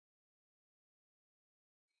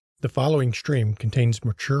The following stream contains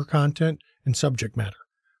mature content and subject matter.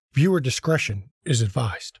 Viewer discretion is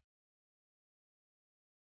advised.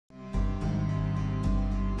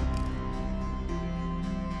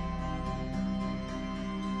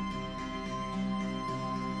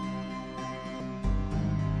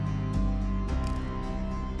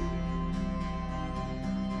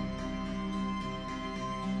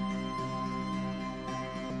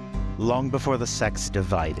 Long before the sects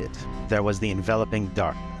divided, there was the enveloping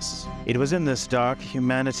darkness. It was in this dark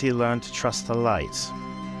humanity learned to trust the light,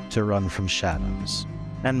 to run from shadows,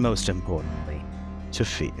 and most importantly, to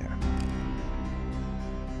fear.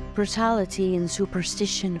 Brutality and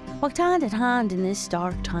superstition walked hand in hand in this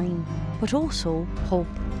dark time, but also hope.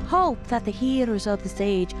 Hope that the heroes of this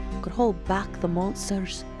age could hold back the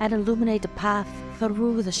monsters and illuminate the path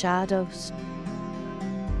through the shadows.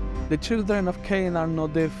 The children of Cain are no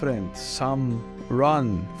different. Some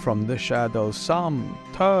run from the shadows, some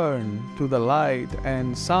turn to the light,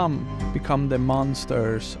 and some become the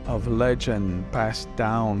monsters of legend passed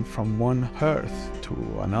down from one hearth to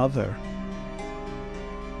another.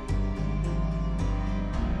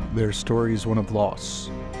 Their story is one of loss,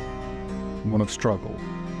 one of struggle,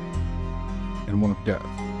 and one of death.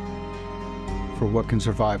 For what can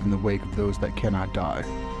survive in the wake of those that cannot die?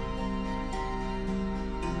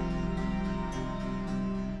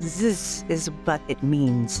 This is what it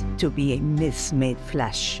means to be a myth made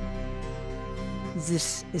flesh.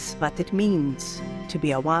 This is what it means to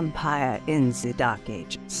be a vampire in the Dark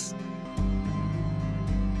Ages.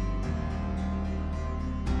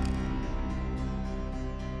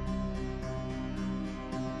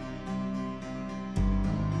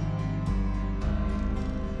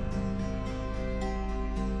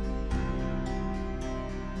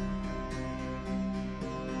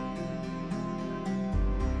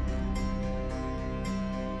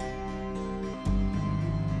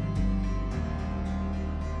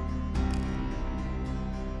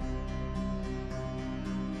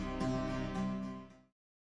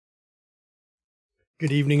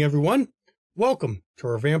 Good evening, everyone. Welcome to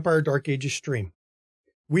our Vampire Dark Ages stream.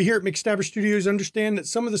 We here at McStabber Studios understand that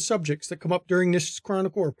some of the subjects that come up during this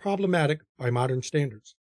chronicle are problematic by modern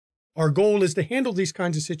standards. Our goal is to handle these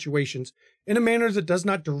kinds of situations in a manner that does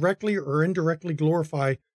not directly or indirectly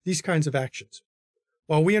glorify these kinds of actions.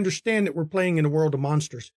 While we understand that we're playing in a world of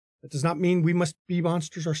monsters, that does not mean we must be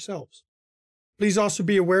monsters ourselves. Please also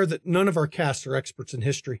be aware that none of our casts are experts in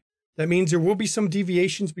history. That means there will be some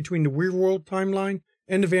deviations between the Weird World timeline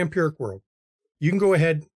and the vampiric world. You can go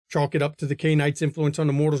ahead, chalk it up to the Cainites' influence on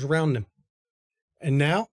the mortals around them. And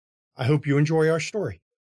now, I hope you enjoy our story.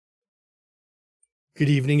 Good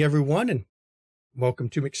evening, everyone, and welcome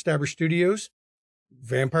to McStabber Studios,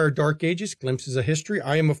 Vampire Dark Ages, Glimpses of History.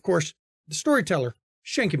 I am, of course, the storyteller,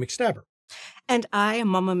 Shanky McStabber. And I am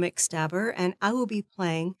Mama McStabber, and I will be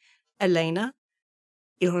playing Elena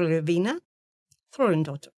Irlevina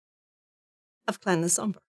Thorndaughter of Clan La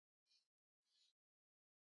Sombra.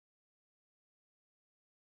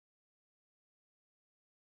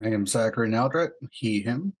 I am Zachary Naldret, he,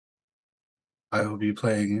 him. I will be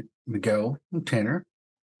playing Miguel Tanner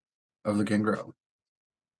of the Gangrel.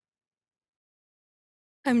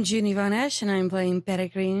 I'm Junie Von Esch, and I'm playing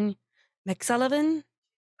Peregrine McSullivan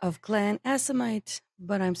of Clan Assamite,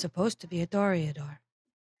 but I'm supposed to be a Doriador.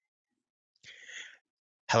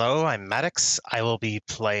 Hello, I'm Maddox. I will be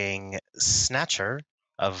playing Snatcher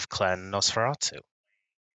of Clan Nosferatu.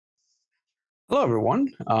 Hello everyone,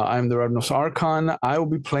 I'm the Ravnos Archon. I will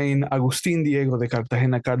be playing Agustin Diego de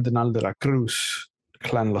Cartagena Cardenal de la Cruz,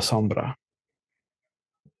 Clan La Sombra.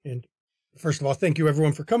 And first of all, thank you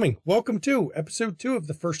everyone for coming. Welcome to episode 2 of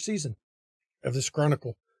the first season of this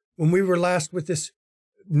chronicle. When we were last with this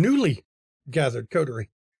newly gathered coterie,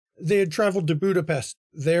 they had traveled to Budapest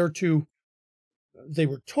there to, they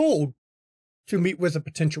were told to meet with a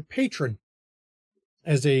potential patron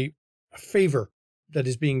as a favor that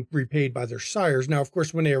is being repaid by their sires. Now, of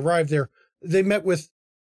course, when they arrived there, they met with,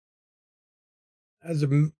 as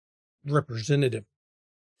a representative,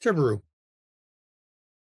 Tiberu.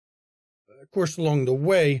 Of course, along the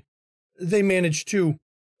way, they managed to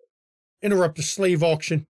interrupt a slave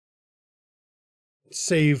auction,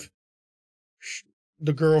 save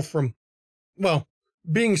the girl from, well,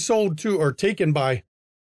 being sold to or taken by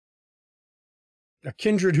a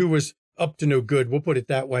kindred who was up to no good, we'll put it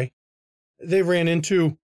that way. They ran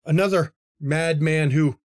into another madman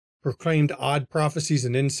who proclaimed odd prophecies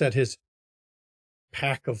and then set his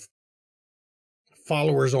pack of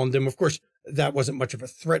followers on them. Of course, that wasn't much of a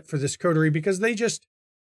threat for this coterie because they just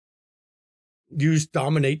used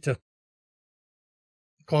dominate to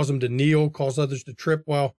cause them to kneel, cause others to trip,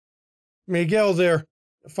 while Miguel there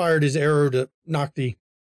fired his arrow to knock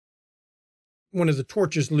one of the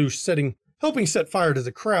torches loose, helping set fire to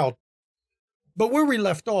the crowd. But where we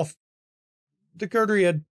left off, the coterie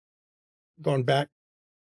had gone back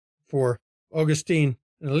for Augustine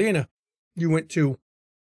and Elena. You went to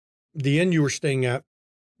the inn you were staying at.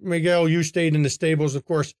 Miguel, you stayed in the stables, of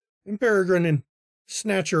course. And Peregrine and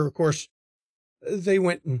Snatcher, of course, they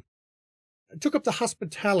went and took up the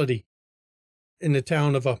hospitality in the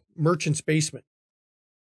town of a merchant's basement.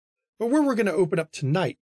 But where we're going to open up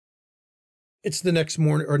tonight, it's the next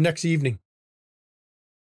morning or next evening.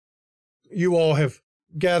 You all have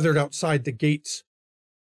gathered outside the gates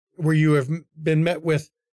where you have been met with.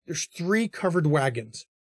 There's 3 covered wagons,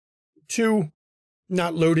 2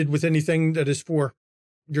 not loaded with anything that is for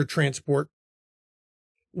your transport.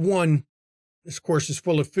 1, this course, is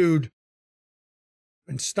full of food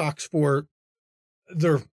and stocks for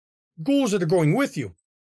the ghouls that are going with you.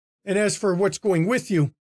 And as for what's going with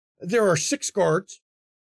you, there are 6 guards,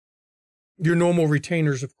 your normal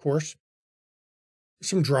retainers, of course,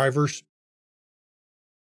 some drivers.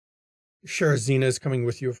 Sharazina is coming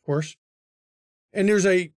with you, of course. And there's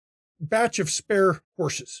a batch of spare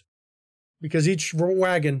horses, because each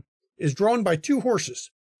wagon is drawn by 2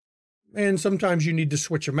 horses, and sometimes you need to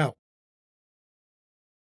switch them out.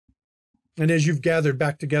 And as you've gathered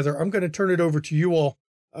back together, I'm going to turn it over to you all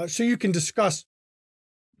so you can discuss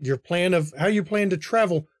your plan of how you plan to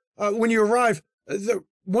travel. When you arrive,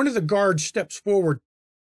 one of the guards steps forward,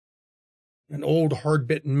 an old,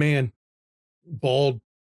 hard-bitten man, bald.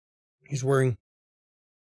 He's wearing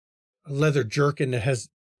a leather jerkin that has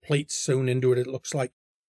plates sewn into it, it looks like.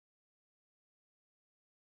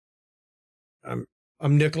 I'm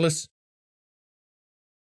Nicholas.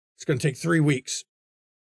 It's going to take 3 weeks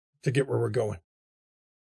to get where we're going.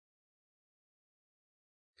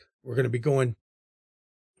 We're going to be going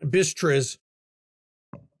Bistriz,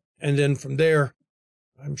 and then from there,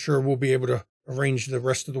 I'm sure we'll be able to arrange the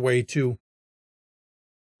rest of the way to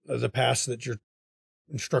the pass that you're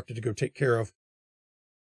instructed to go take care of.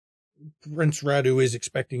 Prince Radu is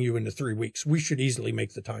expecting you in the 3 weeks. We should easily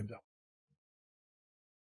make the time, though.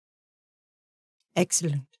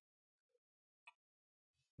 Excellent.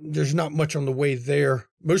 There's not much on the way there.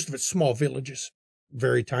 Most of it's small villages,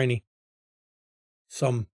 very tiny.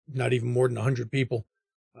 Some not even more than 100 people.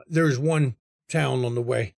 There's one town on the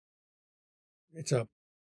way. It's a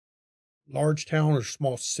large town or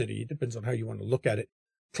small city. It depends on how you want to look at it.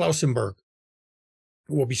 Klausenberg.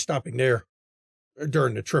 We'll be stopping there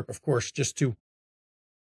during the trip, of course,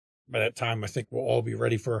 by that time, I think we'll all be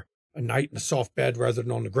ready for a night in a soft bed rather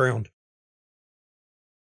than on the ground.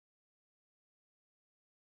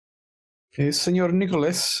 Senor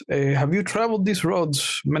Nicholas, have you traveled these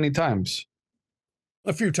roads many times?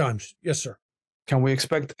 A few times, yes, sir. Can we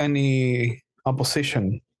expect any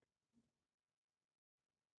opposition?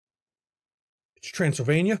 It's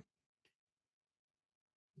Transylvania.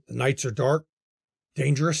 The nights are dark,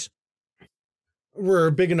 dangerous. We're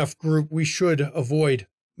a big enough group, we should avoid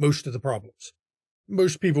most of the problems.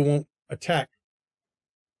 Most people won't attack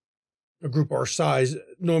a group our size.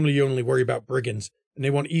 Normally you only worry about brigands, and they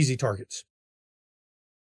want easy targets.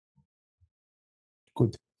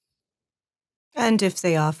 Good. And if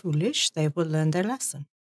they are foolish, they will learn their lesson.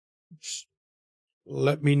 Just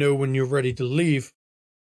let me know when you're ready to leave.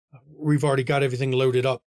 We've already got everything loaded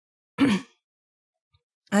up.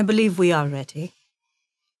 I believe we are ready.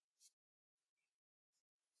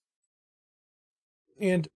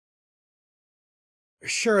 And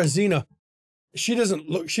Sharazina, she doesn't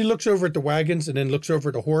look, she looks over at the wagons and then looks over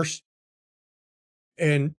at the horse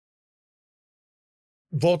and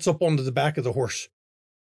vaults up onto the back of the horse.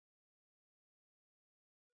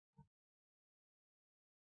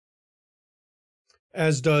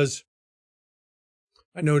 As does,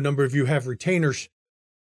 I know a number of you have retainers.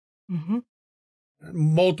 Mm-hmm.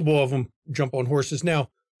 Multiple of them jump on horses. Now,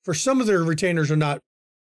 for some of their retainers are not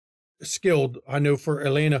skilled. I know for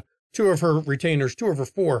Elena, 2 of her retainers, 2 of her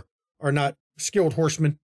 4 are not skilled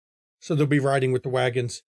horsemen, so they'll be riding with the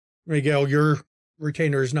wagons. Miguel, your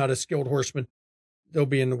retainer is not a skilled horseman. They'll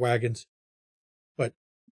be in the wagons. But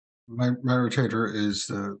my retainer is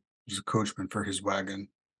a coachman for his wagon.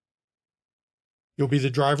 You'll be the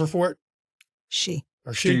driver for it? She.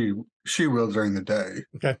 Or she? She will during the day.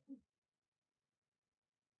 Okay.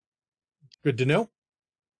 Good to know.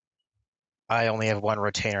 I only have 1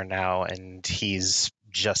 retainer now, and he's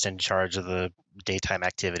just in charge of the daytime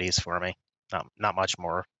activities for me. Not much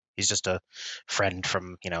more. He's just a friend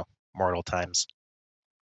from, mortal times.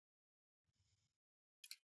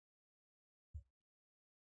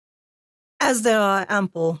 As there are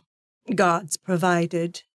ample guards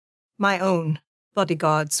provided, my own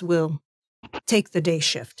bodyguards will take the day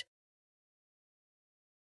shift.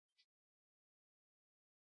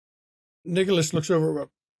 Nicholas looks over.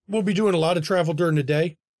 We'll be doing a lot of travel during the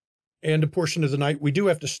day and a portion of the night. We do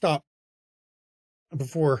have to stop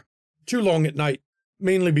before too long at night,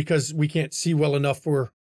 mainly because we can't see well enough to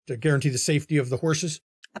guarantee the safety of the horses.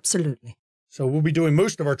 Absolutely. So we'll be doing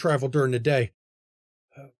most of our travel during the day.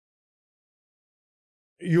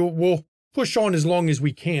 We'll push on as long as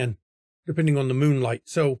we can, depending on the moonlight.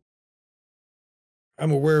 So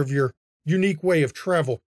I'm aware of your unique way of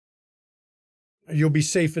travel. You'll be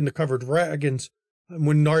safe in the covered wagons. And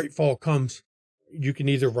when nightfall comes, you can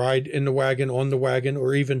either ride in the wagon, on the wagon,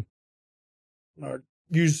 or even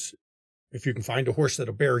use, if you can find a horse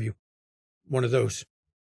that'll bear you, one of those.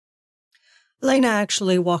 Elena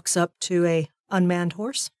actually walks up to a unmanned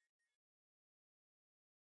horse.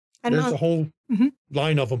 And There's a whole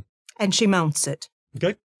line of them. And she mounts it.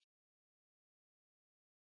 Okay.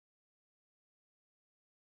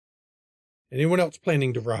 Anyone else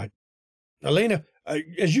planning to ride? Elena,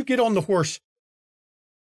 as you get on the horse,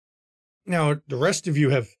 now the rest of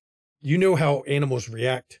you know how animals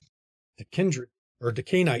react to kindred or to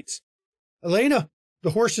canites. Elena,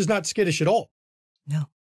 the horse is not skittish at all. No.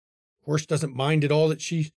 Horse doesn't mind at all that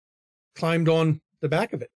she climbed on the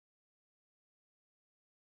back of it.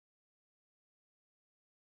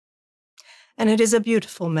 And it is a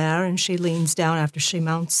beautiful mare, and she leans down after she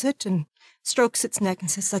mounts it and strokes its neck and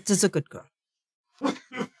says, "That is a good girl."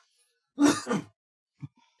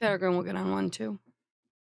 Peregrine will get on one, too.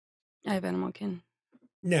 I have animal kin.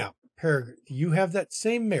 Now, Peregrine, do you have that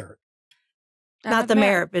same merit? Not the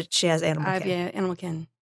mare, but she has animal kin. Yeah, animal kin.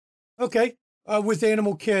 Okay. With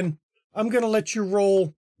animal kin, I'm going to let you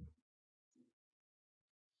roll,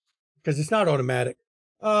 because it's not automatic.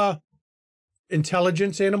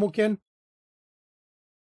 Intelligence, animal kin?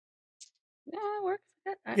 Yeah, it works.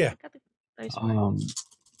 Yeah. I got the dice for it.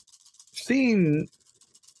 Seeing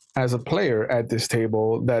as a player at this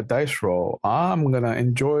table that dice roll, I'm gonna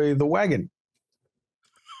enjoy the wagon.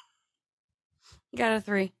 You got a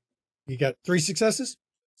 3. You got 3 successes?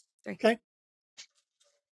 3. Okay.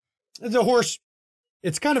 The horse,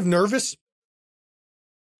 it's kind of nervous.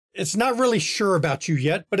 It's not really sure about you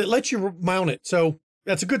yet, but it lets you mount it. So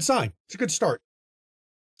that's a good sign. It's a good start.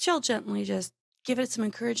 She'll gently just give it some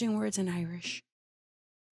encouraging words in Irish.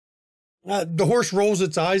 The horse rolls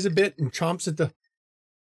its eyes a bit and chomps at the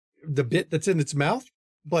bit that's in its mouth,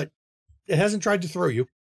 but it hasn't tried to throw you.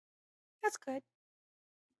 That's good.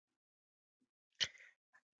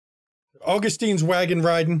 Augustine's wagon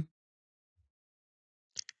riding.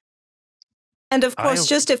 And of course,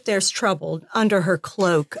 just if there's trouble, under her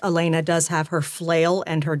cloak, Elena does have her flail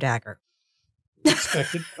and her dagger.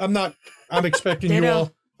 Expected. I'm expecting you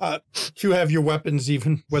all to have your weapons,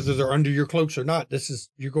 even whether they're under your cloaks or not.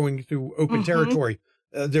 You're going through open territory.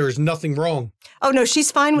 There is nothing wrong. Oh, no,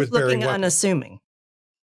 she's fine with bearing looking weapons. unassuming.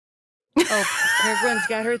 Oh, Peregrine's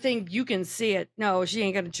got her thing. You can see it. No, she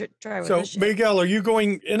ain't going to try with So, this shit. Miguel, are you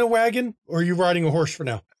going in a wagon or are you riding a horse for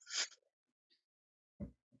now?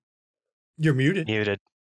 You're muted. Muted.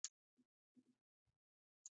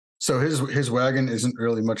 So his wagon isn't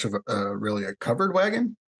really much of a covered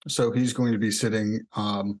wagon. So he's going to be sitting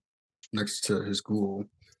next to his ghoul.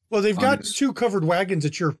 Well, they've got 2 covered wagons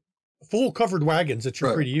full covered wagons that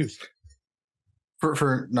you're free to use.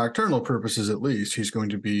 For nocturnal purposes, at least, he's going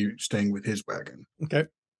to be staying with his wagon. Okay.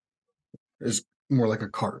 It's more like a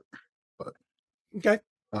cart, but okay.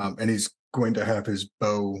 And he's going to have his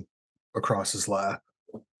bow across his lap.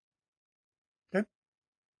 Okay.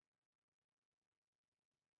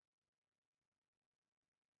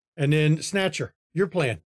 And then Snatcher, your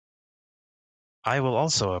plan. I will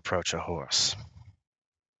also approach a horse.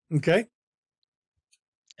 Okay.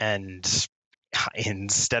 And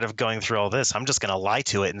instead of going through all this, I'm just going to lie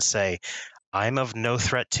to it and say, I'm of no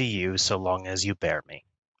threat to you so long as you bear me.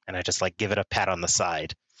 And I just give it a pat on the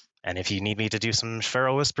side. And if you need me to do some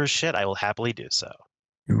Pharaoh Whispers shit, I will happily do so.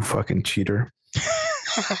 You fucking cheater.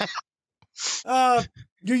 You're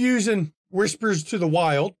using Whispers to the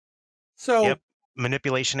Wild. So yep.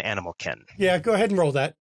 Manipulation animal kin. Yeah, go ahead and roll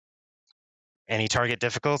that. Any target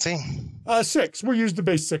difficulty? 6. We'll use the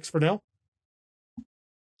base 6 for now.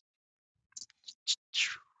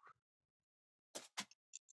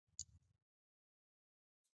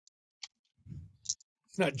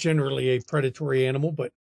 It's not generally a predatory animal,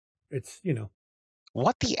 but it's,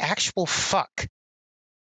 What the actual fuck?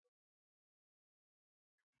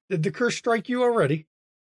 Did the curse strike you already?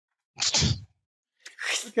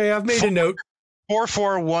 Okay, I've made a note.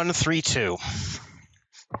 44132.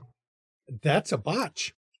 That's a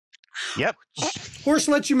botch. Yep. Horse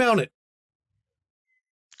lets you mount it.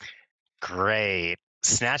 Great.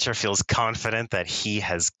 Snatcher feels confident that he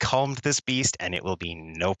has calmed this beast and it will be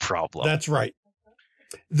no problem. That's right.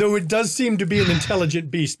 Though it does seem to be an intelligent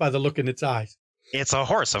beast by the look in its eyes. It's a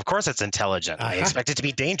horse. Of course it's intelligent. I Uh-huh. expect it to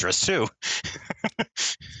be dangerous, too.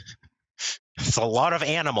 It's a lot of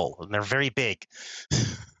animal, and they're very big.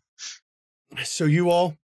 So you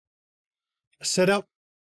all set out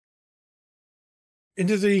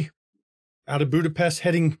out of Budapest,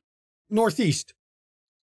 heading northeast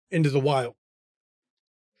into the wild.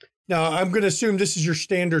 Now, I'm going to assume this is your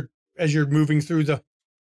standard as you're moving through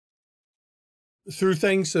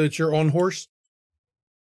things, so that you're on horse.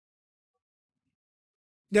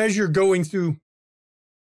 As you're going through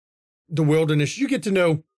the wilderness, you get to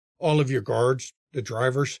know all of your guards, the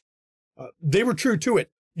drivers. They were true to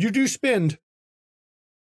it. You do spend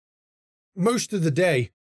most of the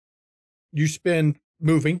day, you spend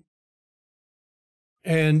moving,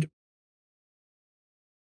 and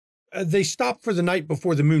they stop for the night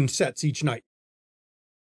before the moon sets each night.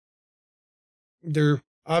 They're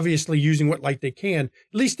obviously using what light they can,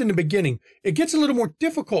 at least in the beginning. It gets a little more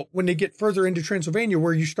difficult when they get further into Transylvania,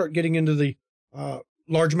 where you start getting into the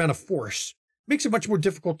large amount of forest. Makes it much more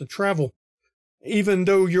difficult to travel, even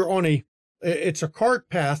though you're on it's a cart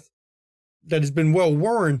path that has been well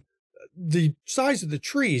worn. The size of the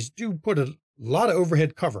trees do put a lot of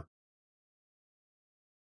overhead cover.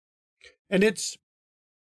 And it's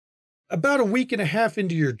about a week and a half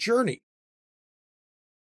into your journey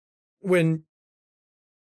when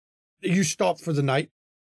you stop for the night.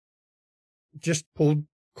 Just pulled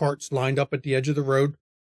carts lined up at the edge of the road.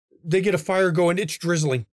 They get a fire going. It's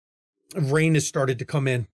drizzling. Rain has started to come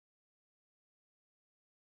in.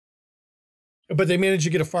 But they manage to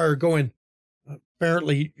get a fire going.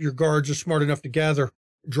 Apparently, your guards are smart enough to gather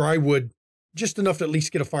dry wood, just enough to at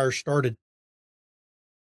least get a fire started.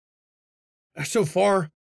 So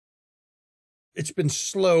far, it's been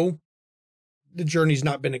slow. The journey's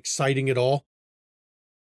not been exciting at all.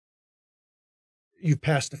 You've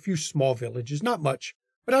passed a few small villages, not much,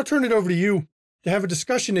 but I'll turn it over to you to have a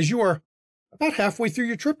discussion, as you are about halfway through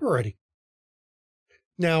your trip already.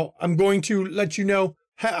 Now, I'm going to let you know,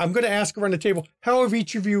 I'm going to ask around the table, how have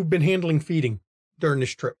each of you been handling feeding during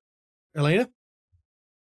this trip? Elena?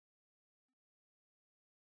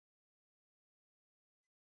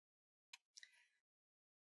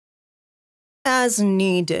 As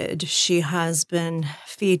needed, she has been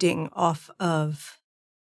feeding off of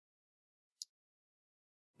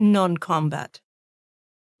non-combat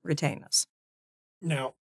retainers.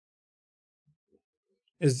 Now,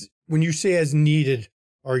 when you say as needed,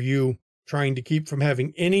 are you trying to keep from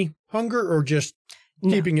having any hunger, or just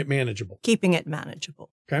keeping it manageable? Keeping it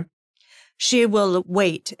manageable. Okay. She will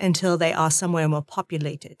wait until they are somewhere more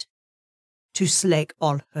populated to slake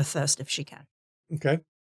all her thirst if she can. Okay.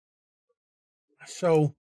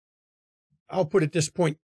 So I'll put at this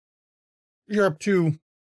point, you're up to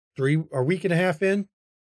a week and a half in.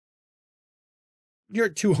 You're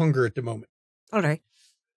at 2 hunger at the moment. All right.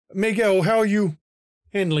 Miguel, how are you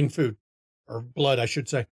handling food? Or blood, I should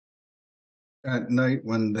say. At night,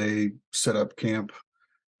 when they set up camp,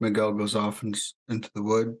 Miguel goes off into the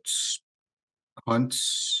woods,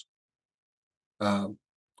 hunts,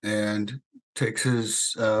 and takes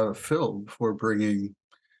his fill before bringing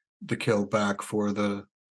the kill back for the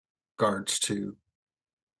guards to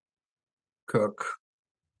cook.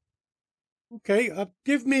 Okay,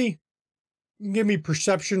 give me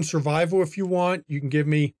perception survival if you want. You can give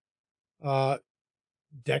me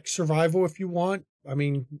dex survival if you want. I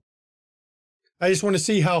mean, I just want to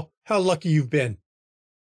see how lucky you've been.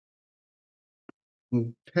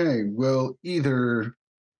 Okay, will either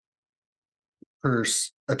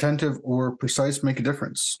attentive or precise make a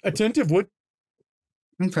difference? Attentive would.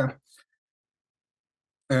 Okay.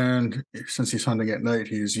 And since he's hunting at night,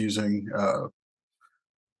 he's using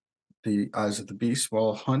the eyes of the beast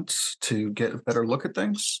while hunts to get a better look at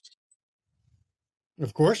things.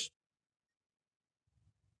 Of course.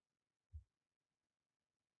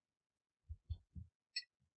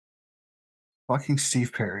 Fucking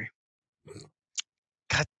Steve Perry.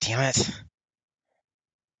 God damn it.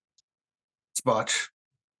 It's botch.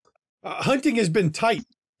 Hunting has been tight.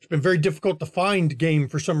 It's been very difficult to find game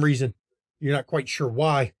for some reason. You're not quite sure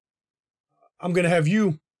why. I'm going to have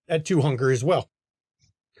you at 2 hunger as well.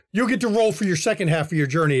 You'll get to roll for your second half of your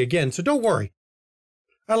journey again, so don't worry.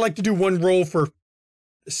 I like to do 1 roll for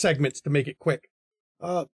segments to make it quick.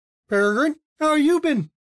 Peregrine, how have you been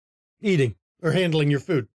eating or handling your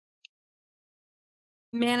food?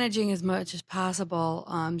 Managing as much as possible.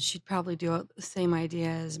 She'd probably do the same idea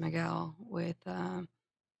as Miguel with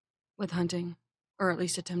hunting, or at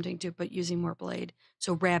least attempting to, but using more blade.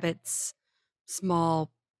 So rabbits,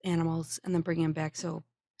 small animals and then bring him back so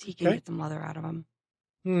he can get some leather out of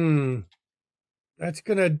them. That's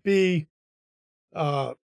gonna be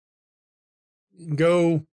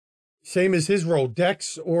go same as his role,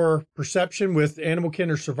 Dex or Perception with Animal Kin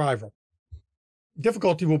or Survival.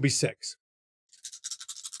 Difficulty will be 6.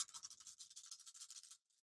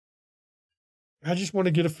 I just want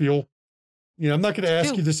to get a feel. I'm not going to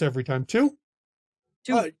ask you this every time. 2?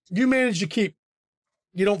 2. You manage to keep.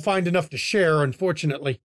 You don't find enough to share,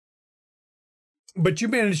 unfortunately. But you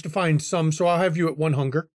managed to find some, so I'll have you at 1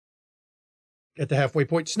 hunger. At the halfway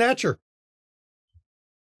point. Snatcher.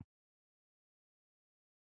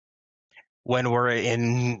 When we're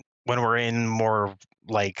in more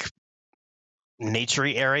like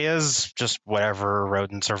naturey areas, just whatever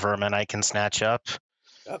rodents or vermin I can snatch up.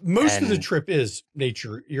 Most of the trip is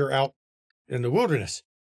nature. You're out in the wilderness.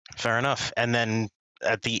 Fair enough. And then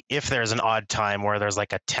if there's an odd time where there's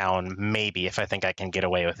like a town, maybe if I think I can get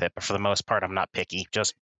away with it. But for the most part, I'm not picky.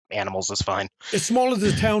 Just animals is fine. As small as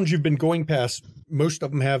the towns you've been going past, most of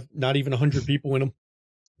them have not even 100 people in them.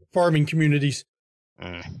 Farming communities.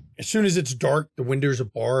 As soon as it's dark, the windows are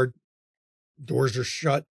barred, doors are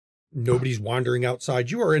shut, nobody's wandering outside.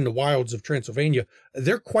 You are in the wilds of Transylvania.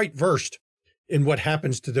 They're quite versed in what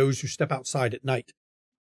happens to those who step outside at night.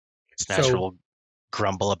 Snatcher will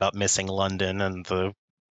grumble about missing London and the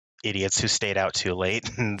idiots who stayed out too late.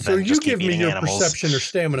 And so you give me your animals. Perception or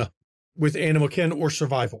Stamina with Animal Kin or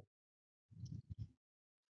Survival.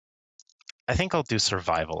 I think I'll do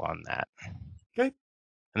Survival on that. Okay.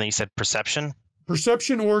 And then you said Perception?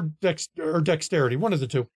 Perception or Dexterity, one of the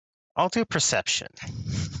 2. I'll do Perception.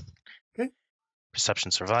 Okay.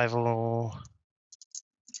 Perception, Survival.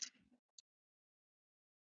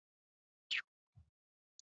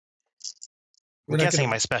 I'm guessing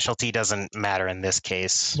my specialty doesn't matter in this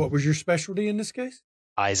case. What was your specialty in this case?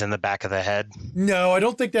 Eyes in the back of the head. No, I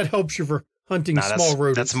don't think that helps you for hunting small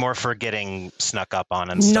rodents. That's more for getting snuck up on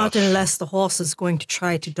and stuff. Not unless the horse is going to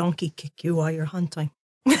try to donkey kick you while you're hunting.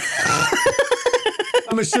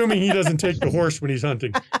 I'm assuming he doesn't take the horse when he's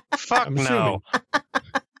hunting. Fuck no.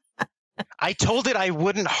 I told it I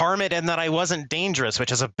wouldn't harm it and that I wasn't dangerous,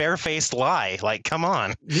 which is a barefaced lie. Like, come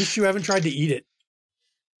on. At least you haven't tried to eat it.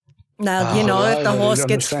 Now, if the horse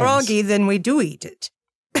gets froggy, then we do eat it.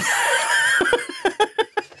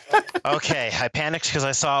 Okay, I panicked because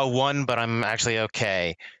I saw a 1, but I'm actually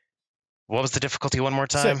okay. What was the difficulty one more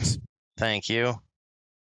time? 6. Thank you.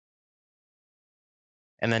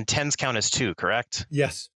 And then 10s count as 2, correct?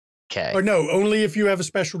 Yes. Okay. Or no, only if you have a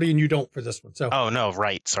specialty and you don't for this one. So. Oh, no,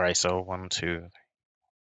 right. Sorry. So 1, 2,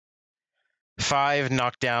 5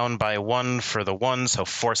 knocked down by 1 for the 1, so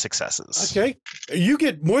 4 successes. Okay. You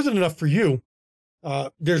get more than enough for you.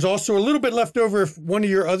 There's also a little bit left over if one of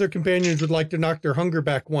your other companions would like to knock their hunger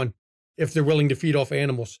back 1, if they're willing to feed off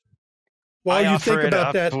animals. While you think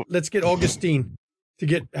about that, let's get Augustine to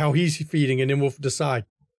get how he's feeding, and then we'll decide.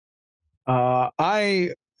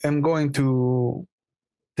 I am going to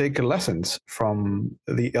take lessons from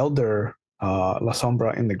the elder La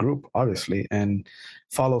Sombra in the group, obviously, and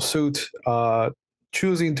follow suit,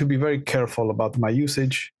 choosing to be very careful about my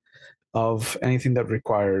usage of anything that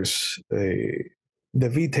requires the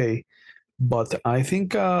vitae. But I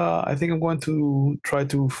think I'm going to try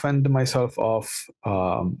to fend myself off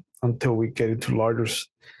until we get into larger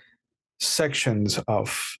sections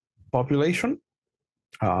of population,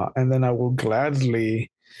 and then I will gladly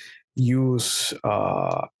use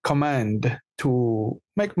command to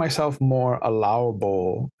make myself more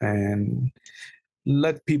allowable and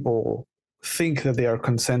let people think that they are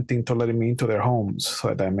consenting to letting me into their homes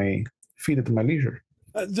so that I may feed at my leisure.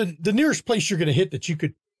 The nearest place you're going to hit that you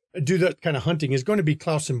could do that kind of hunting is going to be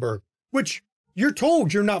Klausenberg, which you're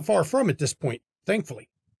told you're not far from at this point, thankfully.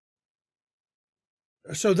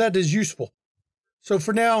 So that is useful. So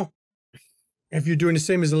for now, if you're doing the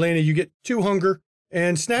same as Elena, you get 2 hunger,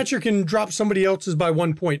 and Snatcher can drop somebody else's by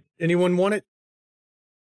 1 point. Anyone want it?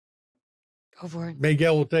 Go for it.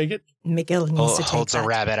 Miguel will take it. Miguel needs to take holds a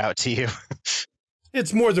rabbit out to you.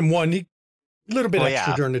 It's more than 1. A little bit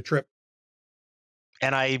extra during the trip.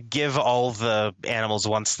 And I give all the animals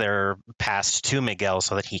once they're passed to Miguel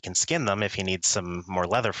so that he can skin them if he needs some more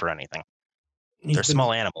leather for anything. They're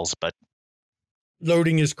small animals, but...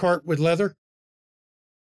 Loading his cart with leather?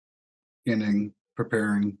 Skinning,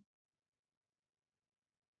 preparing.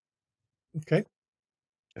 Okay.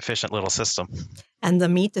 Efficient little system. And the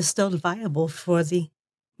meat is still viable for the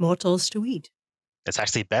mortals to eat. It's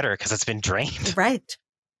actually better because it's been drained. Right.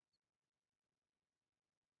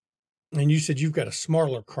 And you said you've got a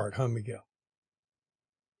smaller cart, huh, Miguel?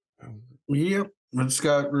 Yep. It's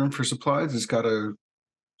got room for supplies. It's got a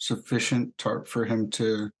sufficient tarp for him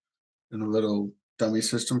to, in a little dummy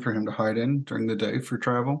system for him to hide in during the day for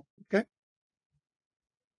travel. Okay.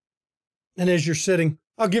 And as you're sitting,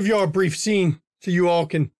 I'll give you all a brief scene so you all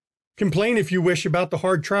can complain if you wish about the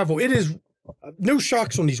hard travel. It is no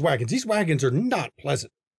shocks on these wagons. These wagons are not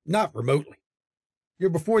pleasant, not remotely. You're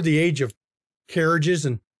before the age of carriages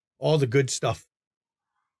and all the good stuff.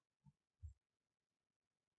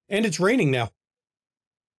 And it's raining now.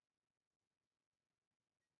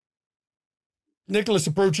 Nicholas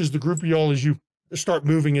approaches the group of y'all as you start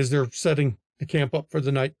moving as they're setting the camp up for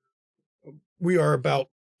the night. We are about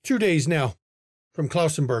 2 days now from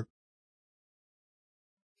Klausenberg.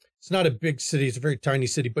 It's not a big city. It's a very tiny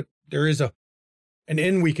city, but there is an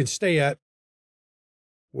inn we can stay at.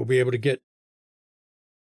 We'll be able to get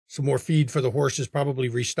some more feed for the horses, probably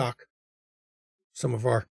restock some of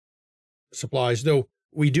our supplies, though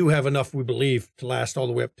we do have enough, we believe, to last all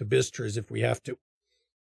the way up to Bistras if we have to.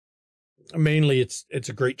 Mainly, it's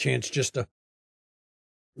a great chance just to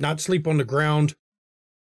not sleep on the ground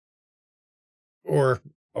or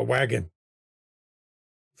a wagon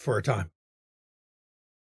for a time.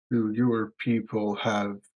 Do your people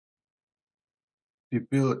have the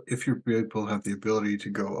ability, if your people have the ability to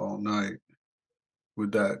go all night,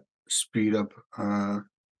 would that speed up the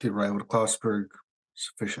arrival to Klausberg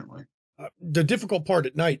sufficiently? The difficult part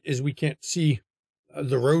at night is we can't see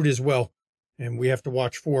the road as well, and we have to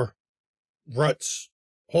watch for ruts,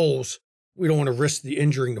 holes. We don't want to risk the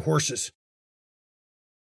injuring the horses.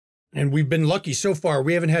 And we've been lucky so far.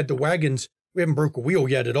 We haven't had the wagons. We haven't broke a wheel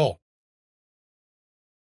yet at all,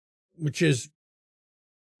 which is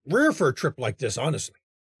rare for a trip like this, honestly.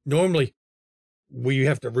 Normally, we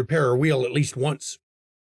have to repair a wheel at least once.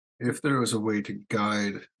 If there was a way to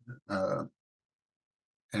guide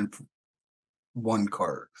and one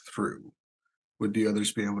cart through, would the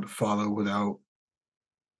others be able to follow without?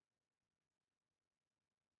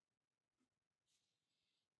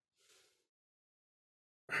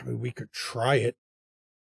 I mean, we could try it.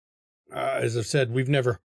 As I've said, we've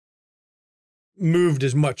never moved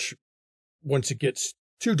as much once it gets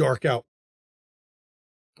too dark out.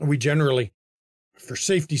 We generally, for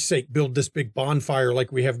safety's sake, build this big bonfire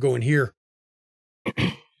like we have going here.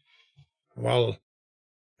 While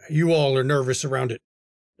you all are nervous around it,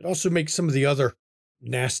 it also makes some of the other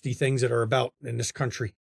nasty things that are about in this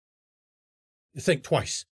country you think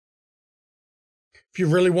twice. If you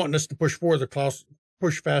really want us to push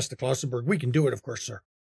fast to Klausenberg, we can do it, of course, sir.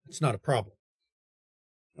 It's not a problem.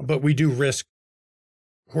 But we do risk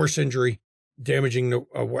horse injury, damaging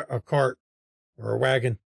a cart or a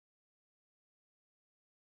wagon.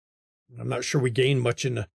 I'm not sure we gain much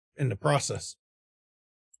in the process.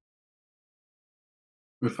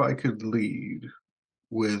 If I could lead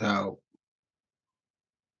without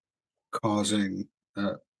causing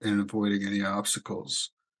and avoiding any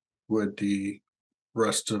obstacles, would the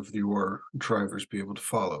rest of your drivers be able to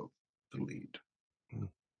follow the lead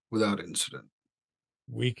without incident?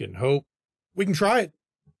 We can hope. We can try it.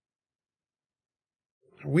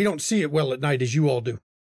 We don't see it well at night as you all do.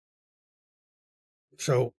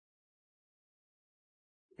 So,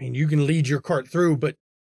 I mean, you can lead your cart through, but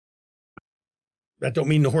that don't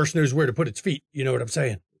mean the horse knows where to put its feet. You know what I'm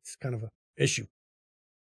saying? It's kind of an issue.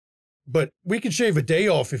 But we can shave a day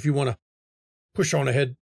off if you want to push on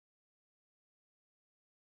ahead.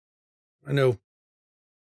 I know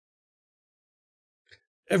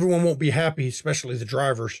everyone won't be happy, especially the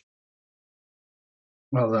drivers.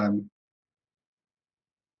 Well, I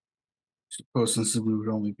suppose since we would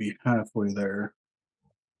only be halfway there,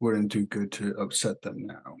 wouldn't do good to upset them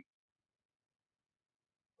now.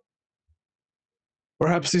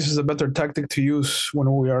 Perhaps this is a better tactic to use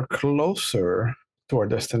when we are closer to our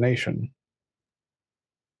destination.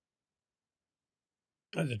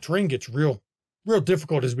 The terrain gets real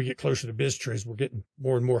difficult as we get closer to Bistras. We're getting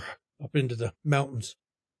more and more up into the mountains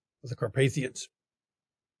of the Carpathians.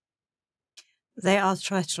 They are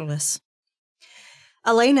treacherous.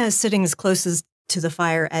 Elena is sitting as close as to the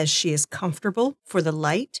fire as she is comfortable for the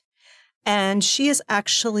light, and she is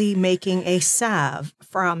actually making a salve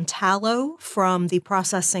from tallow from the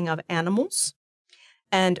processing of animals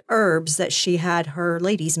and herbs that she had her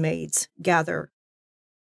ladies' maids gather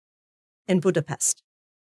in Budapest.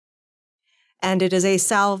 And it is a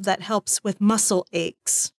salve that helps with muscle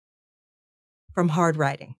aches from hard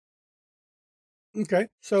riding. Okay,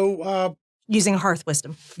 so using hearth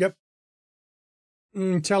wisdom. Yep.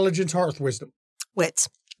 Intelligence, hearth wisdom. Wits.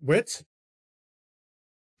 Wits?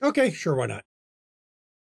 Okay, sure, why not?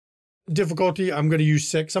 Difficulty, I'm going to use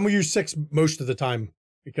 6. I'm going to use 6 most of the time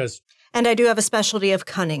because... And I do have a specialty of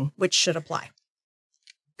cunning, which should apply.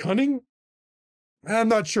 Cunning? I'm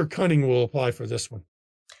not sure cunning will apply for this one.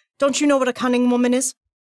 Don't you know what a cunning woman is?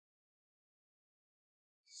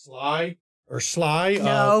 Sly?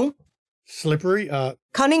 No. Slippery?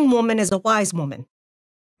 Cunning woman is a wise woman.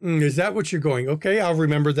 Is that what you're going? Okay, I'll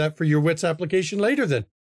remember that for your wits application later then.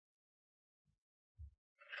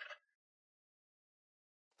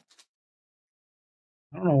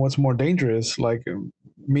 I don't know what's more dangerous, like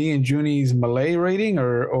me and Junie's Malay rating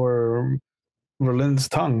or Rolin's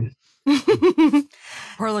tongue.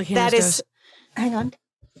 That is, hang on.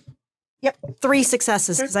 Yep, 3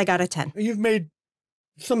 successes because I got a 10. You've made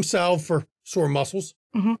some salve for sore muscles.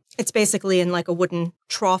 It's basically in like a wooden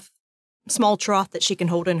trough, small trough that she can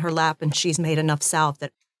hold in her lap, and she's made enough salve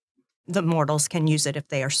that the mortals can use it if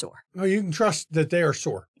they are sore. Oh, you can trust that they are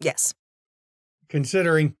sore. Yes.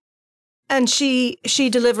 Considering. And she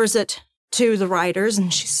delivers it to the riders,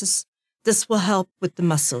 and she says, this will help with the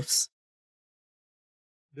muscles.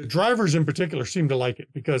 The drivers in particular seem to like it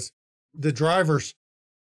because the drivers,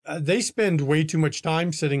 they spend way too much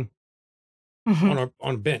time sitting on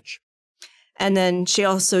a bench. And then she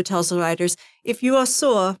also tells the riders, if you are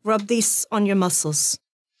sore, rub these on your muscles.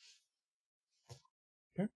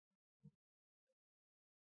 Okay.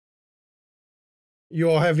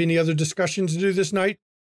 You all have any other discussions to do this night?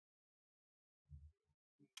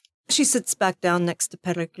 She sits back down next to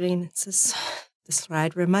Peregrine and says, this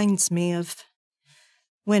ride reminds me of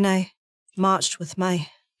when I marched with my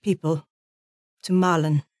people to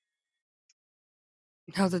Marlin.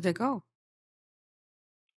 How did it go?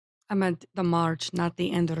 I meant the march, not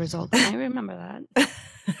the end result. I remember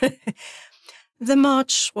that. The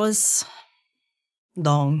march was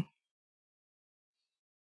long.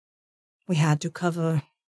 We had to cover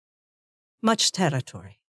much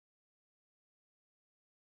territory.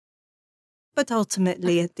 But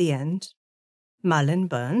ultimately, at the end, Marlin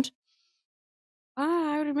burned.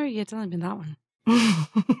 I remember you telling me that one.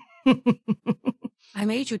 I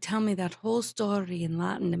made you tell me that whole story in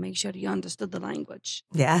Latin to make sure you understood the language.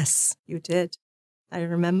 Yes, you did. I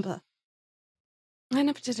remember. I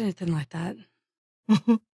never did anything like that.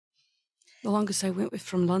 The longest I went was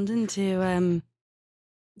from London to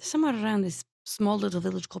somewhere around this small little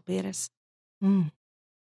village called Paris. Mm.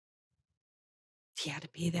 You had to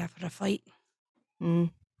be there for a fight.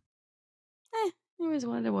 Mm. It was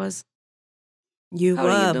what it was. You How are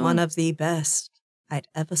you were one doing? of the best I'd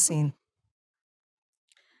ever seen.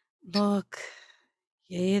 Look,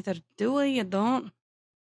 you either do or you don't.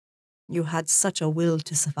 You had such a will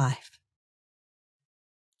to survive.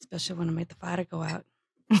 Especially when I made the fire go out.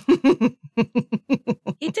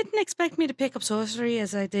 He didn't expect me to pick up sorcery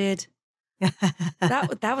as I did.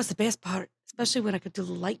 That was the best part, especially when I could do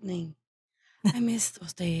lightning. I miss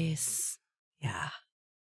those days. Yeah.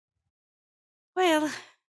 Well,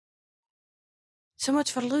 so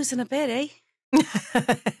much for losing a bet, eh?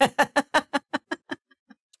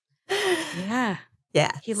 Yeah.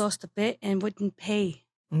 Yeah. He lost a bet and wouldn't pay.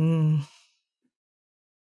 Mm.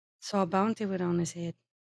 So a bounty went on his head.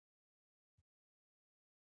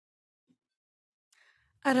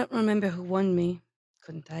 I don't remember who won me.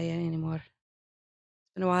 Couldn't tell you anymore.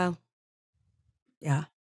 It's been a while. Yeah.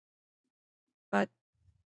 But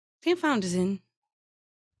Team Found is in.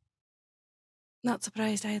 Not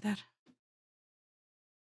surprised either.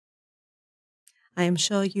 I am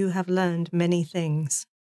sure you have learned many things.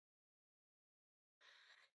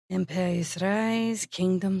 Empires rise,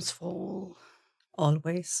 kingdoms fall.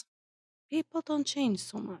 Always. People don't change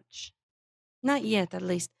so much. Not yet, at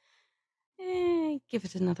least. Give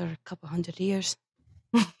it another couple 100 years.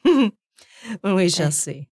 We shall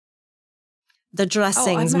see. The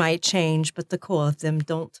dressings might change, but the core of them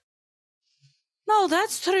don't. No,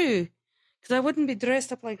 that's true. Because I wouldn't be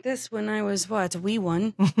dressed up like this when I was, a wee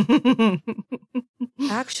one.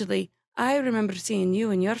 Actually, I remember seeing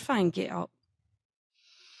you in your fine get up.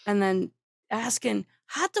 And then asking,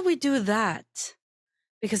 how do we do that?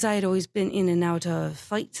 Because I had always been in and out of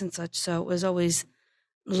fights and such, so it was always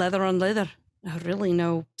leather on leather. Really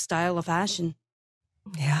no style of fashion.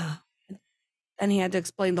 Yeah. And he had to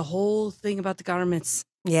explain the whole thing about the garments.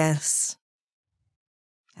 Yes.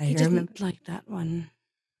 He didn't like that one.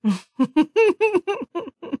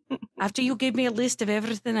 After you gave me a list of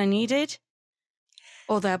everything I needed,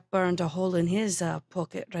 that burned a hole in his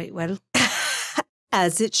pocket right well.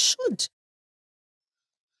 As it should.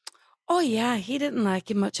 Oh, yeah, he didn't like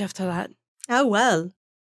it much after that. Oh, well.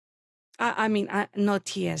 I mean, no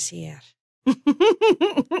tears here.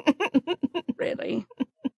 Really.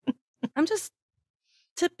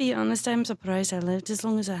 To be honest, I'm surprised I lived as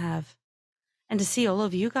long as I have. And to see all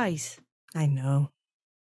of you guys. I know.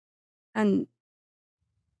 And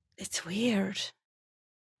it's weird.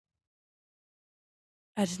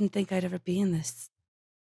 I didn't think I'd ever be in this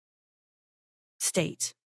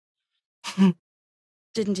state.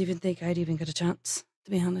 Didn't even think I'd even get a chance,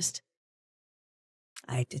 to be honest.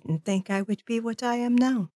 I didn't think I would be what I am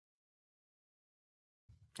now.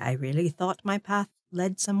 I really thought my path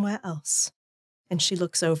led somewhere else. And she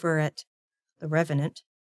looks over at the Revenant.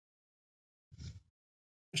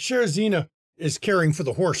 Sherazina is caring for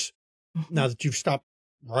the horse now that you've stopped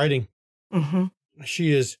riding. Mm-hmm.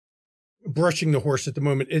 She is brushing the horse at the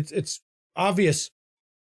moment. It's obvious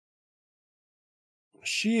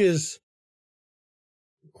she is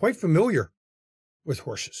quite familiar with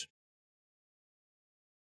horses.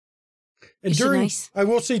 And I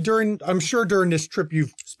will say I'm sure during this trip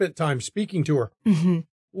you've spent time speaking to her. Mm-hmm.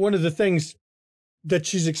 One of the things that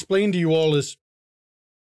she's explained to you all is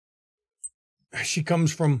she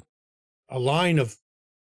comes from a line of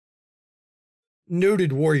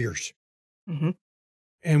noted warriors. Mm-hmm.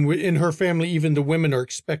 And in her family, even the women are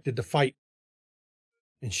expected to fight.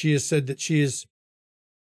 And she has said that she is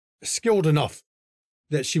skilled enough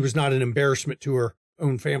that she was not an embarrassment to her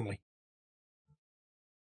own family.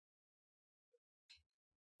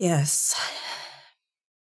 Yes.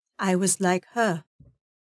 I was like her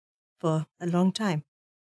for a long time.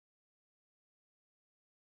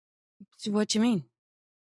 So what do you mean?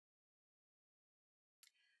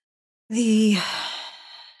 The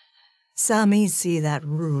Samisi that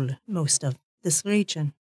rule most of this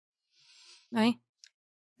region. Aye.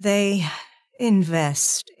 They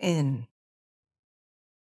invest in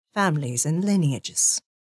families and lineages.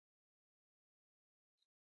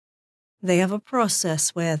 They have a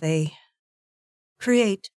process where they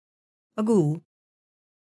create a ghoul,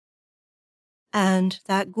 and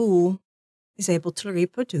that ghoul is able to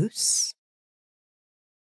reproduce,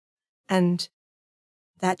 and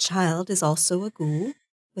that child is also a ghoul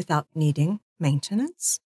without needing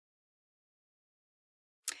maintenance.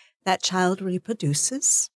 That child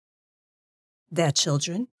reproduces. Their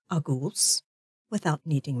children are ghouls without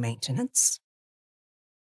needing maintenance.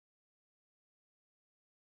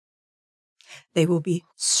 They will be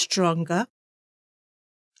stronger,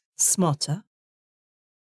 smarter.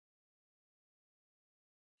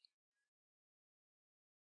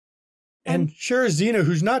 And Sherazina,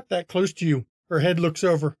 who's not that close to you, her head looks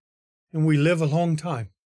over, and we live a long time.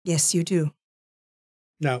 Yes, you do.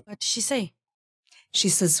 Now, What did she say? She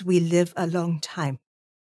says we live a long time.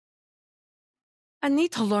 I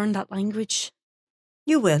need to learn that language.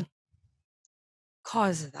 You will.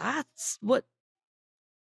 'Cause that's what...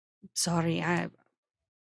 Sorry, I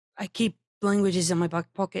keep languages in my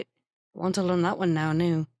back pocket. I want to learn that one now.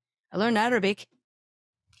 I learned Arabic.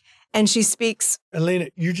 And she speaks. Elena,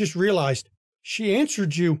 you just realized she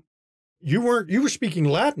answered you. You were speaking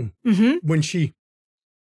Latin when she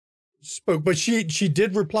spoke, but she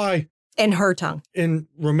did reply in her tongue, in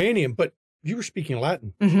Romanian, but you were speaking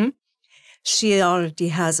Latin. Mm-hmm. She already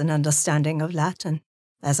has an understanding of Latin.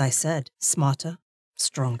 As I said, smarter,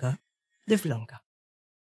 stronger, live longer.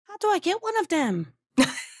 How do I get one of them?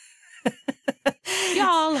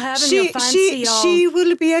 Y'all having your fancy She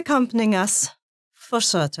will be accompanying us, for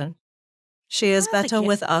certain. She is That's better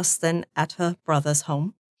with us than at her brother's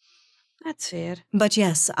home. That's fair. But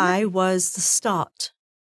yes, I was the start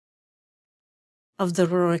of the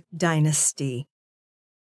Rurik dynasty.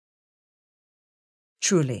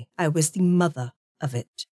 Truly, I was the mother of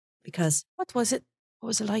it, because... What was it? What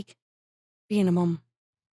was it like being a mum?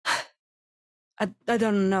 I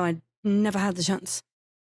don't know. I never had the chance.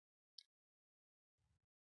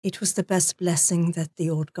 It was the best blessing that the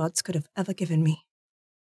old gods could have ever given me.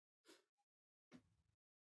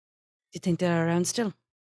 Do you think they're around still?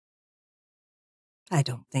 I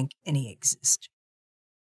don't think any exist.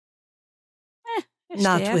 If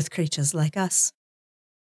Not they with creatures like us.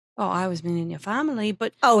 Oh, I was meaning your family,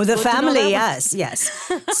 but... Oh, the good to know family, that yes.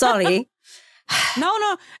 Sorry.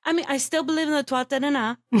 No. I mean, I still believe in the Tuatha. I'm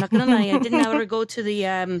not going to lie. I didn't ever go to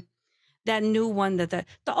the that new one, the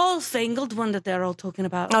all-fangled one that they're all talking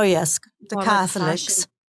about. Oh, yes. The All that Catholics.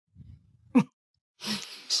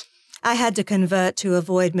 I had to convert to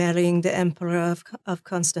avoid marrying the Emperor of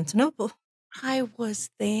Constantinople. I was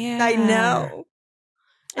there. I know.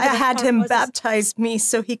 And I the best had part him was baptize me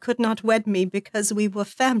so he could not wed me because we were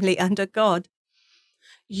family under God.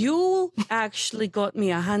 You actually got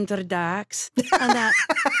me 100 dags. And that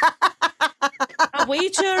I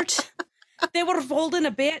wagered. They were holding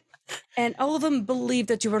a bet, and all of them believed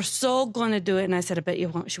that you were so going to do it. And I said, I bet you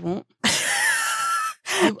won't. She won't.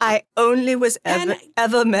 I only was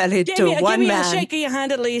ever married to one give me man. a shake of your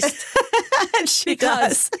hand at least. And she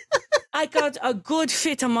because does. I got a good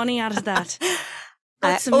fit of money out of that.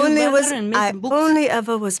 I Got some new leather and made some books. only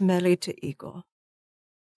ever was married to Igor.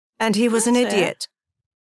 And he was an That's fair. idiot.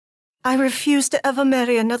 I refuse to ever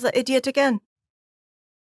marry another idiot again.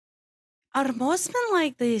 Are most men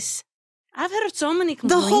like this? I've heard so many The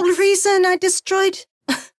complaints. whole reason I destroyed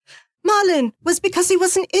Marlin was because he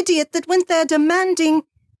was an idiot that went there demanding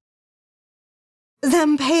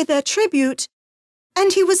them pay their tribute.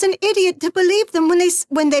 And he was an idiot to believe them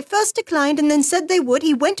when they first declined and then said they would.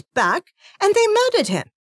 He went back and they murdered him.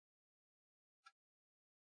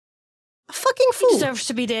 A fucking He fool. deserves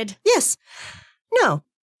to be dead. Yes. No.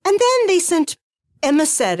 And then they sent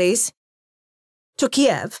emissaries to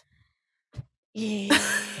Kiev, Yeah.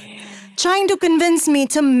 trying to convince me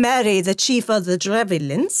to marry the chief of the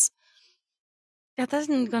Drevillins. That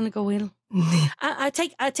isn't going to go well. I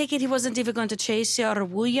take it he wasn't even going to chase you or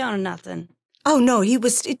woo you or nothing. Oh, no, he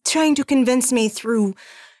was trying to convince me through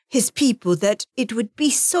his people that it would be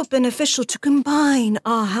so beneficial to combine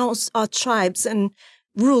our tribes and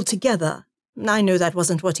rule together. I knew that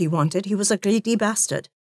wasn't what he wanted. He was a greedy bastard.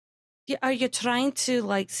 Are you trying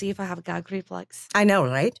to, see if I have a gag reflex? I know,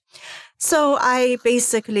 right? So I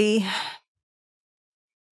basically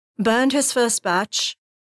burned his first batch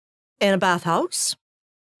in a bathhouse.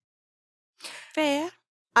 Fair.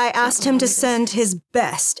 I asked him to send his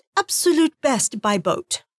best, absolute best, by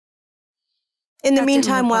boat. In the That didn't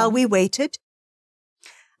meantime, work while well. we waited,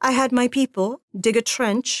 I had my people dig a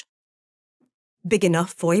trench big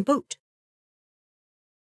enough for a boat.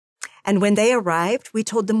 And when they arrived, we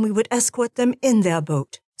told them we would escort them in their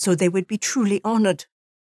boat, so they would be truly honored.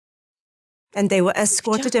 And they were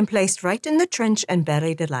escorted and placed right in the trench and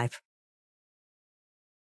buried alive.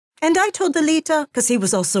 And I told the leader, because he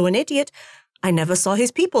was also an idiot, I never saw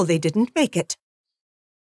his people. They didn't make it.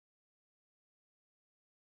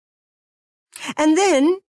 And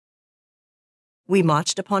then we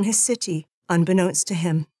marched upon his city, unbeknownst to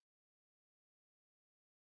him.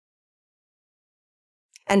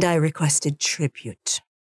 And I requested tribute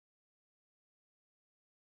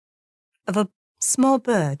of a small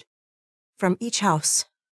bird from each house.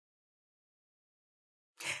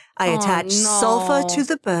 I Oh, attached sulfur no. to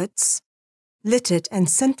the birds, lit it, and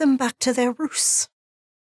sent them back to their roosts.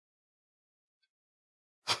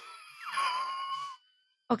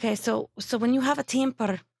 Okay, so when you have a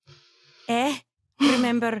temper,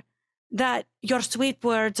 remember that your sweet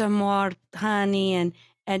words are more honey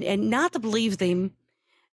and not to believe them,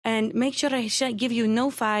 and make sure I give you no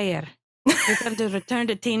fire. You have to return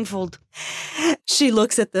it tenfold. She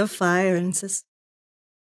looks at the fire and says,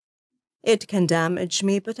 "It can damage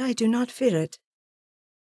me, but I do not fear it."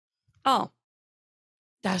 Oh,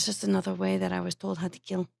 that's just another way that I was told how to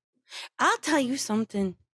kill. I'll tell you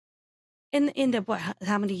something. In the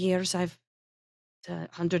how many years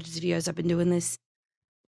hundreds of years I've been doing this.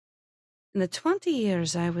 In the 20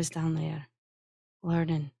 years I was down there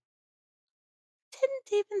learning,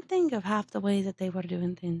 didn't even think of half the way that they were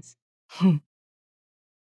doing things.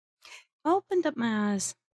 Opened up my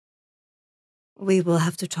eyes. We will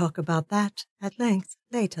have to talk about that at length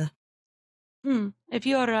later. If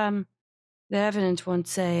your the evidence won't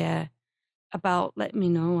say about letting me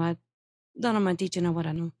know, none of my teaching know what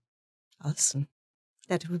I know. Awesome.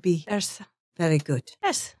 That would be There's very good.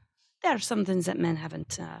 yes, there are some things that men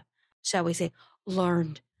haven't, shall we say,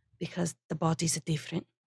 learned because the bodies are different.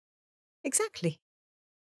 Exactly.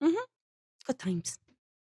 Good times.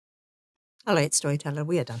 All right, storyteller,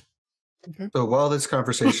 we are done. So while this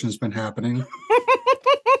conversation has been happening,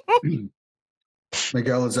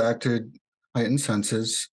 Miguel has acted heightened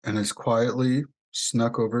senses and has quietly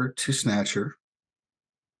snuck over to Snatcher.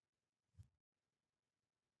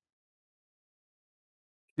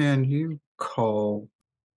 Can you call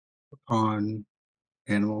upon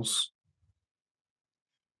animals?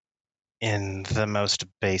 In the most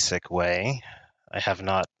basic way, I have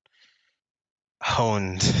not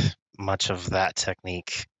honed much of that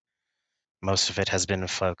technique. Most of it has been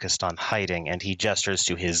focused on hiding, and he gestures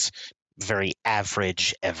to his very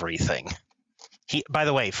average everything. By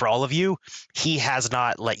the way, for all of you, he has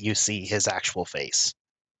not let you see his actual face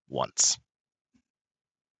once.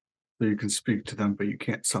 So you can speak to them, but you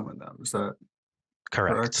can't summon them. Is that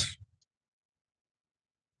correct?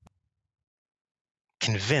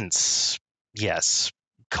 Convince, yes.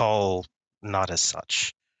 Call, not as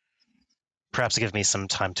such. Perhaps give me some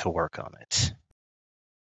time to work on it.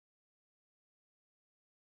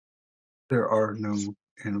 There are no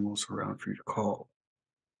animals around for you to call.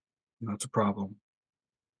 And that's a problem.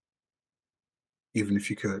 Even if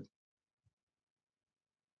you could.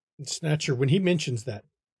 And Snatcher, when he mentions that,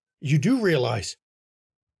 you do realize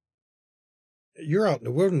you're out in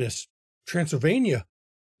the wilderness, Transylvania.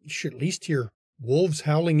 You should at least hear wolves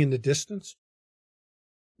howling in the distance.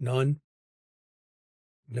 None.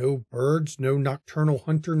 No birds, no nocturnal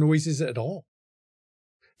hunter noises at all.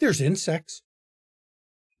 There's insects.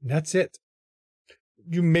 And that's it.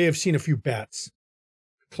 You may have seen a few bats.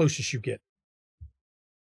 Closest you get.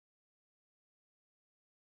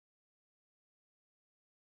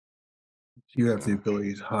 You have the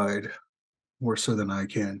ability to hide more so than I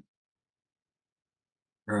can.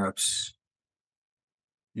 Perhaps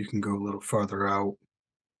you can go a little farther out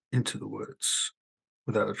into the woods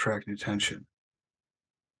without attracting attention.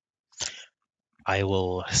 I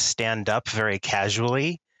will stand up very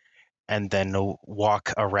casually and then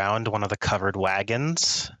walk around one of the covered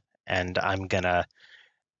wagons, and I'm gonna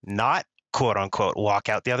not quote unquote walk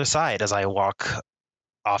out the other side as I walk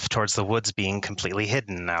off towards the woods, being completely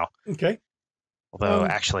hidden now. Okay. Although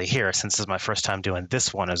actually here, since this is my first time doing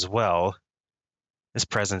this one as well, this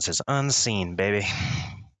presence is unseen, baby.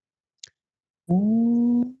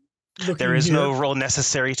 There is no role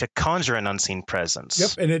necessary to conjure an unseen presence.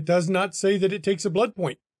 Yep, and it does not say that it takes a blood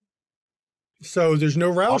point. So there's no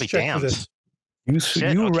rouse check damned. for this.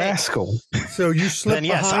 You rascal. So you slip then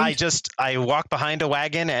yes, behind. I walk behind a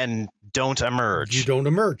wagon and don't emerge. You don't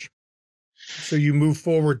emerge. So you move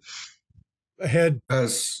forward ahead.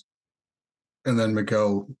 And then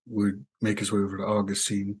Miguel would make his way over to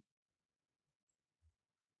Augustine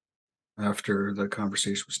after the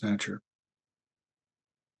conversation with Snatcher.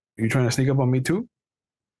 Are you trying to sneak up on me too?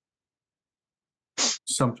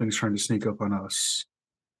 Something's trying to sneak up on us.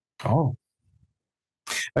 Oh.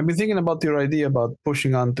 I've been thinking about your idea about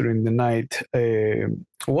pushing on during the night.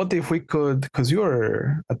 What if we could, because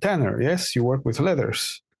you're a tanner, yes? You work with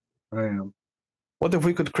leathers. I am. What if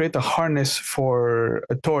we could create a harness for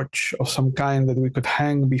a torch of some kind that we could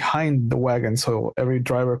hang behind the wagon so every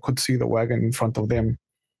driver could see the wagon in front of them?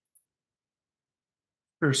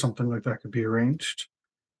 Or something like that could be arranged.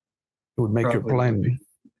 It would make your plan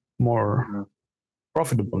more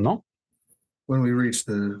profitable, no? When we reach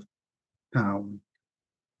the town,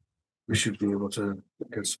 we should be able to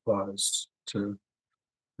get supplies to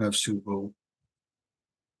have suitable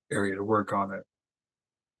area to work on it.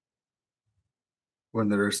 When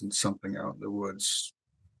there isn't something out in the woods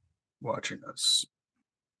watching us.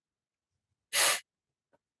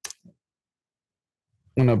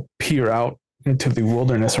 I'm going to peer out into the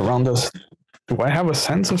wilderness around us. Do I have a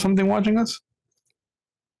sense of something watching us?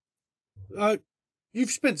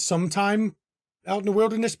 You've spent some time out in the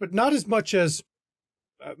wilderness, but not as much as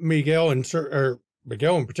Miguel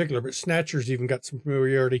Miguel in particular, but Snatcher's even got some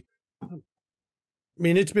familiarity. I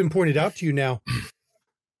mean, it's been pointed out to you now.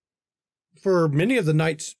 For many of the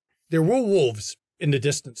nights, there were wolves in the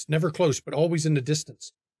distance, never close, but always in the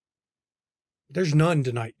distance. There's none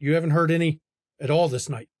tonight. You haven't heard any at all this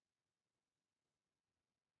night.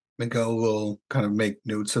 Miguel will kind of make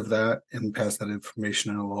notes of that and pass that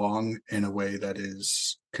information along in a way that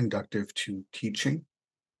is conductive to teaching.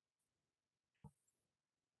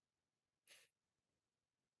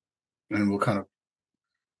 And we'll kind of,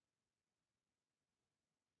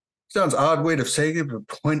 sounds odd way of saying it, but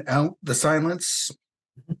point out the silence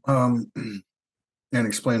and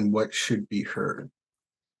explain what should be heard.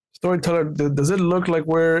 Storyteller, does it look like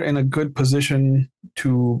we're in a good position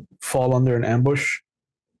to fall under an ambush?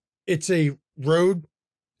 It's a road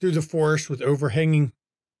through the forest with overhanging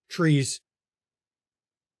trees.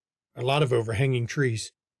 A lot of overhanging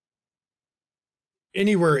trees.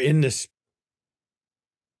 Anywhere in this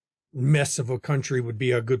mess of a country would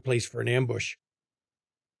be a good place for an ambush.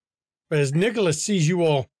 But as Nicholas sees you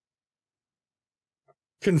all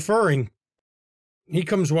conferring, he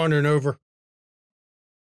comes wandering over.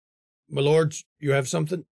 My lords, you have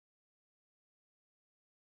something?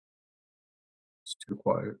 It's too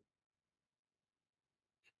quiet.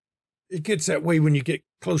 It gets that way when you get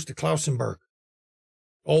close to Klausenberg.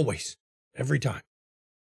 Always. Every time.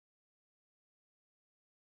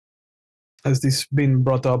 Has this been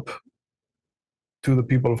brought up to the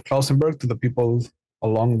people of Klausenberg, to the people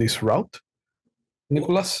along this route,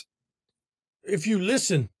 Nicholas? If you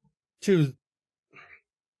listen to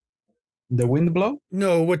the wind blow?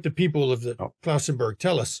 No, what the people of the Klausenberg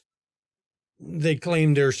tell us. They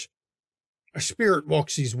claim there's a spirit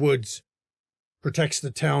walks these woods, protects the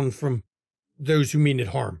town from those who mean it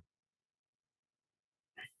harm.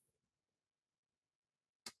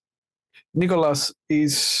 Nicholas,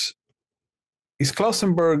 is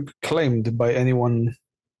Klausenberg claimed by anyone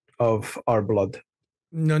of our blood?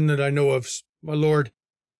 None that I know of, my lord.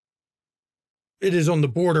 It is on the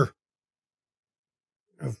border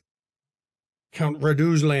of Count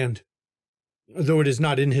Radu's land, though it is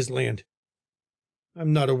not in his land.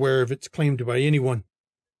 I'm not aware of its claimed by anyone,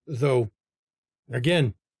 though,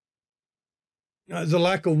 again, the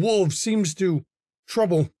lack of wolves seems to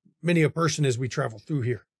trouble many a person as we travel through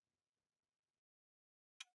here.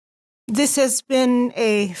 This has been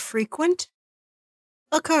a frequent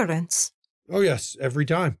occurrence. Oh, yes, every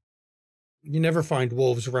time. You never find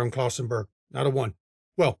wolves around Klausenberg. Not a one.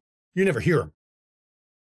 Well, you never hear them.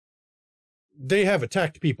 They have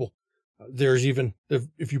attacked people. There's even,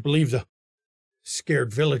 if you believe the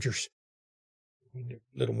scared villagers. I mean, they're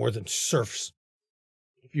little more than serfs.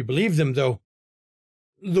 If you believe them, though,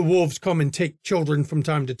 the wolves come and take children from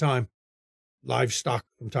time to time, livestock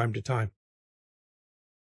from time to time.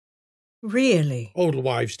 Really? Old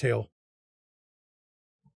wives' tale.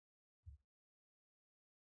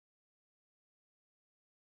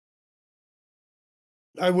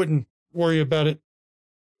 I wouldn't worry about it.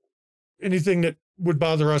 Anything that would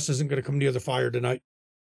bother us isn't going to come near the fire tonight.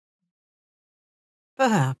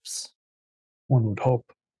 Perhaps. One would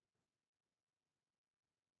hope.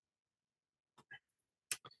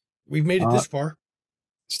 We've made it this far.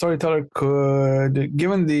 Storyteller, could,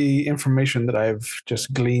 given the information that I've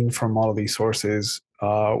just gleaned from all of these sources,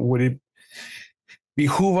 would it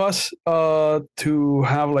behoove us to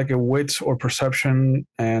have like a wits or perception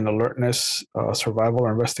and alertness, survival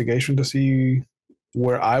or investigation to see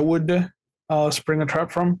where I would spring a trap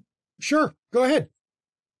from? Sure, go ahead.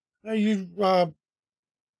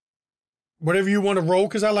 Whatever you want to roll,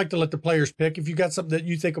 because I like to let the players pick. If you got something that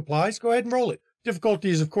you think applies, go ahead and roll it. Difficulty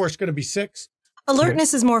is, of course, going to be 6.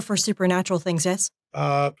 Alertness is more for supernatural things, yes?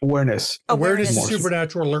 Awareness. Awareness is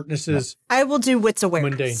supernatural. Alertness is I will do wits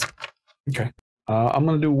awareness. mundane. Okay. I'm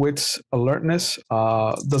going to do wits alertness.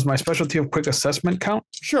 Does my specialty of quick assessment count?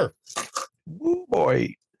 Sure. Ooh,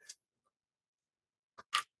 boy.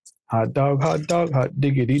 Hot dog, hot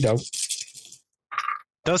diggity dog.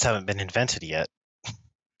 Those haven't been invented yet.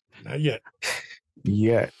 Not yet.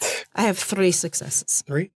 Yet. I have 3 successes.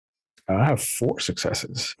 3? I have 4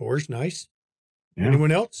 successes. 4's nice. Yeah.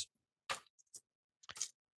 Anyone else?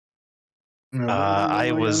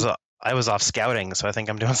 I was off scouting, so I think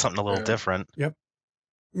I'm doing something a little different. Yep.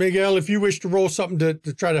 Miguel, if you wish to roll something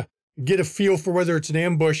to try to get a feel for whether it's an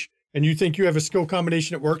ambush and you think you have a skill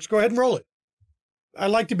combination that works, go ahead and roll it. I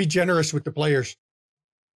like to be generous with the players.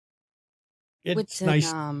 It's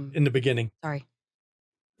nice in the beginning. Sorry.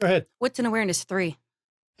 Go ahead. What's an awareness? 3.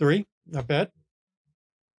 3? Not bad.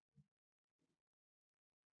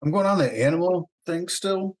 I'm going on the animal thing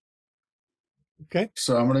still. Okay.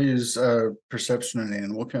 So I'm going to use perception and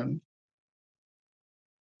animal kin.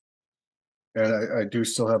 And I do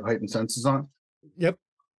still have heightened senses on. Yep.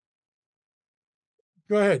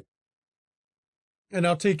 Go ahead. And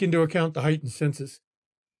I'll take into account the heightened senses.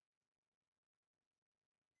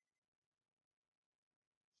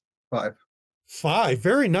 5. 5.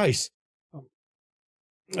 Very nice.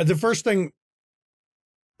 The first thing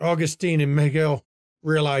Augustine and Miguel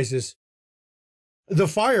realizes, the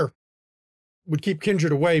fire would keep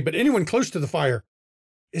Kindred away, but anyone close to the fire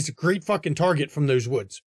is a great fucking target from those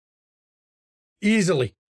woods.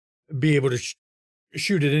 Easily be able to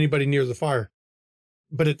shoot at anybody near the fire.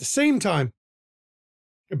 But at the same time,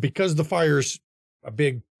 because the fire's a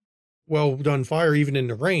big, well-done fire, even in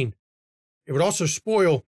the rain, it would also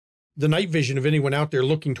spoil the night vision of anyone out there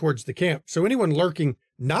looking towards the camp. So anyone lurking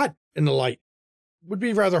not in the light would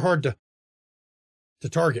be rather hard to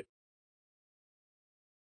target.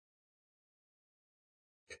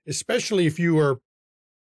 Especially if you are,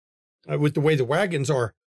 with the way the wagons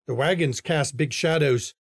are, the wagons cast big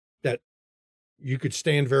shadows that you could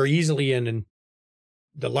stand very easily in, and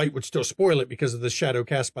the light would still spoil it because of the shadow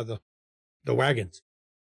cast by the wagons.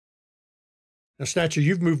 Now, Snatcher,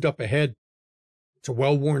 you've moved up ahead. It's a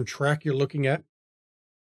well-worn track you're looking at.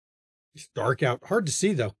 It's dark out. Hard to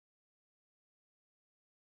see, though.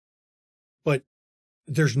 But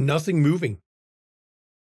there's nothing moving.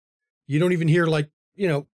 You don't even hear, like,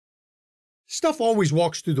 stuff always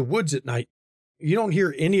walks through the woods at night. You don't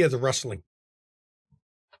hear any of the rustling.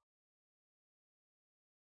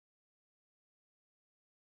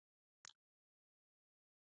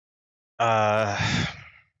 I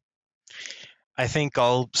think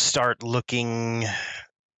I'll start looking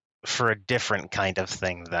for a different kind of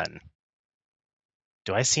thing then.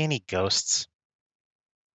 Do I see any ghosts?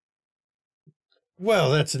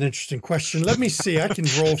 Well, that's an interesting question. Let me see. I can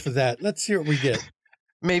roll for that. Let's see what we get.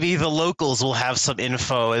 Maybe the locals will have some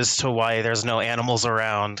info as to why there's no animals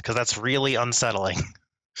around, because that's really unsettling.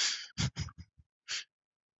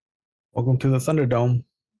 Welcome to the Thunderdome.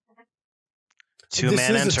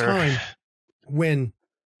 Two-man This is enter. a time when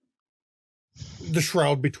the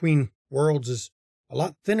shroud between worlds is a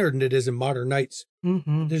lot thinner than it is in modern nights.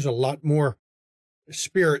 Mm-hmm. There's a lot more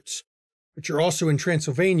spirits, but you're also in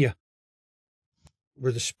Transylvania,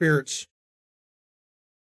 where the spirits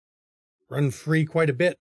run free quite a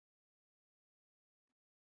bit.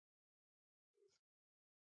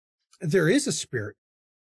 There is a spirit.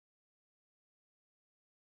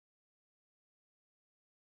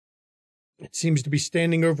 It seems to be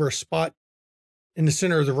standing over a spot in the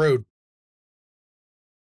center of the road,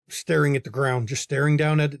 staring at the ground, just staring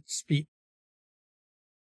down at its feet.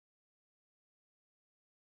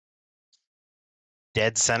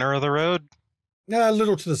 Dead center of the road? A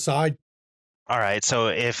little to the side. All right, so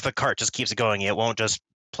if the cart just keeps going, it won't just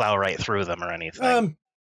plow right through them or anything.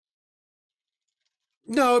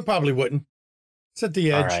 No, it probably wouldn't. It's at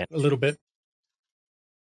the edge a little bit.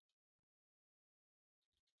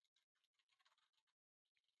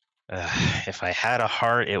 If I had a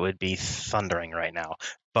heart, it would be thundering right now.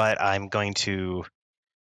 But I'm going to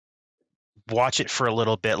watch it for a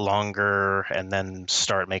little bit longer and then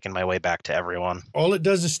start making my way back to everyone. All it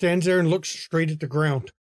does is stands there and looks straight at the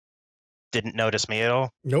ground. Didn't notice me at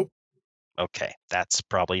all? Nope. Okay, that's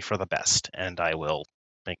probably for the best, and I will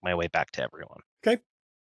make my way back to everyone. Okay.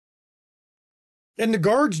 And the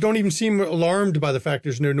guards don't even seem alarmed by the fact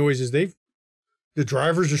there's no noises. The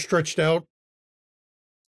drivers are stretched out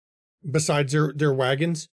besides their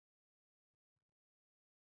wagons,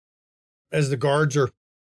 as the guards are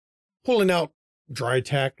pulling out dry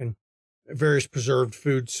tack and various preserved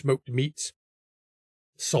foods, smoked meats,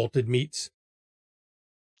 salted meats.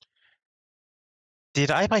 Did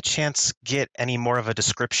I by chance get any more of a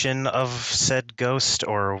description of said ghost,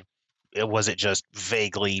 or was it just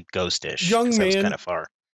vaguely ghostish? Young 'Cause that was man. kind of far.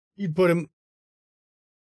 You'd put him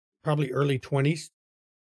probably early 20s.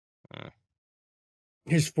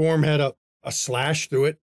 His form had a slash through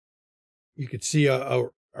it. You could see a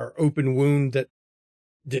open wound that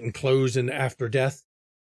didn't close in after death.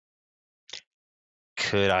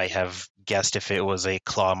 Could I have guessed if it was a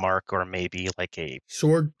claw mark or maybe like a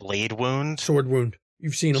Sword blade wound? Sword wound.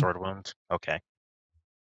 You've seen him. Sword wound. Okay.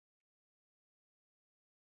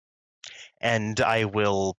 And I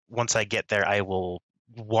will, once I get there, I will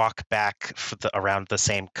walk back around the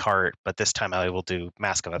same cart, but this time I will do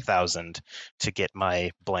Mask of 1,000 to get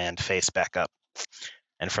my bland face back up.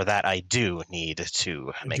 And for that, I do need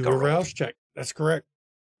to make do a a roll. rouse check. That's correct.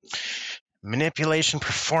 Manipulation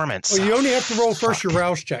performance. Well, you only have to roll first Fuck. your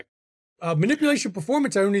rouse check. Manipulation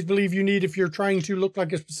performance, I only believe you need if you're trying to look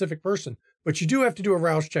like a specific person, but you do have to do a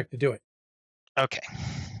rouse check to do it. Okay.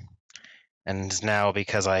 And now,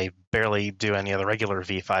 because I barely do any of the regular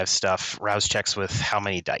V5 stuff, rouse checks with how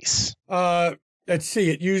many dice? Let's see.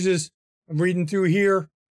 It uses, I'm reading through here.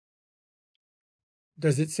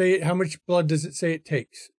 Does it say how much blood does it say it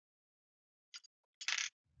takes?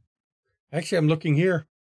 Actually, I'm looking here.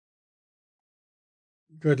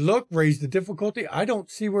 Good look. Raise the difficulty. I don't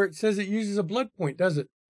see where it says it uses a blood point, does it?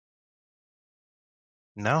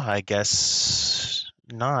 No, I guess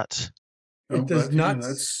not. It does not.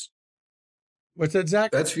 What's that,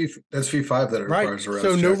 Zach? That's V5 that it Right. requires a rouse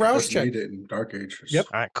So check. no It rouse doesn't check. need it in Dark Age. Yep.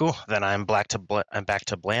 All right, cool. Then I'm back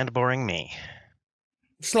to bland, boring me.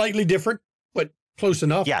 Slightly different, but close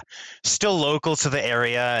enough. Yeah, still local to the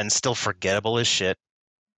area and still forgettable as shit.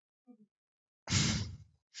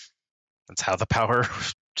 That's how the power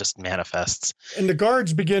just manifests. And the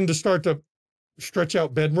guards begin to start to stretch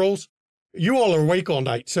out bedrolls. You all are awake all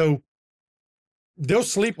night, so they'll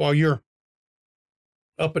sleep while you're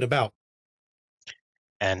up and about.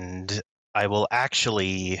 And I will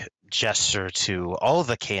actually gesture to all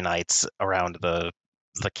the Canaanites around the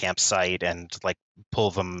campsite and like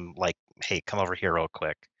pull them like, hey, come over here real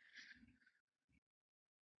quick.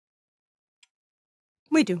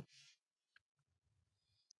 We do.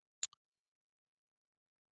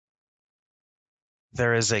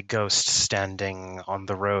 There is a ghost standing on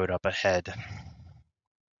the road up ahead.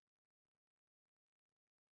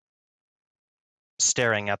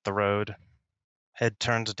 Staring at the road, head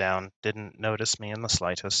turned down, didn't notice me in the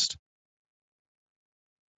slightest.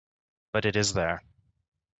 But it is there.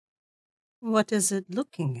 What is it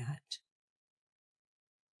looking at?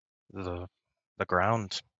 The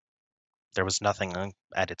ground. There was nothing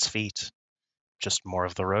at its feet, just more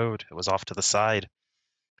of the road. It was off to the side.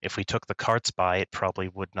 If we took the carts by, it probably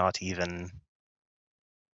would not even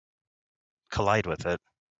collide with it,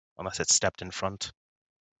 unless it stepped in front.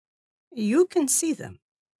 You can see them.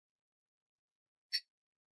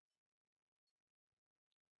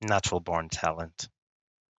 Natural-born talent.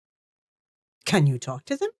 Can you talk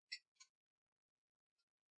to them?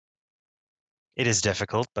 It is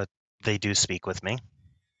difficult, but they do speak with me.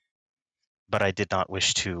 But I did not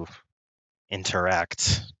wish to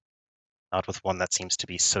interact, not with one that seems to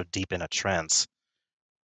be so deep in a trance.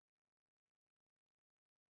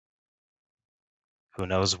 Who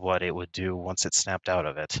knows what it would do once it snapped out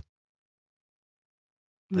of it.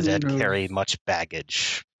 The dead knows? carry much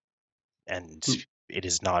baggage, and it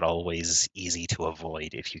is not always easy to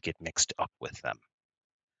avoid if you get mixed up with them.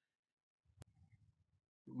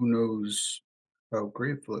 Who knows how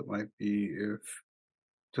grateful it might be if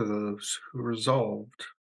to those who resolved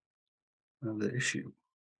the issue.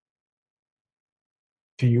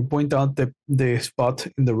 Can you point out the spot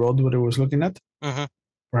in the road where I was looking at? Mm-hmm.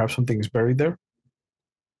 Perhaps something is buried there?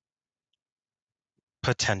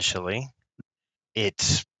 Potentially.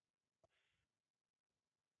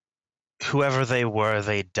 Whoever they were,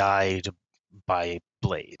 they died by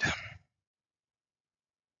blade.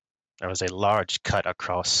 There was a large cut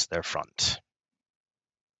across their front.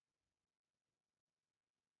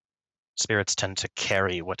 Spirits tend to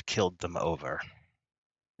carry what killed them over.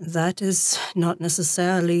 That is not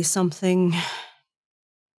necessarily something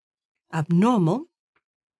abnormal.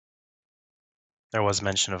 There was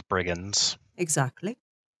mention of brigands. Exactly.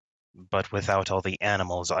 But without all the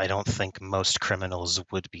animals, I don't think most criminals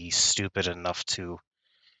would be stupid enough to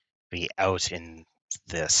be out in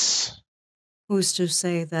this. Who's to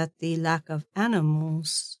say that the lack of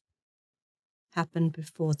animals happened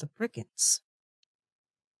before the brigands?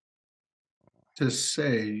 To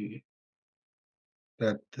say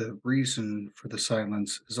that the reason for the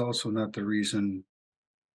silence is also not the reason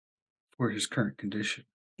for his current condition.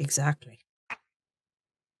 Exactly.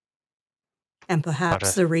 And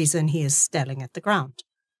perhaps the reason he is staring at the ground.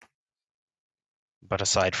 But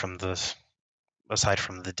aside from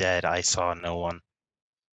the dead, I saw no one.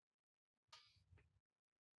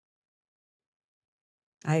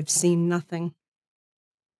 I've seen nothing,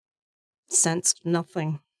 sensed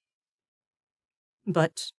nothing.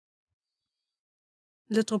 But,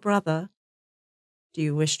 little brother, do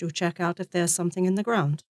you wish to check out if there's something in the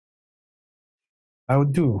ground? I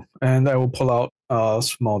would do, and I will pull out a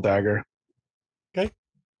small dagger. Okay.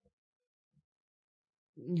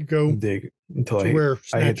 You go dig until to where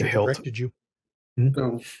I hit the Snatcher hilt. directed you.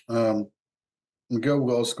 So, Miguel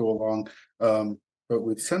will also go along, but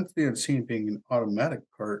with sense the unseen being an automatic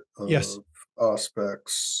part of Yes.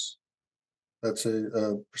 aspects, that's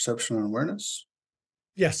a perception and awareness.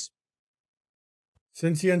 Yes.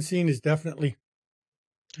 Sense the unseen is definitely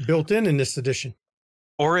built in this edition.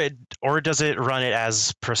 Or does it run it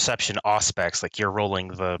as perception aspects, like you're rolling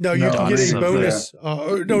the... No, you can get a bonus.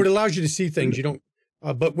 Yeah. No, it allows you to see things. You don't.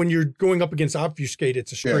 But when you're going up against obfuscate,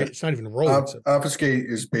 it's a straight. It's not even rolling. Obfuscate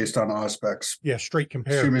is based on aspects. Yeah, straight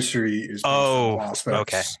compare. True mystery is based on aspects.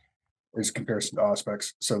 Okay. Is comparison to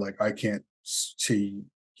aspects. So, like, I can't see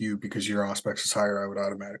you because your aspects is higher. I would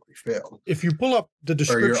automatically fail. If you pull up the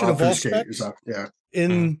description of all specs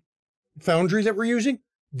in Foundry that we're using,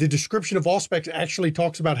 the description of all specs actually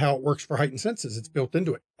talks about how it works for heightened senses. It's built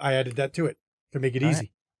into it. I added that to it to make it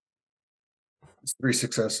easy. It's 3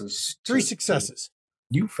 successes. 3 successes.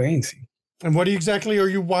 You fancy. And what exactly are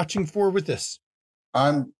you watching for with this?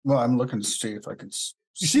 I'm looking to see if I can.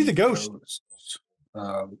 You see the ghost.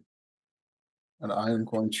 And I am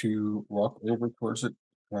going to walk over towards it.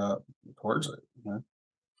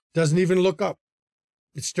 Doesn't even look up.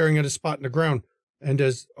 It's staring at a spot in the ground. And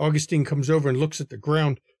as Augustine comes over and looks at the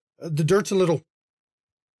ground, the dirt's a little...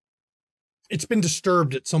 It's been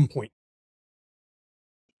disturbed at some point.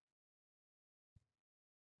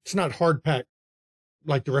 It's not hard packed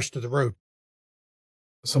like the rest of the road.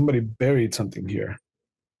 Somebody buried something here.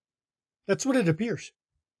 That's what it appears.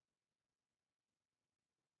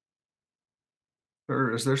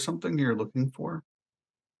 Sir, is there something you're looking for?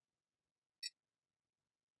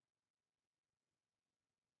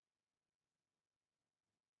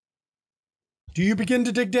 Do you begin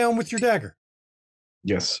to dig down with your dagger?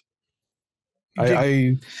 Yes.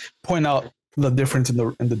 I point out the difference in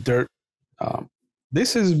the dirt.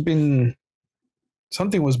 This has been...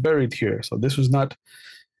 Something was buried here, so this was not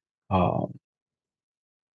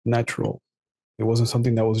natural. It wasn't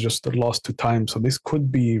something that was just lost to time, so this could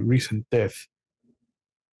be recent death.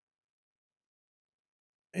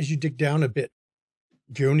 As you dig down a bit,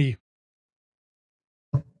 Joni,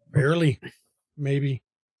 barely, maybe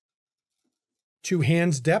 2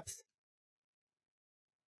 hands depth,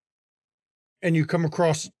 and you come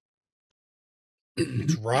across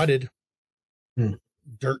it's rotted,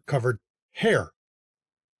 dirt covered hair.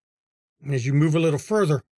 And as you move a little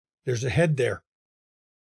further, there's a head there.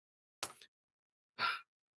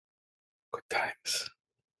 Good times.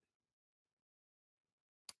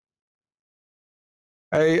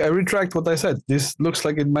 I retract what I said. This looks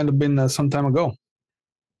like it might have been some time ago.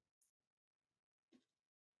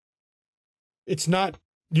 It's not,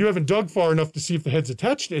 you haven't dug far enough to see if the head's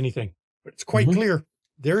attached to anything, but it's quite clear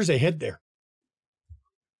there's a head there.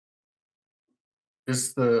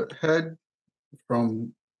 Is the head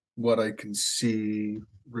from what I can see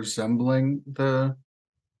resembling the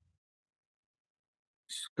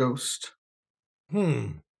ghost?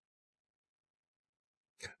 The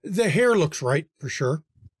hair looks right, for sure.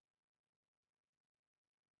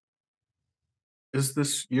 Is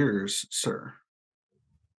this yours, sir?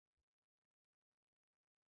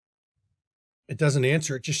 It doesn't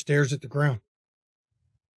answer. It just stares at the ground.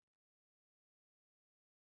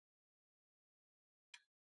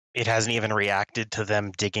 It hasn't even reacted to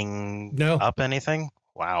them digging No. up anything?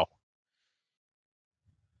 Wow.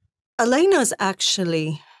 Elena's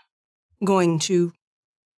actually going to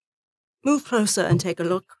move closer and take a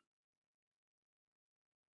look.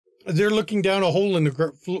 They're looking down a hole in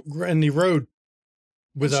the road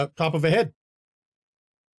with a top of a head.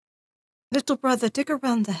 Little brother, dig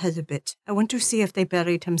around the head a bit. I want to see if they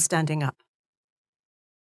buried him standing up.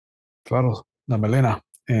 Claro, Dame Elena,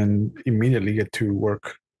 and immediately get to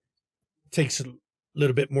work. Takes a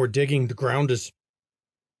little bit more digging. The ground is,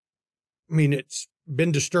 I mean, it's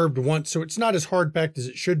been disturbed once, so it's not as hard packed as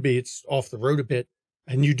it should be. It's off the road a bit,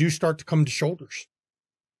 and you do start to come to shoulders.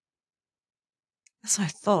 As I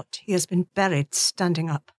thought, he has been buried standing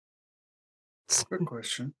up. Quick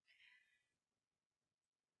question.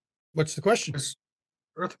 What's the question? Is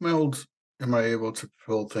Earth meld, am I able to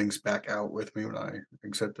pull things back out with me when I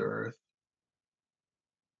exit the Earth?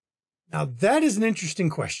 Now, that is an interesting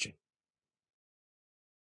question.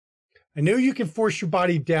 I know you can force your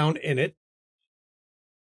body down in it.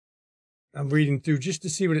 I'm reading through just to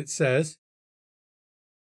see what it says.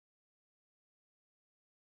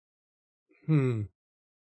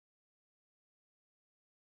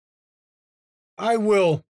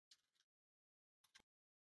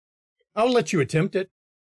 I'll let you attempt it.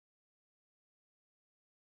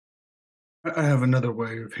 I have another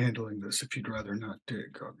way of handling this if you'd rather not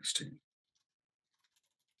dig, Augustine.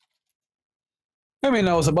 I mean,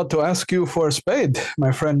 I was about to ask you for a spade,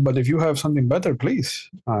 my friend, but if you have something better, please.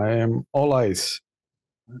 I am all eyes.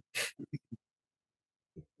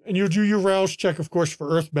 And you'll do your rouse check, of course, for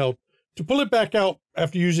Earth Meld. To pull it back out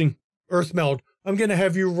after using Earth Meld, I'm going to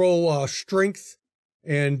have you roll Strength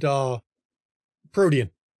and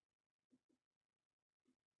Protean.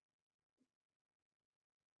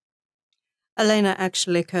 Elena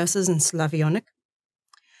actually curses in Slavionic.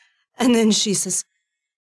 And then she says,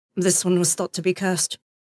 this one was thought to be cursed.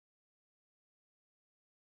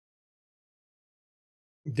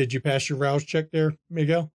 Did you pass your rouse check there,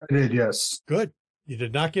 Miguel? I did, yes. Good. You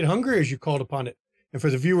did not get hungry as you called upon it. And for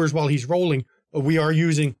the viewers, while he's rolling, we are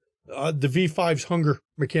using the V5's hunger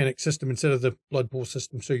mechanic system instead of the blood pool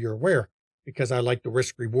system, so you're aware, because I like the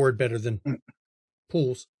risk reward better than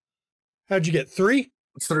pools. How'd you get? 3?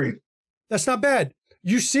 It's 3. That's not bad.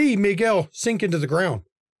 You see Miguel sink into the ground.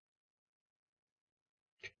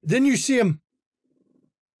 Then you see him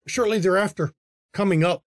shortly thereafter coming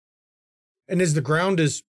up. And as the ground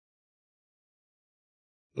is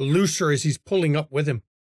looser as he's pulling up with him,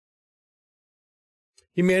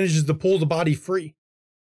 he manages to pull the body free.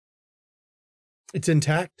 It's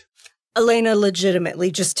intact. Elena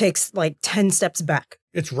legitimately just takes like 10 steps back.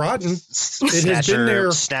 It's rotten. It has been there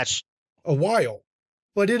a while,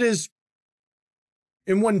 but it is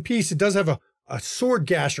in one piece. It does have a sword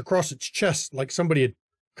gash across its chest, like somebody had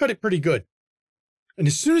cut it pretty good. And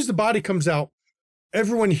as soon as the body comes out,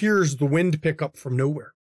 everyone hears the wind pick up from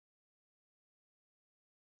nowhere.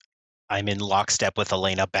 I'm in lockstep with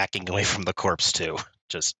Elena, backing away from the corpse too.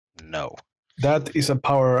 Just no. That is a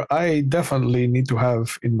power I definitely need to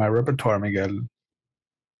have in my repertoire, Miguel.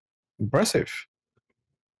 Impressive.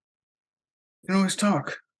 You can always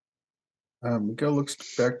talk. Miguel looks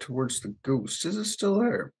back towards the ghost. Is it still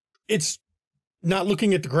there? It's not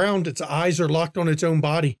looking at the ground. Its eyes are locked on its own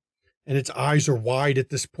body, and its eyes are wide at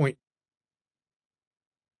this point.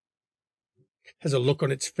 Has a look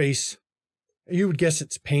on its face. You would guess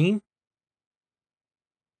it's pain.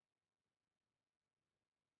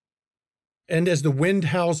 And as the wind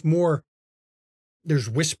howls more, there's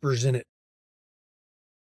whispers in it.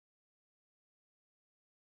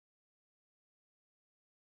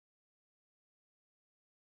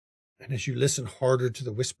 And as you listen harder to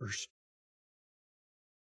the whispers,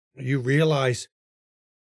 you realize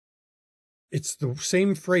it's the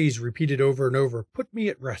same phrase repeated over and over. Put me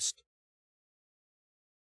at rest.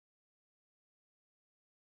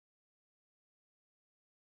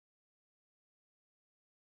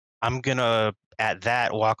 I'm gonna, at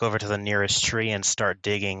that, walk over to the nearest tree and start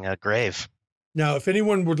digging a grave. Now, if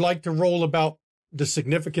anyone would like to roll about the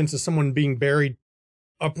significance of someone being buried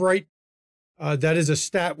upright, that is a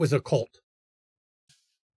stat with occult.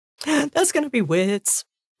 That's going to be wits.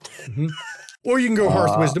 Mm-hmm. Or you can go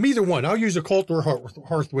Hearth Wisdom. Either one. I'll use Occult or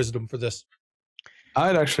Hearth Wisdom for this.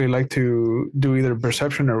 I'd actually like to do either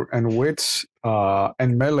Perception and Wits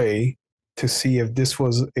and Melee to see if this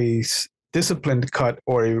was a disciplined cut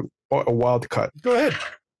or a wild cut. Go ahead.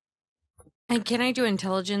 And can I do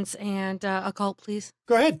Intelligence and Occult, please?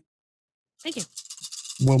 Go ahead. Thank you.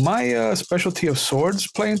 Will my specialty of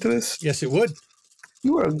swords play into this? Yes, it would.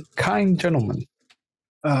 You are a kind gentleman.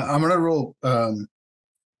 I'm going to roll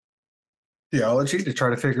theology to try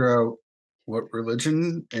to figure out what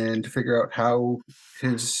religion and to figure out how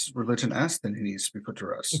his religion asks that he needs to be put to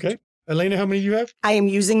rest. Okay. Elena, how many do you have? I am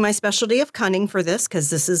using my specialty of cunning for this because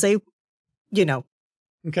this is a,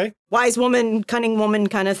 okay, wise woman, cunning woman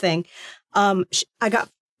kind of thing. I got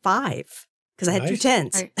 5 because I had 2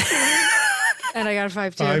 10s. Right. And I got a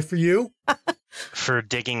 5 too. 5 for you. For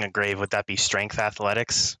digging a grave, would that be strength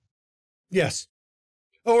athletics? Yes.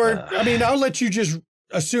 Or, I'll let you just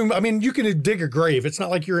assume. You can dig a grave. It's not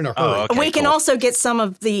like you're in a hurry. Oh, okay, we can also get some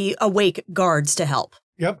of the awake guards to help.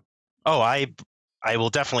 Yep. Oh, I will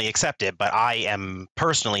definitely accept it, but I am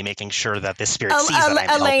personally making sure that this spirit sees that I'm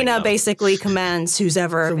helping Elena them. basically commands who's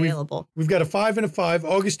ever available. We've got a 5 and a 5.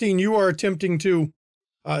 Augustine, you are attempting to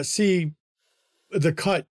see the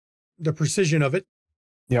cut, the precision of it.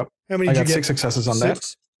 Yep. How many I did you got get? 6 successes on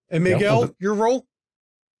 6. And Miguel, Yep. your roll?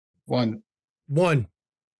 1. 1.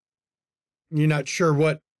 You're not sure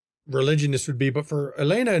what religion this would be, but for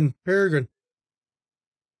Elena and Peregrine,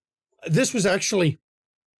 this was actually,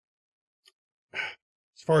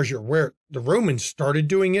 as far as you're aware, the Romans started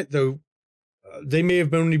doing it, though they may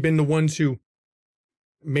have only been the ones who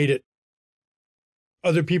made it,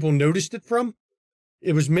 other people noticed it from.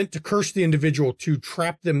 It was meant to curse the individual to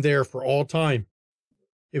trap them there for all time.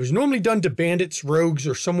 It was normally done to bandits, rogues,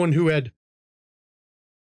 or someone who had,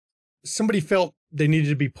 somebody felt they needed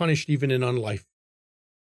to be punished even in unlife.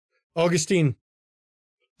 Augustine,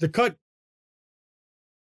 the cut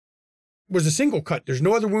was a single cut. There's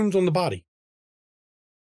no other wounds on the body.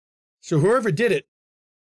 So whoever did it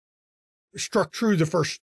struck true the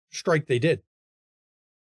first strike they did.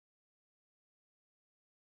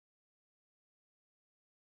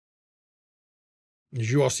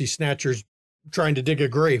 As you all see Snatchers trying to dig a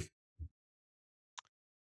grave.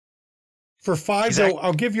 For 5, though,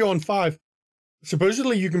 I'll give you on 5.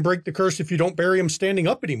 Supposedly you can break the curse if you don't bury him standing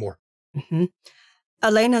up anymore. Mm-hmm.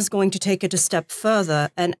 Elena's going to take it a step further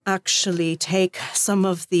and actually take some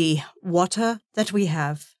of the water that we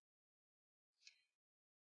have,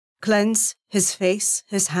 cleanse his face,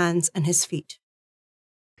 his hands, and his feet.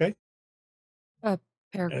 Okay.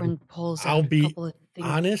 Peregrine pulls I'll out be a couple of things.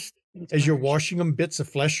 honest, as you're washing them, bits of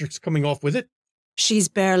flesh are coming off with it. She's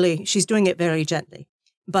doing it very gently,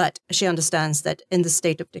 but she understands that in the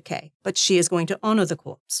state of decay, but she is going to honor the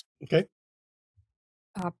corpse. Okay.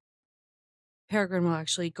 Peregrine will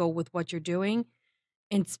actually go with what you're doing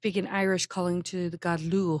and speak in Irish, calling to the god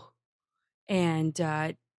Lugh, and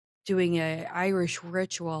doing an Irish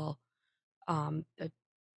ritual, a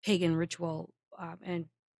pagan ritual, and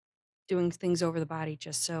doing things over the body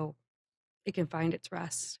just so it can find its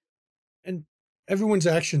rest. And everyone's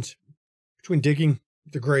actions between digging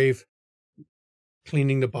the grave,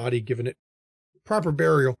 cleaning the body, giving it proper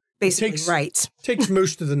burial, Basically, takes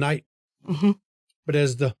most of the night. Mm-hmm. But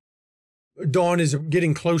as the dawn is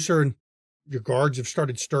getting closer and your guards have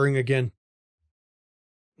started stirring again,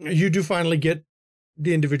 you do finally get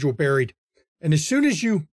the individual buried. And as soon as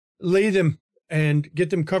you lay them and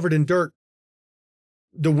get them covered in dirt,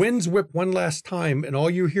 the winds whip one last time, and all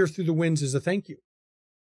you hear through the winds is a thank you.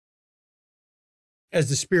 As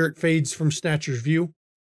the spirit fades from Snatcher's view,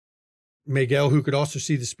 Miguel, who could also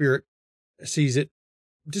see the spirit, sees it,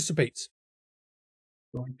 dissipates.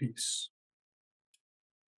 Go in peace.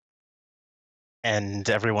 And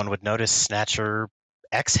everyone would notice Snatcher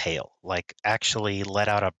exhale, like actually let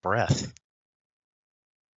out a breath.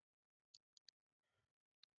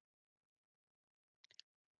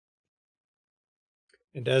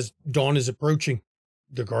 And as dawn is approaching,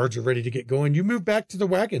 the guards are ready to get going. You move back to the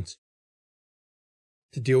wagons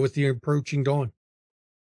to deal with the approaching dawn.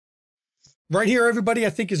 Right here, everybody, I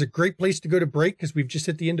think is a great place to go to break because we've just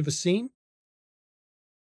hit the end of a scene.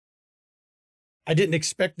 I didn't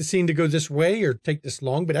expect the scene to go this way or take this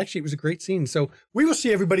long, but actually it was a great scene. So we will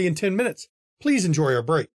see everybody in 10 minutes. Please enjoy our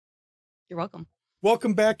break. You're welcome.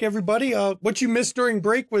 Welcome back, everybody. What you missed during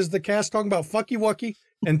break was the cast talking about fucky wucky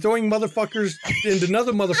and throwing motherfuckers into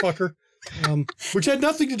another motherfucker, which had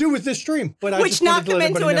nothing to do with this stream. But I which knocked him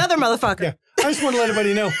into another motherfucker. Yeah, I just want to let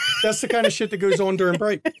everybody know that's the kind of shit that goes on during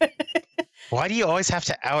break. Why do you always have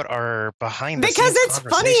to out our behind the Because scenes it's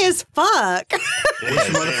funny as fuck. Yeah,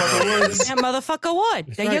 motherfucker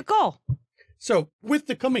would. There you right. go. So, with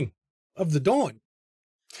the coming of the dawn,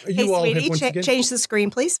 Hey, you all have sweetie, once again. change the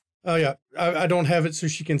screen, please. Oh, yeah. I don't have it so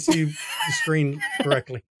she can see the screen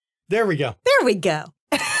correctly. There we go. There we go.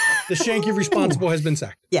 The Shanky responsible has been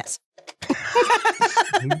sacked. Yes.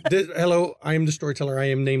 Hello, I am the storyteller. I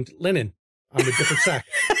am named Lennon. I'm a different sack.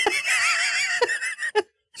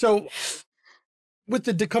 So, with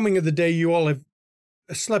the coming of the day, you all have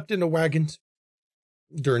slept in the wagons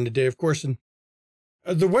during the day, of course, and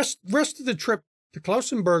the rest of the trip to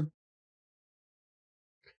Klausenberg,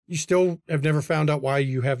 you still have never found out why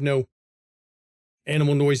you have no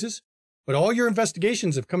animal noises, but all your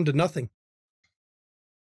investigations have come to nothing.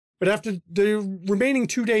 But after the remaining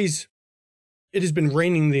 2 days, it has been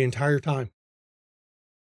raining the entire time.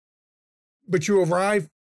 But you arrive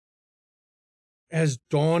as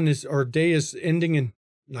dawn is, or day is ending and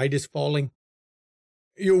night is falling.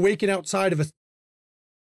 You awaken outside of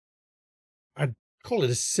I'd call it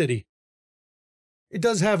a city. It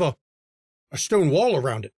does have a stone wall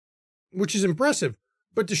around it, which is impressive,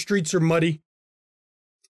 but the streets are muddy.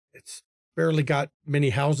 It's barely got many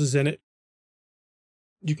houses in it.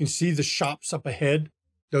 You can see the shops up ahead,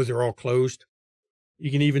 though they're all closed.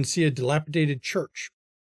 You can even see a dilapidated church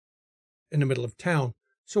in the middle of town.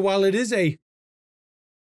 So while it is a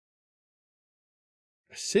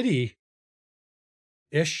city-ish,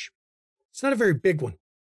 it's not a very big one.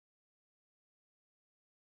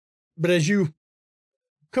 But as you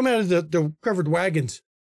come out of the covered wagons,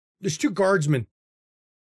 there's two guardsmen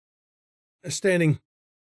standing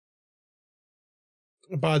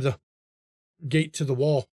by the gate to the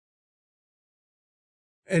wall.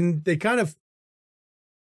 And they glare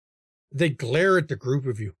at the group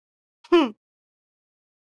of you.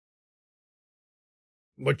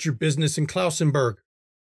 What's your business in Klausenberg?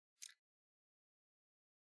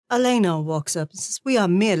 Elena walks up and says, "We are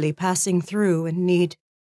merely passing through and need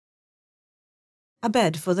a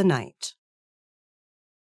bed for the night."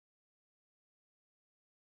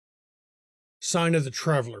 Sign of the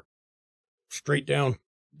Traveler. Straight down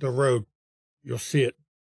the road. You'll see it.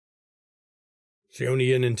 It's the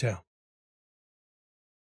only inn in town.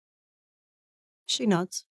 She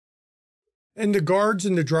nods. And the guards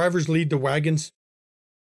and the drivers lead the wagons.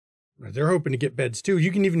 They're hoping to get beds too.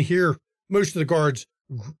 You can even hear most of the guards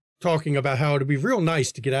talking about how it'd be real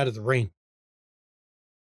nice to get out of the rain.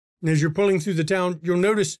 And as you're pulling through the town, you'll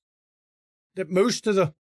notice that most of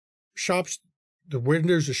the shops, the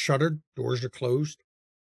windows are shuttered, doors are closed.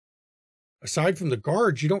 Aside from the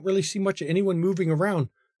guards, you don't really see much of anyone moving around.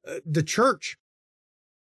 The church,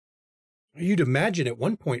 you'd imagine at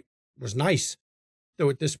one point was nice, though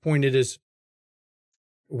at this point it is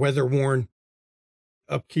weather-worn.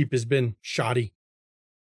 Upkeep has been shoddy.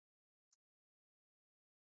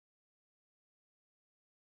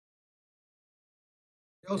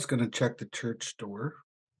 I was going to check the church door.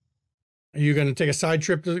 Are you going to take a side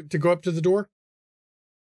trip to go up to the door?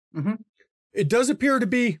 Mm-hmm. It does appear to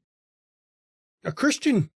be a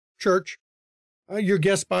Christian church. Your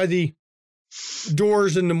guess by the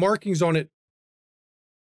doors and the markings on it.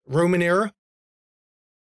 Roman era.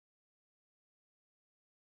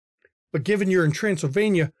 But given you're in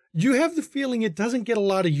Transylvania, you have the feeling it doesn't get a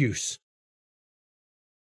lot of use.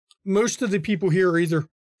 Most of the people here are either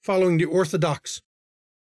following the Orthodox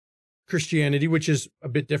Christianity, which is a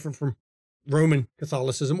bit different from Roman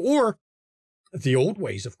Catholicism, or the old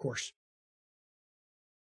ways, of course.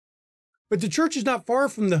 But the church is not far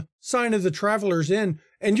from the sign of the Traveler's Inn,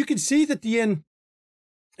 and you can see that the inn,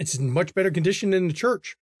 it's in much better condition than the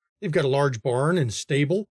church. They've got a large barn and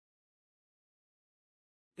stable,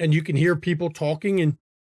 and you can hear people talking and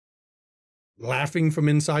laughing from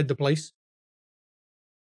inside the place.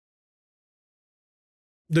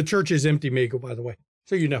 The church is empty, Mago, by the way,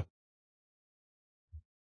 so you know.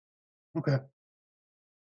 Okay.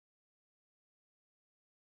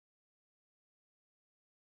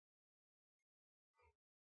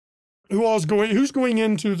 Who's going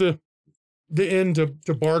into the inn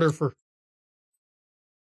to barter for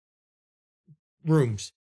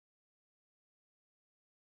rooms?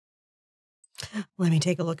 Let me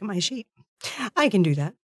take a look at my sheet. I can do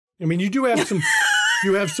that. I mean, you do have some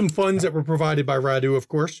you have some funds that were provided by Radu, of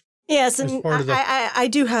course. Yes, and I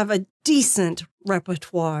do have a decent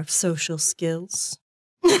repertoire of social skills.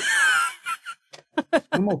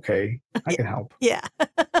 I'm okay. I can help. Yeah.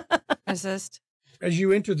 Assist. As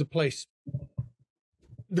you enter the place,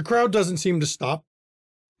 the crowd doesn't seem to stop.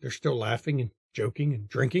 They're still laughing and joking and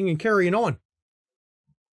drinking and carrying on.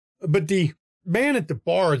 But the man at the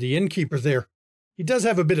bar, the innkeeper there, He does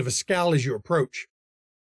have a bit of a scowl as you approach.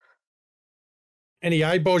 And he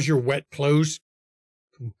eyeballs your wet clothes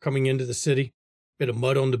from coming into the city. Bit of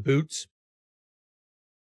mud on the boots.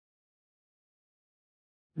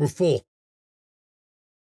 We're full.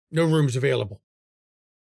 No rooms available.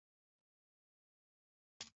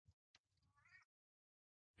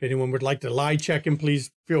 If anyone would like to lie check him, please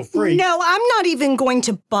feel free. No, I'm not even going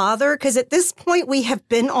to bother because at this point we have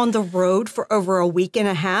been on the road for over a week and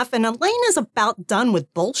a half and Elena's about done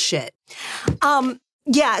with bullshit.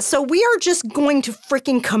 Yeah, so we are just going to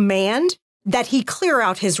freaking command that he clear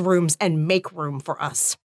out his rooms and make room for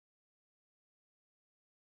us.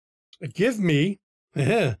 Give me,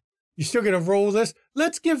 you still gonna roll this?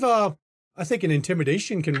 Let's give, I think an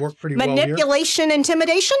intimidation can work pretty well here. Manipulation,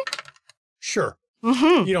 intimidation? Sure.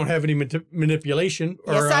 Mm-hmm. You don't have any manipulation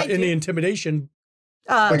or Yes, I any do. intimidation,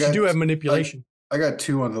 but you do have manipulation. I got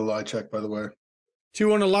 2 on the lie check, by the way.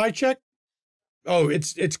 2 on a lie check? Oh,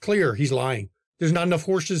 it's clear he's lying. There's not enough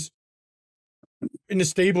horses in the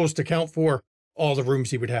stables to count for all the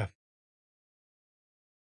rooms he would have.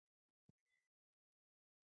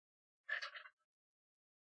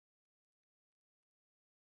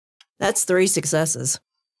 That's 3 successes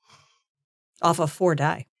off of 4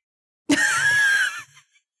 die.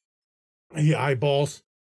 He eyeballs.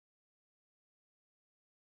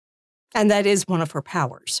 And that is one of her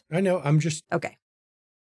powers. I know. I'm just. Okay.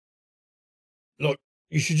 Look,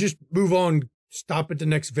 you should just move on. Stop at the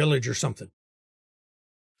next village or something.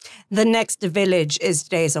 The next village is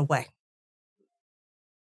days away.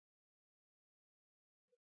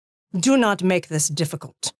 Do not make this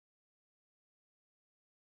difficult.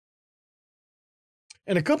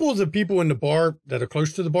 And a couple of the people in the bar that are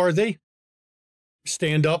close to the bar, they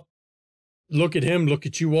stand up, look at him, look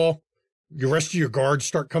at you all. The rest of your guards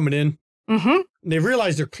start coming in. Mm-hmm. And they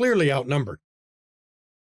realize they're clearly outnumbered.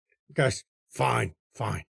 Guys, fine.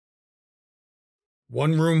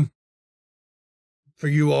 1 room for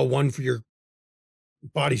you all, 1 for your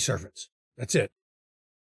body servants. That's it.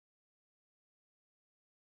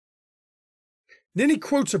 Then he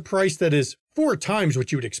quotes a price that is 4 times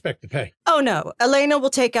what you would expect to pay. Oh, no. Elena will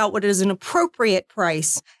take out what is an appropriate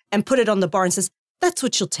price and put it on the bar and says, that's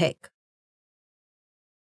what you'll take.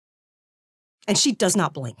 And she does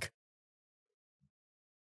not blink.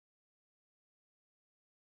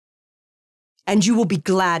 And you will be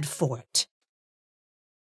glad for it.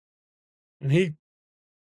 And he,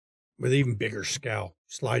 with even bigger scowl,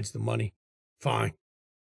 slides the money. Fine.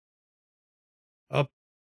 Up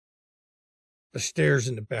the stairs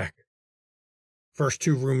in the back. First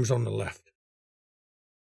 2 rooms on the left.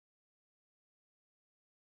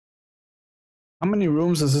 How many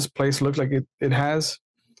rooms does this place look like it has?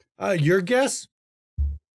 Your guess?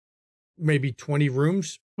 Maybe 20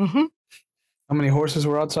 rooms. Mm-hmm. How many horses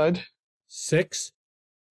were outside? 6.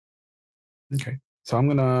 Okay. So I'm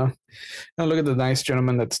gonna look at the nice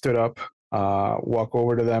gentleman that stood up, walk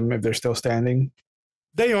over to them if they're still standing.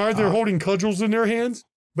 They are. They're holding cudgels in their hands,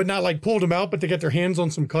 but not like pulled them out, but they got their hands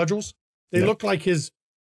on some cudgels. They look like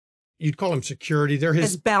you'd call them security. They're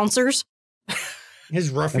His bouncers.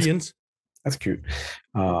 his ruffians. That's cute.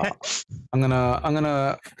 I'm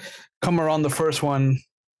gonna come around the first one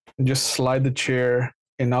and just slide the chair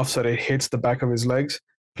enough so that it hits the back of his legs.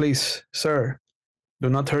 Please, sir, do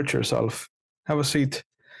not hurt yourself. Have a seat.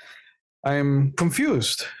 I'm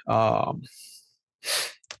confused.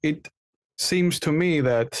 It seems to me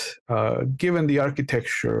that given the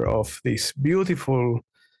architecture of this beautiful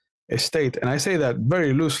estate, and I say that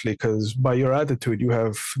very loosely because by your attitude, you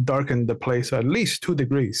have darkened the place at least 2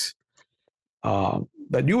 degrees,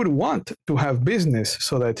 that you would want to have business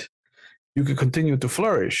so that you could continue to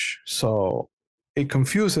flourish. So it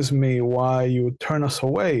confuses me why you turn us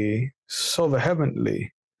away so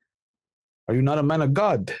vehemently. Are you not a man of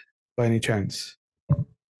God by any chance?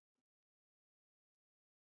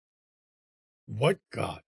 What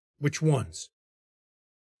God? Which ones?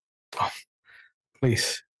 Oh,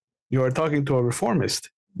 please, you are talking to a reformist.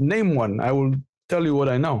 Name one. I will tell you what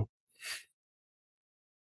I know.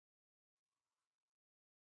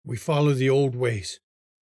 We follow the old ways,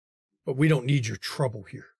 but we don't need your trouble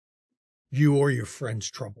here. You or your friend's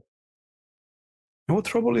trouble. And what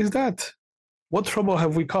trouble is that? What trouble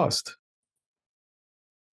have we caused?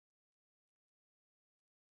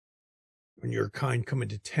 When your kind come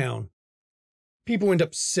into town, people end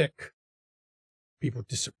up sick. People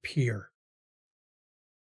disappear.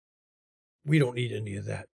 We don't need any of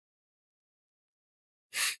that.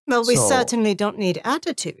 Well, we certainly don't need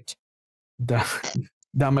attitude.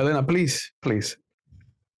 Elena, please.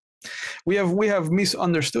 We have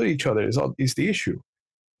misunderstood each other is the issue.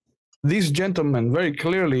 These gentlemen very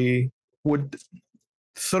clearly would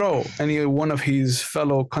throw any one of his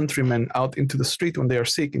fellow countrymen out into the street when they are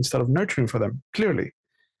sick instead of nurturing for them, clearly.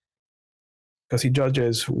 Because he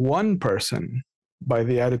judges one person by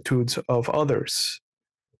the attitudes of others.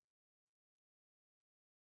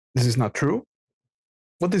 This is not true.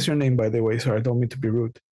 What is your name, by the way, sir? I don't mean to be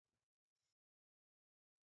rude.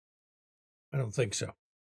 I don't think so.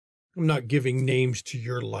 I'm not giving names to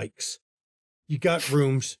your likes. You got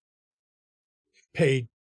rooms, paid.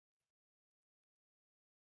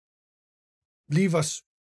 Leave us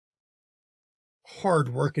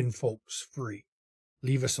hard-working folks free.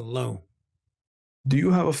 Leave us alone. Do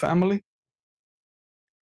you have a family?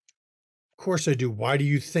 Of course I do. Why do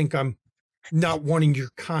you think I'm not wanting your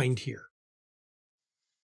kind here?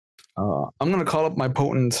 I'm going to call up my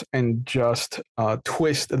potent and just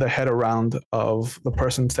twist the head around of the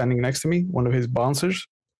person standing next to me, one of his bouncers.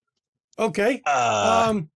 Okay.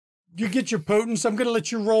 You get your potence. I'm going to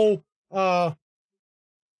let you roll.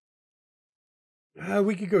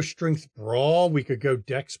 We could go strength brawl. We could go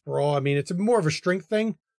dex brawl. I mean, it's more of a strength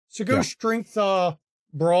thing. So go strength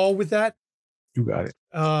brawl with that. You got it.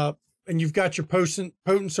 And you've got your potent.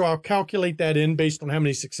 So I'll calculate that in based on how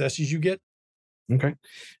many successes you get. Okay.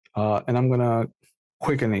 And I'm going to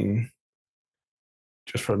quickening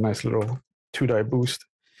just for a nice little 2-die boost.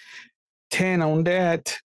 10 on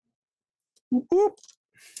that. Whoop, whoop.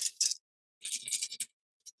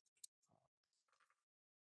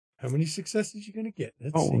 How many successes you going to get?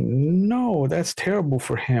 Let's see. No, that's terrible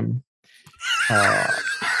for him. I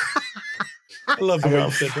love the way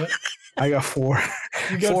you said that. I got 4.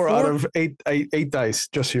 You got 4 out of 8 dice,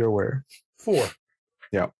 just so you're aware. 4.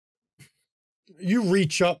 Yeah. You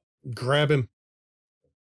reach up, grab him,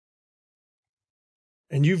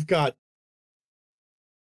 and you've got,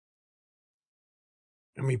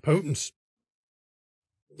 potence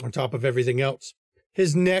on top of everything else.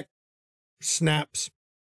 His neck snaps,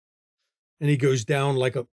 and he goes down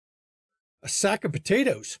like a sack of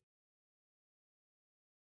potatoes.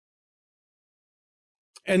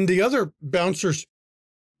 And the other bouncers,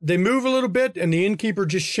 they move a little bit, and the innkeeper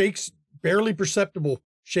just shakes, barely perceptible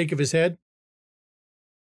shake of his head.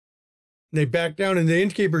 They back down, and the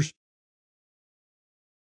innkeepers.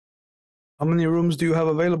 How many rooms do you have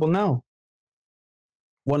available now?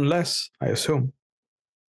 One less, I assume.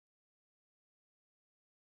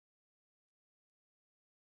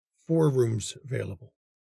 4 rooms available.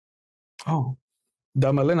 Oh.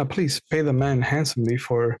 Damalena, please pay the man handsomely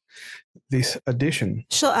for this addition.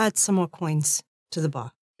 She'll add some more coins to the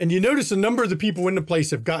bar. And you notice a number of the people in the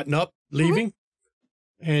place have gotten up, leaving.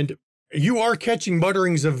 And you are catching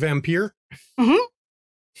mutterings of vampire.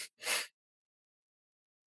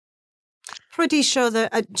 Pretty sure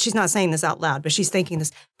that, she's not saying this out loud, but she's thinking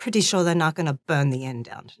this, pretty sure they're not going to burn the inn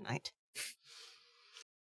down tonight.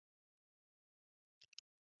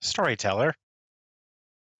 Storyteller.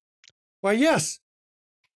 Why, yes.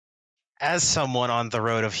 As someone on the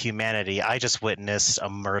road of humanity, I just witnessed a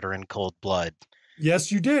murder in cold blood.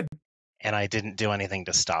 Yes, you did. And I didn't do anything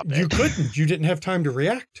to stop it. You couldn't. You didn't have time to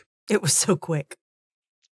react. It was so quick.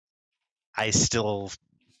 I still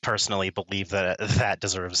personally believe that that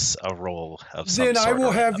deserves a roll of some Then sort. I will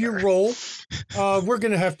or have another. you roll. We're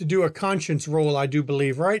going to have to do a conscience roll, I do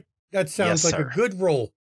believe, right? That sounds Yes, like sir. a good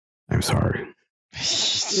roll. I'm sorry.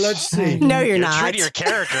 Let's see. No, you're You're not. true to your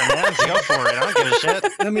character, man. Go for it. I don't give a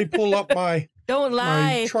shit. Let me pull up my Don't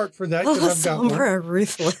lie. chart for that. Oh, 'Cause I've got one. Sombra are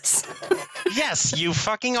ruthless. Yes, you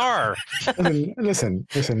fucking are. Listen.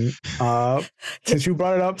 Since you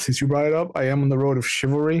brought it up, I am on the road of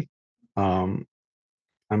chivalry. I'm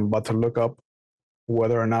about to look up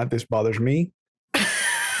whether or not this bothers me. I'm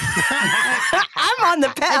on the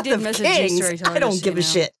path did of message you, kings. storyteller, I don't just so give you a know.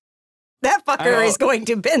 shit. That fucker is going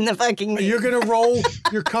to bend the fucking... You're going to roll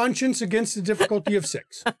your conscience against the difficulty of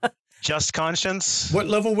 6. Just conscience. What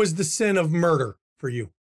level was the sin of murder for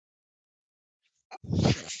you?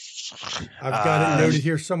 I've got it noted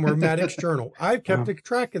here somewhere, Maddox Journal. I've kept a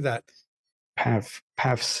track of that. Path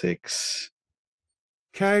 6.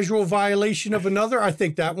 Casual violation of another. I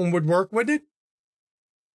think that one would work, wouldn't it?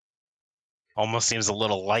 Almost seems a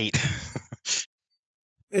little light.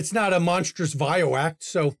 It's not a monstrous vile act,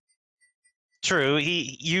 so... True,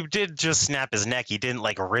 you did just snap his neck. You didn't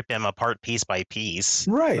like rip him apart piece by piece.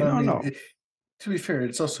 Right, To be fair,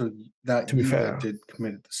 it's also that To be you fair. that did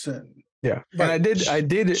commit the sin. Yeah, and I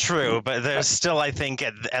did. True, but there's still, I think,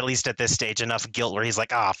 at least at this stage, enough guilt where he's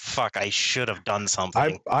like, "Ah, fuck, I should have done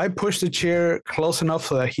something." I pushed the chair close enough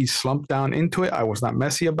so that he slumped down into it. I was not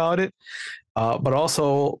messy about it, but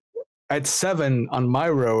also at 7 on my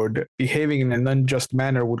road, behaving in an unjust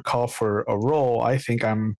manner would call for a roll. I think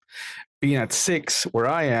I'm being at 6 where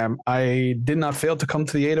I am. I did not fail to come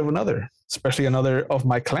to the aid of another, especially another of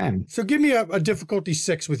my clan. So give me a difficulty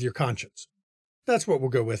 6 with your conscience. That's what we'll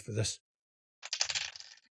go with for this.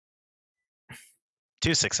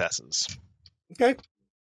 2 successes. Okay.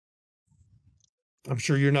 I'm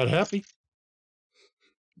sure you're not happy.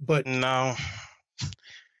 But no.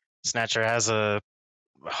 Snatcher has a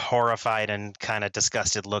horrified and kind of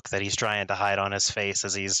disgusted look that he's trying to hide on his face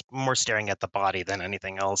as he's more staring at the body than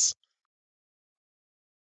anything else.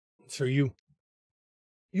 So you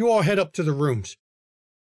all head up to the rooms.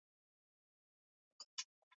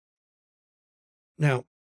 Now,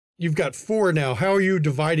 you've got 4 now. How are you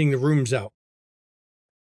dividing the rooms out?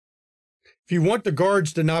 If you want the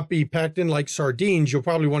guards to not be packed in like sardines, you'll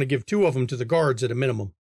probably want to give 2 of them to the guards at a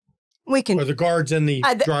minimum. We can... Or the guards and the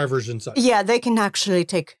drivers and such. Yeah, they can actually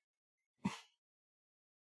take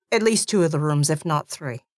at least 2 of the rooms, if not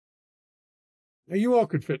 3. Now, you all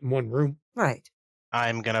could fit in one room. Right.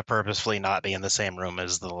 I'm going to purposefully not be in the same room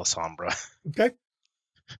as the La Sombra. Okay.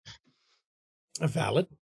 Valid.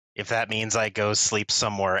 If that means I go sleep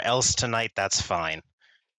somewhere else tonight, that's fine.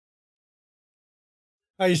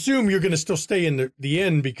 I assume you're going to still stay in the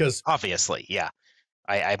inn because... Obviously, yeah.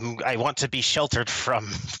 I want to be sheltered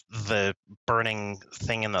from the burning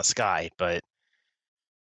thing in the sky, but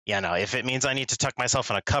yeah, no, if it means I need to tuck myself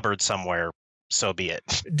in a cupboard somewhere, so be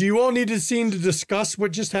it. Do you all need a scene to discuss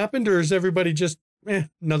what just happened, or is everybody just,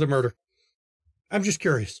 another murder? I'm just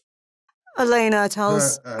curious. Elena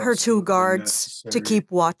tells her 2 guards to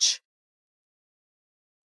keep watch.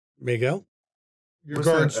 Miguel? Was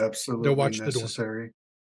that absolutely they'll watch necessary?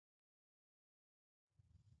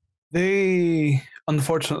 The door. They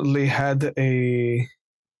unfortunately had a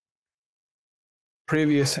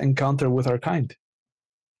previous encounter with our kind.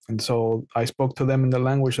 And so I spoke to them in the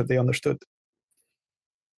language that they understood.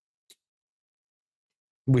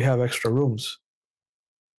 We have extra rooms.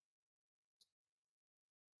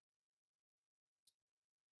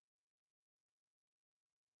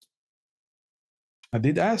 I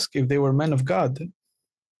did ask if they were men of God.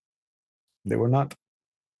 They were not.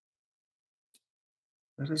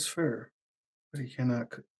 That is fair. But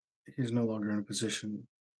he's no longer in a position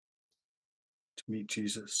to meet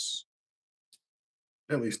Jesus.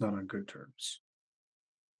 At least not on good terms.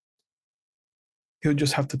 He'll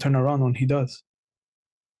just have to turn around when he does.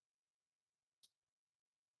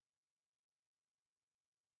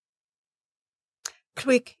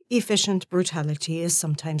 Quick, efficient brutality is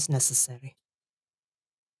sometimes necessary.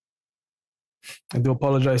 I do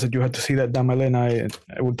apologize that you had to see that, Damalena.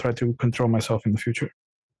 I will try to control myself in the future.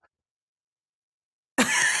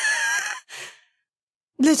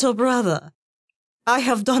 Little brother, I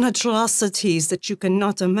have done atrocities that you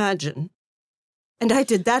cannot imagine. And I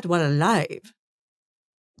did that while alive.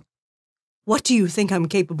 What do you think I'm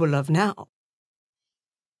capable of now?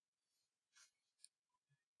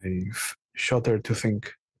 I shudder to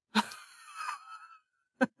think.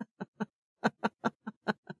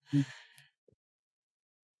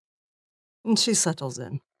 And she settles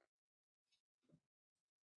in.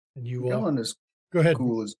 And you Miguel and his go ahead.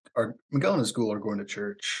 Miguel and his school are going to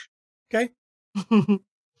church. Okay.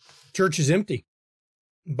 Church is empty.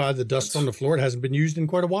 By the dust on the floor, it hasn't been used in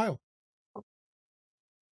quite a while.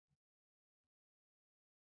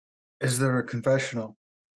 Is there a confessional?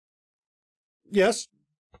 Yes.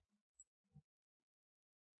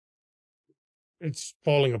 It's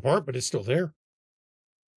falling apart, but it's still there.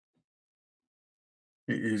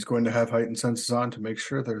 He's going to have heightened senses on to make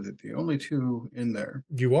sure they're the only 2 in there.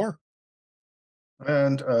 You are.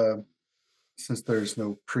 And since there's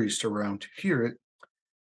no priest around to hear it,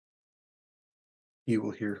 he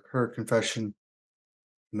will hear her confession,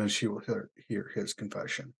 and then she will hear his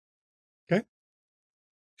confession. Okay.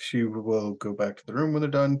 She will go back to the room when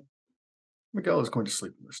they're done. Miguel is going to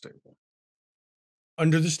sleep in the stable.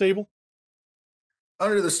 Under the stable?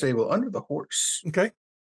 Under the stable, under the horse. Okay.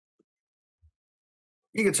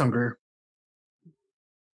 He gets hungrier.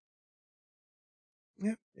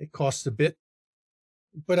 Yeah, it costs a bit.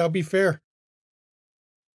 But I'll be fair.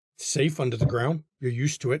 It's safe under the ground. You're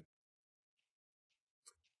used to it.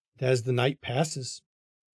 As the night passes,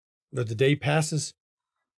 or the day passes,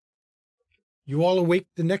 you all awake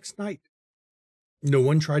the next night. No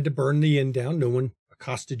one tried to burn the inn down. No one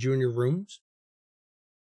accosted you in your rooms.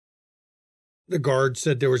 The guard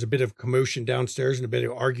said there was a bit of commotion downstairs and a bit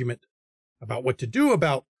of argument about what to do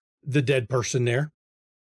about the dead person there.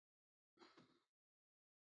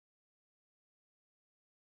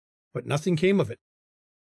 But nothing came of it.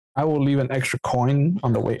 I will leave an extra coin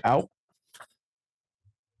on the way out.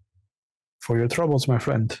 for your troubles, my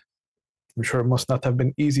friend. I'm sure it must not have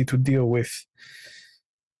been easy to deal with.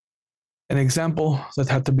 An example that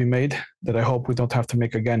had to be made that I hope we don't have to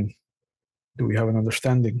make again. Do we have an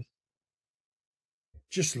understanding?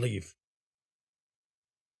 Just leave.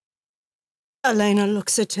 Elena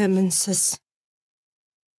looks at him and says,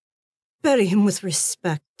 bury him with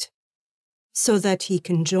respect so that he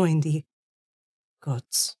can join the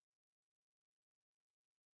gods.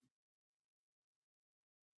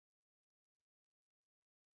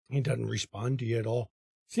 He doesn't respond to you at all.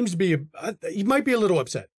 Seems to be, he might be a little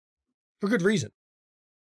upset. For good reason.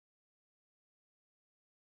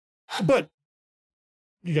 But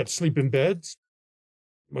you got sleeping beds,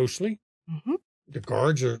 mostly. Mm-hmm. The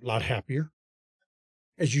guards are a lot happier.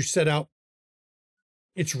 As you set out,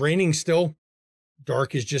 it's raining still.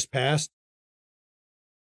 Dark is just past.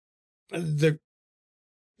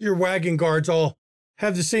 Your wagon guards all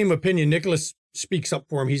have the same opinion. Nicholas speaks up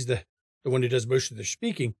for him. He's the one who does most of the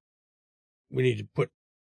speaking. We need to put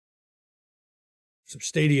some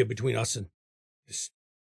stadia between us and this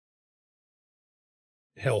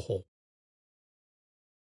hellhole.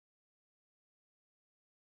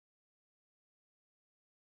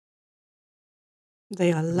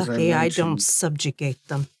 They are lucky I don't subjugate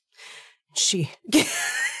them.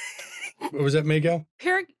 What was that, Miguel?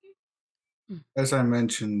 As I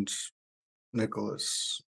mentioned,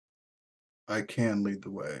 Nicholas, I can lead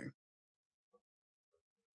the way.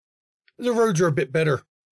 The roads are a bit better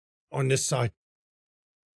on this side.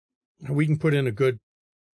 We can put in a good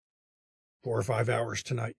 4 or 5 hours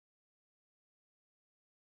tonight.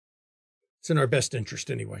 It's in our best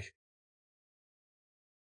interest anyway.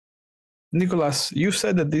 Nicholas, you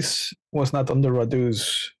said that this was not under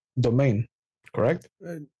Radu's domain, correct?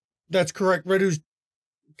 That's correct.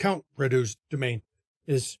 Count Radu's domain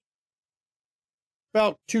is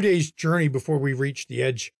about 2 days' journey before we reach the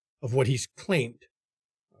edge of what he's claimed.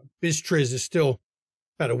 Bistritz is still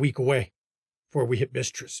about a week away before we hit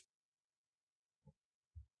Bistritz.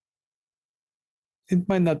 It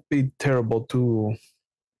might not be terrible to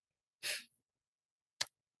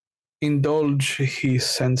indulge his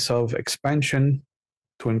sense of expansion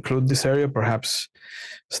to include this area, perhaps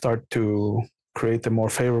start to create a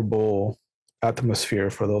more favorable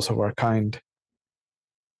atmosphere for those of our kind.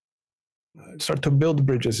 Start to build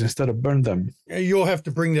bridges instead of burn them. You'll have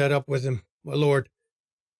to bring that up with him, my lord.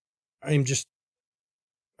 I am just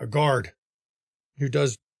a guard who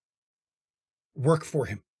does work for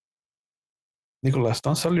him. Nicholas,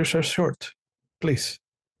 don't sell yourself short, please.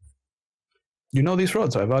 You know these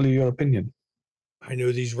roads. I value your opinion. I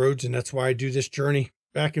know these roads, and that's why I do this journey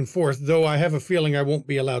back and forth, though I have a feeling I won't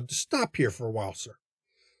be allowed to stop here for a while, sir.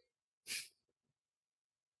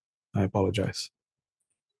 I apologize.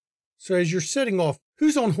 So as you're setting off,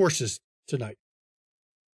 who's on horses tonight?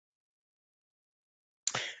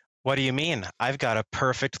 What do you mean? I've got a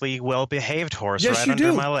perfectly well-behaved horse Yes, right you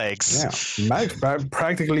under do. my legs. Yeah, Max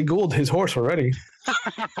practically ghouled his horse already.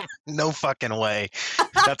 No fucking way.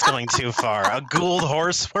 That's going too far. A ghouled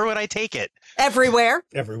horse? Where would I take it? Everywhere.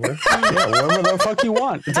 Everywhere. Yeah, wherever the fuck you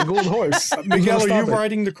want. It's a ghouled horse. Miguel, are you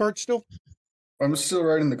riding the cart still? I'm still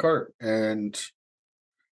riding the cart, and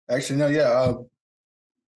actually, no, yeah.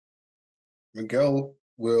 Miguel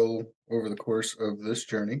will, over the course of this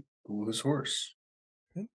journey, ghoul his horse.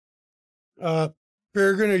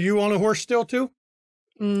 Peregrine, are you on a horse still too?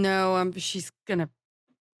 No, she's gonna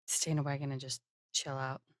stay in a wagon and just chill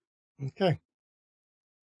out. Okay.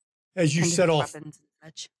 As you Tend to set her off weapons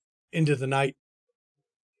and such. into the night,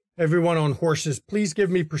 everyone on horses, please give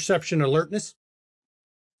me perception alertness.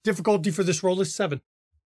 Difficulty for this roll is 7.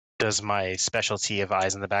 Does my specialty of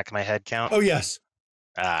eyes in the back of my head count? Oh, yes.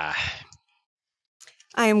 Ah.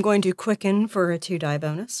 I am going to quicken for a 2-die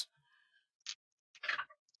bonus.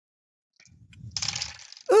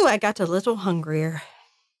 Ooh, I got a little hungrier.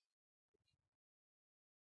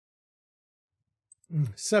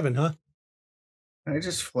 7, huh? Can I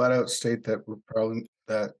just flat out state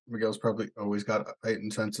that Miguel's probably always got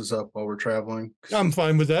heightened senses up while we're traveling? I'm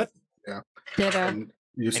fine with that. Yeah. Ditto. And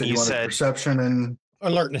you said And you you wanted said- perception and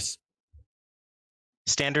Alertness.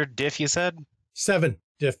 Standard diff, you said? 7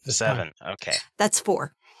 diff this time. 7. Okay. That's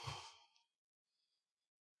 4.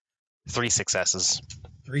 3 successes.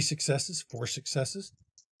 3 successes, 4 successes.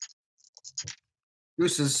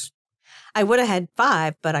 gooses. I would have had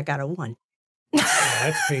 5, but I got a 1. Oh,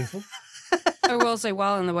 that's painful. I will say,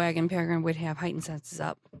 while in the wagon, Peregrine would have heightened senses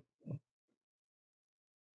up.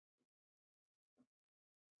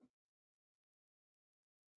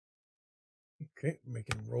 Okay,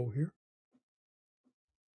 making a roll here.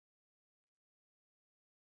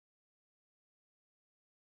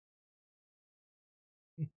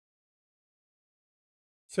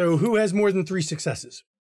 So who has more than 3 successes?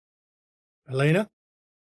 Elena?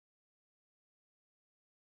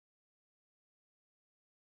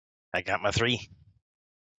 I got my 3.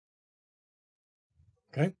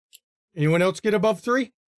 Okay. Anyone else get above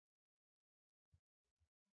 3?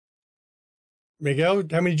 Miguel,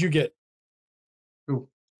 how many did you get? 2.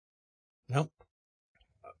 No.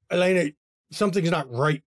 Elena, something's not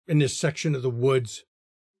right in this section of the woods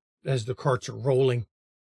as the carts are rolling.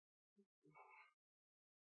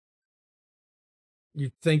 You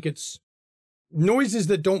think it's noises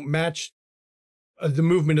that don't match the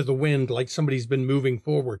movement of the wind, like somebody's been moving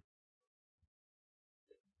forward.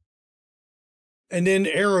 And then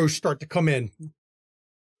arrows start to come in.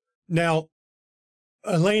 Now,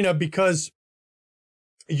 Elena, because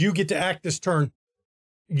you get to act this turn,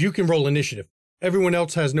 you can roll initiative. Everyone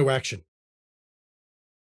else has no action.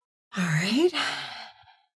 All right.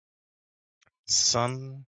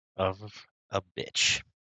 Son of a bitch.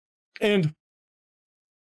 And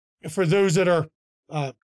for those that are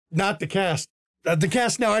not the cast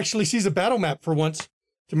now actually sees a battle map for once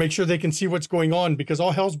to make sure they can see what's going on, because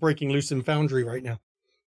all hell's breaking loose in Foundry right now.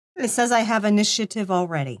 It says I have initiative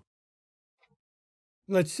already.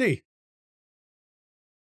 Let's see.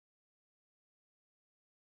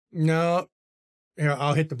 No. Here,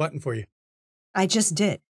 I'll hit the button for you. I just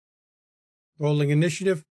did. Rolling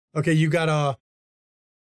initiative. Okay, you got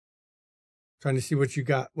trying to see what you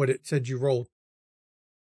got, what it said you rolled.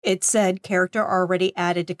 It said character already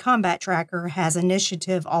added to combat tracker has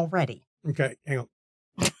initiative already. Okay, hang on.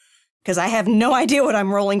 Because I have no idea what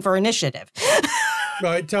I'm rolling for initiative.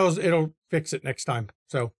 Well, it'll fix it next time.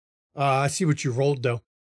 So I see what you rolled though.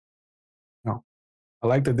 No. I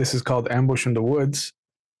like that this is called Ambush in the Woods.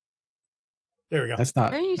 There we go. That's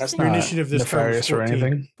not Your initiative this turn is nefarious or 14.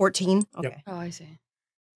 anything. 14? Okay. Yep. Oh, I see.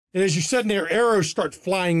 And as you're sitting there, arrows start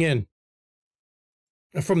flying in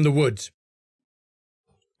from the woods.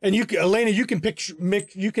 And Elena, you can picture,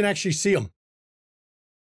 Mick, you can actually see them.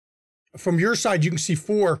 From your side, you can see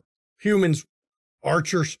 4 humans,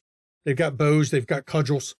 archers. They've got bows, they've got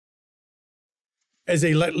cudgels, as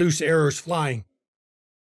they let loose arrows flying.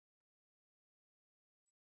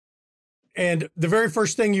 And the very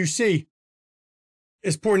first thing you see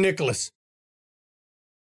is poor Nicholas.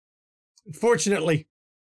 Unfortunately,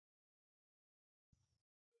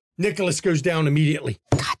 Nicholas goes down immediately.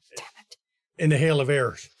 God damn it. In the hail of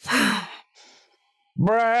arrows.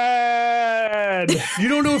 Brad! You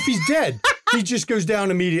don't know if he's dead. He just goes down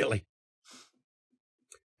immediately.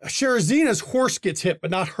 Sherazina's horse gets hit, but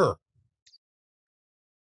not her.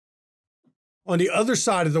 On the other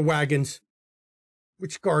side of the wagons,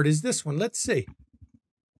 which guard is this one? Let's see.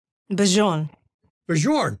 Bajon.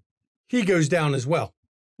 Bjorn, he goes down as well.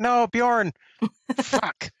 No, Bjorn.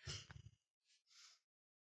 Fuck.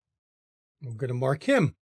 I'm going to mark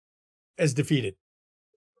him as defeated.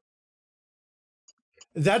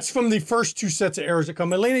 That's from the first 2 sets of arrows that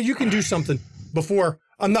come. Elena, you can do something before.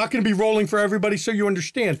 I'm not going to be rolling for everybody so you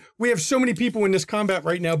understand. We have so many people in this combat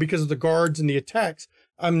right now because of the guards and the attacks.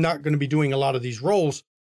 I'm not going to be doing a lot of these rolls.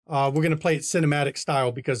 We're going to play it cinematic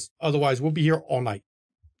style because otherwise we'll be here all night.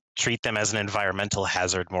 Treat them as an environmental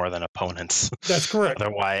hazard more than opponents. That's correct.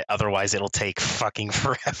 Otherwise it'll take fucking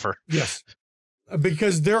forever. Yes.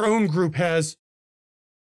 Because their own group has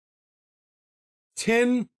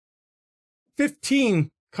 10,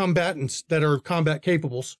 15 combatants that are combat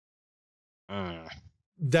capables.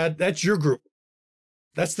 That's your group.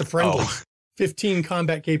 That's the friendly. Oh. 15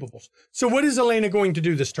 combat capables. So what is Elena going to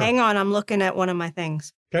do this turn? Hang on, I'm looking at one of my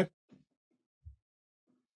things. Okay.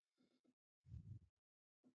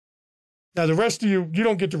 Now the rest of you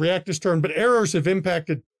don't get to react this turn, but arrows have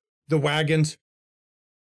impacted the wagons.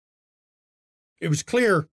 It was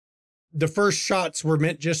clear the first shots were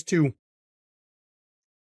meant just to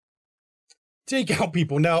take out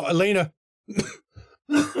people. Now, Elena,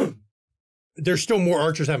 there's still more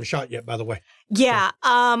archers haven't shot yet, by the way. Yeah,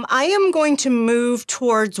 I am going to move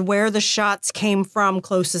towards where the shots came from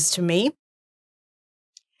closest to me.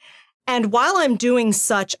 And while I'm doing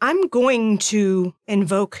such, I'm going to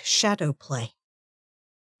invoke shadow play.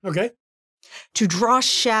 Okay. To draw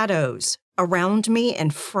shadows around me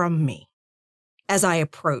and from me as I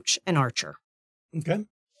approach an archer. Okay.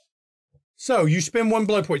 So you spend 1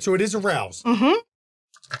 blood point. So it is a rouse. Mm-hmm.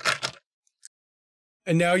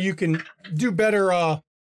 And now you can do better. Oh,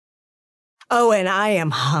 and I am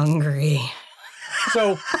hungry.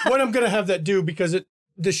 So what I'm going to have that do, because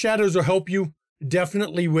the shadows will help you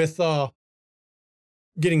definitely with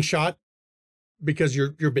getting shot, because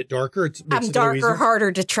you're a bit darker. It makes I'm it darker, easier.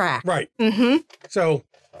 harder to track. Right. Mm-hmm. So,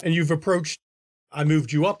 and you've approached I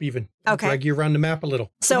moved you up even. Okay. Drag you around the map a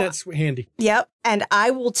little. So- that's handy. Yep. And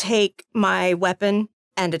I will take my weapon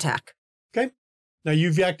and attack. Okay. Now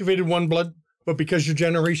you've activated one blood, but because you're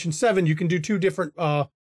generation 7, you can do 2 different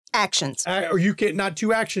Actions. or you can not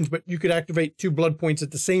 2 actions, but you could activate 2 blood points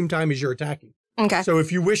at the same time as you're attacking. Okay. So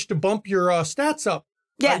if you wish to bump your stats up,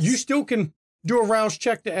 Yes. you still can do a rouse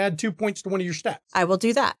check to add 2 points to one of your stats. I will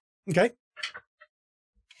do that. Okay.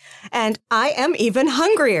 And I am even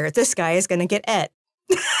hungrier. This guy is going to get et.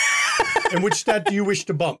 And which stat do you wish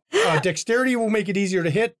to bump? Dexterity will make it easier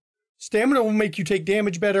to hit. Stamina will make you take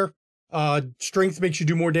damage better. Strength makes you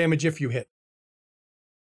do more damage if you hit.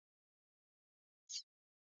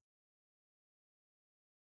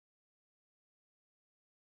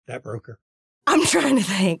 That broke her. I'm trying to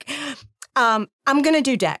think. I'm going to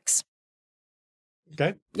do Dex.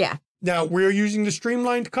 Okay. Yeah. Now, we're using the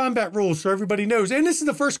streamlined combat rules so everybody knows. And this is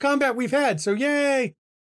the first combat we've had, so yay!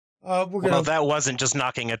 We're gonna... Well, that wasn't just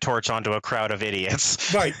knocking a torch onto a crowd of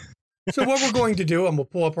idiots. Right. So what we're going to do, and we'll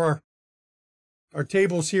pull up our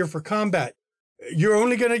tables here for combat. You're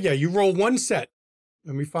only going to, you roll 1 set.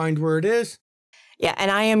 Let me find where it is. Yeah, and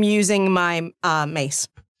I am using my mace.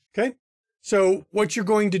 Okay. So what you're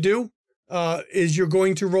going to do is you're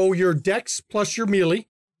going to roll your dex plus your melee.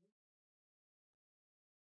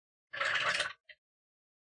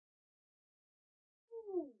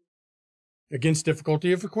 Against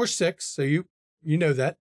difficulty of course, 6. So you know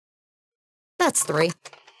that. That's 3.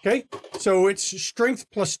 Okay. So it's strength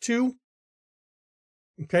plus 2.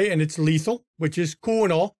 Okay. And it's lethal, which is cool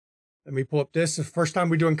and all. Let me pull up this. The first time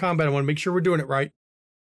we're doing combat, I want to make sure we're doing it right.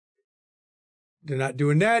 They're not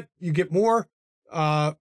doing that. You get more.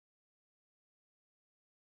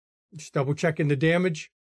 Just double checking the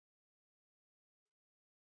damage.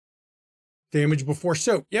 Damage before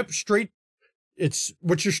soak. Yep, straight.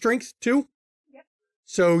 What's your strength? 2? Yep.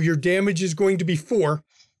 So your damage is going to be 4.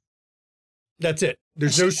 That's it.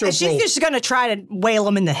 There's no soak roll. She's just going to try to whale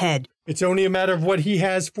him in the head. It's only a matter of what he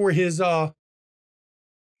has for his soak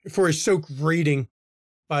rating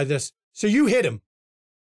by this. So you hit him.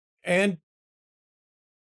 And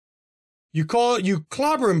you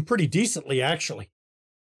clobber him pretty decently, actually,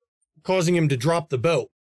 causing him to drop the bow,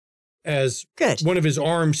 as Good. One of his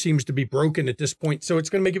arms seems to be broken at this point. So it's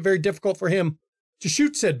going to make it very difficult for him to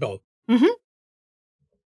shoot said bow. Mm-hmm.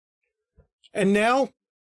 And now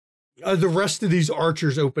the rest of these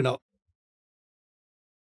archers open up.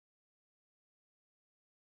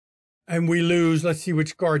 And we lose, let's see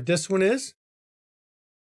which guard this one is.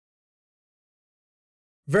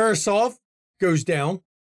 Verisov goes down.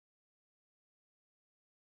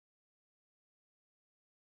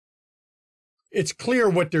 It's clear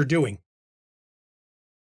what they're doing.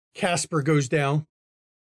 Casper goes down.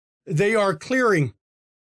 They are clearing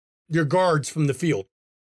your guards from the field.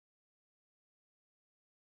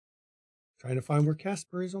 Trying to find where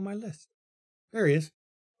Casper is on my list. There he is.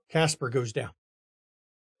 Casper goes down.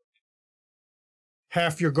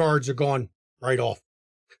 Half your guards are gone right off.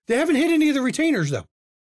 They haven't hit any of the retainers,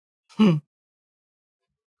 though.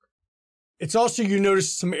 It's also, you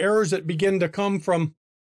notice some arrows that begin to come from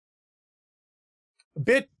a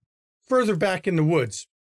bit further back in the woods.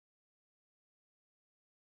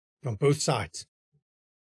 On both sides.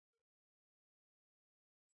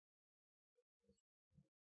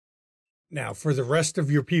 Now, for the rest of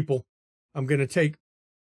your people, I'm going to take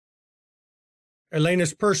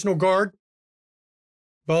Elena's personal guard,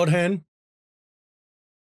 Bald Hen.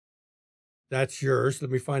 That's yours.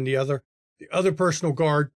 Let me find the other. The other personal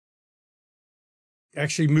guard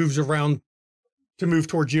actually moves around to move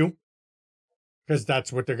towards you, because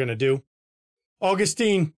that's what they're going to do.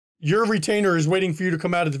 Augustine, your retainer is waiting for you to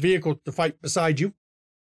come out of the vehicle to fight beside you,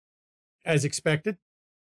 as expected.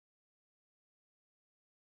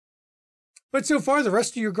 But so far, the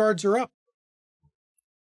rest of your guards are up.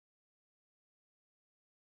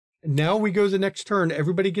 And now we go to the next turn.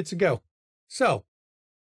 Everybody gets a go. So,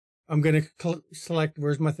 I'm going to select,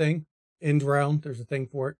 where's my thing? End round. There's a thing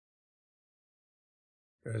for it.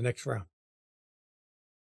 Go to the next round.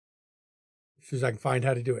 As soon as I can find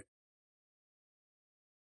how to do it.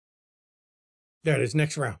 There it is,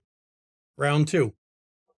 next round. Round 2.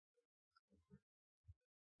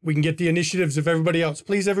 We can get the initiatives of everybody else.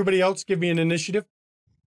 Please, everybody else, give me an initiative.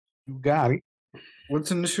 You got it. What's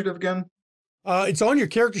initiative again? It's on your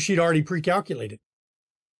character sheet already pre-calculated.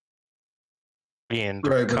 Being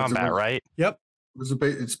Right, but combat, right? Yep.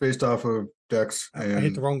 It's based off of Dex. I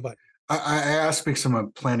hit the wrong button. I asked because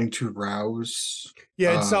I'm planning to rouse.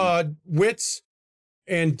 Yeah, it's wits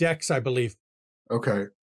and dex, I believe. Okay.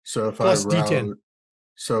 So if Plus I rouse, D10.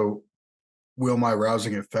 So will my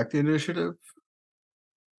rousing affect the initiative?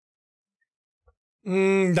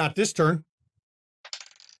 Not this turn.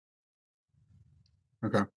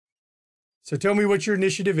 Okay. So tell me what your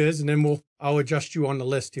initiative is, and then I'll adjust you on the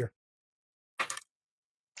list here.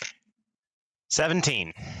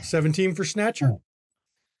 17. 17 for Snatcher.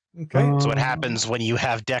 Okay. That's what happens when you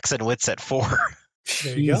have Dex and Wits at 4.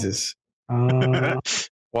 There you go. Jesus. Well,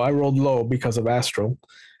 I rolled low because of Astral.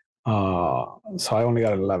 So I only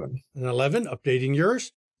got 11. An 11, updating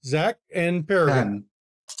yours. Zach and Paragon. 10.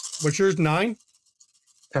 What's yours? 9?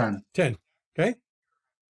 10. 10. Okay.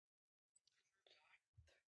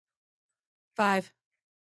 5.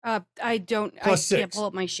 I don't. Plus I can't 6. pull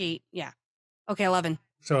up my sheet. Yeah. Okay, 11.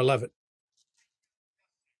 So 11.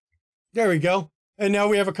 There we go. And now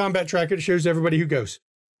we have a combat tracker that shows everybody who goes.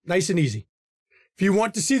 Nice and easy. If you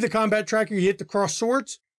want to see the combat tracker, you hit the cross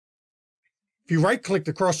swords. If you right-click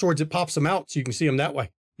the cross swords, it pops them out so you can see them that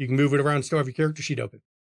way. You can move it around and still have your character sheet open.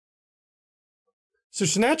 So,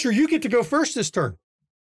 Snatcher, you get to go first this turn.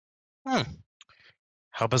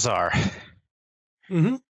 How bizarre.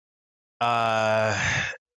 Mm-hmm.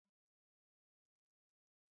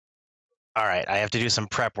 All right, I have to do some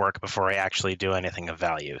prep work before I actually do anything of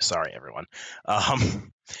value. Sorry, everyone.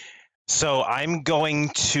 So I'm going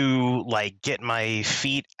to get my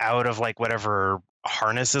feet out of whatever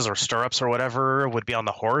harnesses or stirrups or whatever would be on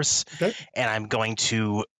the horse, Okay. and I'm going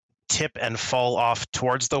to tip and fall off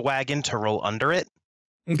towards the wagon to roll under it.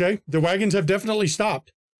 Okay. The wagons have definitely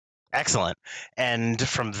stopped. Excellent. And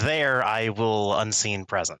from there, I will unseen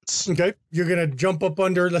presence. Okay. You're going to jump up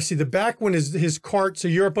under, let's see, the back one is his cart, so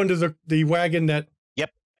you're up under the wagon that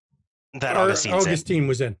Augustine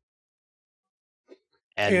was in.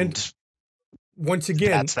 And once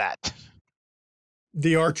again, that's that.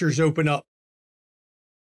 The archers open up.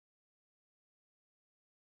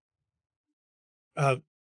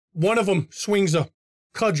 One of them swings a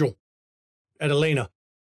cudgel at Elena.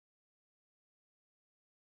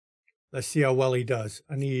 Let's see how well he does.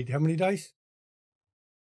 I need how many dice?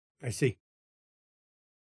 I see.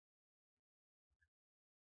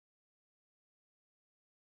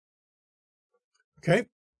 Okay.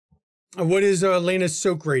 What is Elena's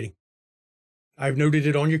soak rating? I've noted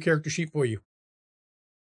it on your character sheet for you.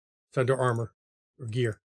 It's under armor or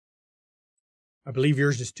gear. I believe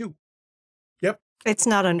yours is 2. Yep. It's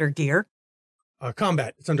not under gear.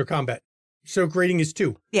 Combat. It's under combat. Soak rating is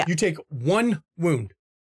 2. Yeah. You take 1 wound.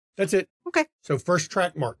 That's it. Okay. So first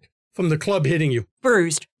track marked from the club hitting you.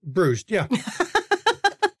 Bruised. Bruised, yeah.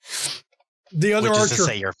 The other Which is archer. to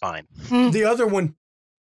say you're fine. The other one,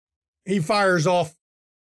 he fires off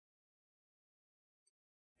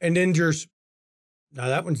and injures. Now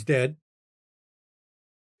that one's dead.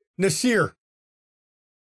 Nasir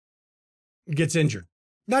gets injured.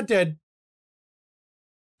 Not dead.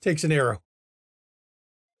 Takes an arrow.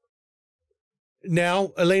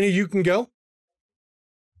 Now, Elena, you can go.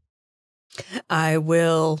 I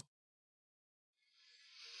will.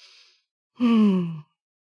 My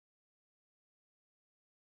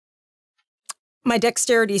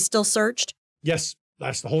dexterity is still surged? Yes,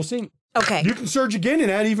 that's the whole scene. Okay. You can surge again and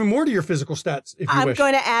add even more to your physical stats if you I'm wish.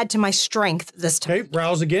 going to add to my strength this time. Okay,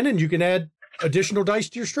 rouse again, and you can add additional dice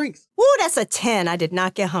to your strength. Woo, that's a 10. I did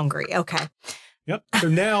not get hungry. Okay. Yep. So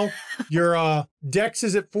now your dex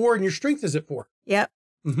is at 4 and your strength is at 4. Yep.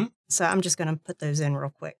 Mm-hmm. So I'm just going to put those in real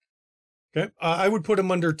quick. Okay. I would put them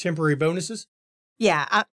under temporary bonuses.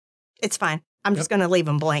 Yeah, it's fine. I'm just going to leave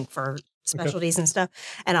them blank for specialties and stuff,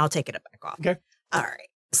 and I'll take it back off. Okay. All right.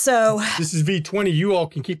 So this is V20. You all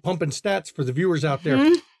can keep pumping stats for the viewers out there.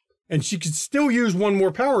 Mm-hmm. And she could still use 1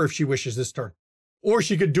 more power if she wishes this turn. Or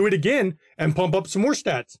she could do it again and pump up some more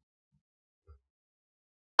stats.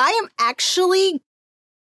 I am actually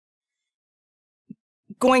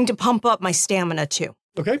going to pump up my stamina too.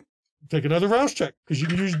 Okay. Take another rouse check because you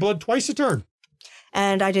can use blood twice a turn.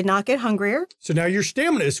 And I did not get hungrier. So now your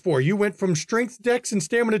stamina is 4. You went from strength, dex, and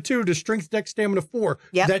stamina 2 to strength, dex, stamina 4.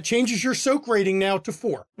 Yep. That changes your soak rating now to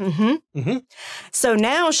 4. Mm-hmm. Mm-hmm. So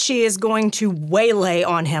now she is going to waylay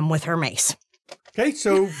on him with her mace. Okay,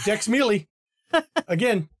 so dex melee.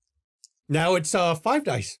 Again. Now it's 5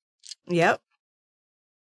 dice. Yep.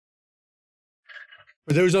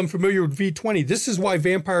 For those unfamiliar with V20, this is why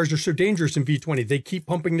vampires are so dangerous in V20. They keep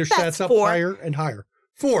pumping their That's stats up 4. higher and higher.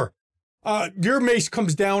 4. Your mace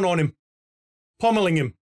comes down on him, pummeling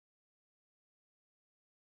him.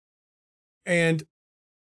 And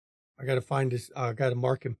I got to find this. I got to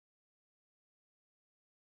mark him.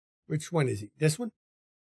 Which one is he? This one?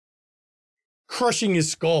 Crushing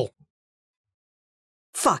his skull.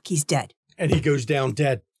 Fuck, he's dead. And he goes down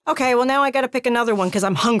dead. Okay, well now I got to pick another one because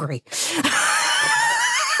I'm hungry.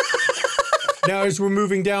 Now as we're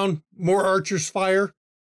moving down, more archers fire.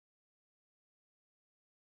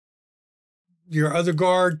 Your other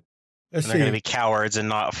guard. Let's And they're going to see. be cowards and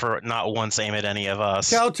not once aim at any of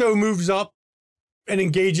us. Calto moves up and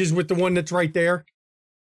engages with the one that's right there.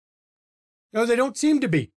 No, they don't seem to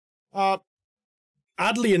be.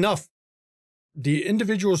 Oddly enough, the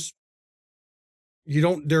individuals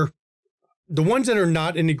they're the ones that are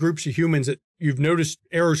not in the groups of humans that you've noticed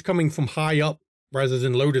arrows coming from high up rather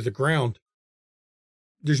than low to the ground.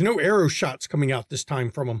 There's no arrow shots coming out this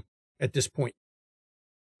time from them at this point.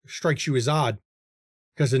 It strikes you as odd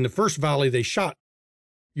because in the first volley they shot,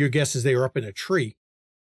 your guess is they were up in a tree,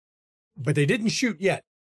 but they didn't shoot yet.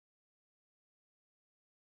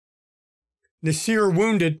 Nasir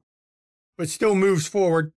wounded, but still moves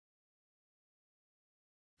forward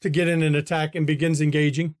to get in an attack and begins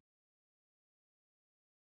engaging.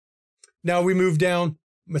 Now we move down.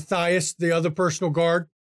 Matthias, the other personal guard,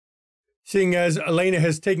 seeing as Elena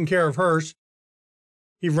has taken care of hers,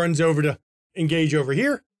 he runs over to engage over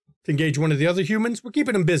here, to engage one of the other humans. We're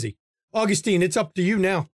keeping him busy. Augustine, it's up to you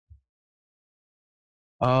now.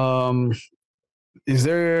 Is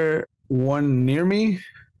there one near me?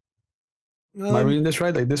 Am I reading this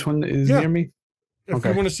right? Like this one is near me? If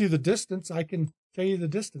you want to see the distance, I can tell you the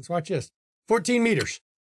distance. Watch this. 14 meters.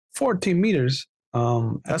 14 meters.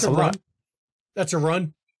 That's a lot. That's a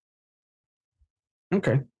run.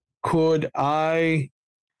 Okay. Could I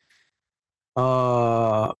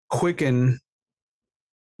quicken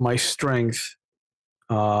my strength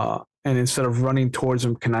and instead of running towards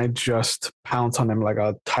him, can I just pounce on him like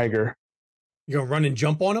a tiger? You gonna run and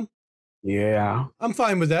jump on him? Yeah. I'm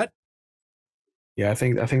fine with that. Yeah, I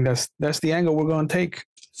think that's the angle we're going to take.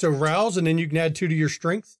 So rouse, and then you can add 2 to your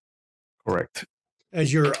strength. Correct.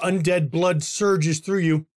 As your undead blood surges through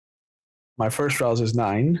you. My first rouse is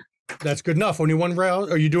 9. That's good enough. Only one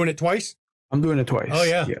rouse. Are you doing it twice? I'm doing it twice. Oh,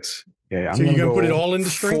 yeah. Yes. Yeah. So you're going to put it all into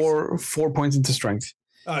strength? 4 points into strength.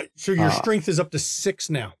 So your strength is up to 6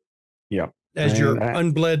 now. Yeah. As your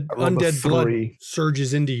undead blood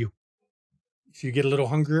surges into you. So you get a little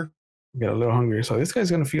hungrier? Get a little hungrier. So this guy's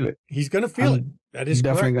going to feel it. He's going to feel it. That is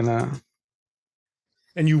definitely correct. Going to.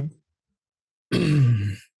 And you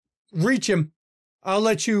reach him. I'll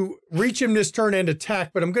let you reach him this turn and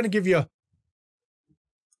attack, but I'm going to give you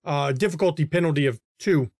a difficulty penalty of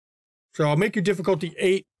 2. So I'll make your difficulty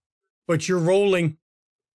 8, but you're rolling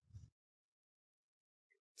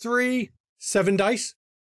 7 dice.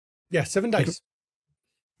 Yeah, 7 dice.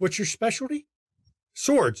 What's your specialty?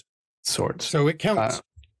 Swords. So it counts.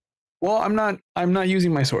 Well, I'm not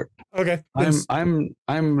using my sword. Okay. I'm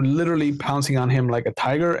literally pouncing on him like a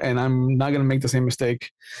tiger, and I'm not gonna make the same mistake.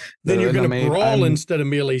 Then you're gonna brawl instead of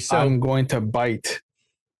melee. So I'm going to bite.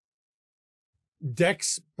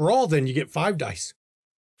 Dex brawl, then you get 5 dice.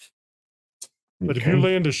 But if you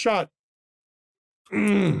land a shot,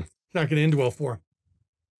 it's not gonna end well for him.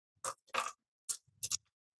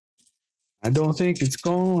 I don't think it's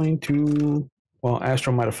going to. Well,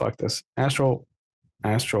 Astro might have fucked this. Astro,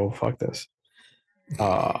 fuck this.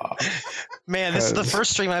 Man, this is the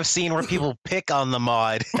first stream I've seen where people pick on the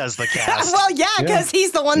mod as the cast. Well, yeah, because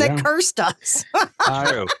he's the one that cursed us.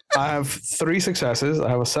 I have 3 successes. I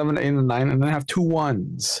have a 7, 8, and a 9, and then I have 2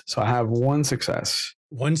 1s. So I have 1 success.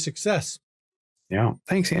 1 success. Yeah.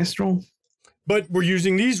 Thanks, Astro. But we're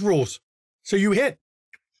using these rules. So you hit.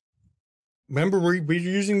 Remember, we're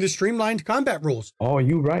using the streamlined combat rules. Oh,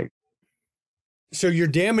 you right. So your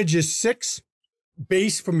damage is 6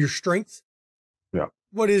 base from your strength. Yeah.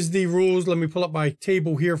 What is the rules? Let me pull up my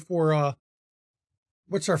table here for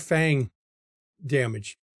what's our fang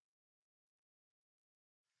damage?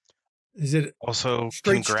 Is it also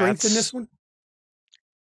straight strength in this one?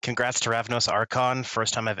 Congrats to Ravnos Archon.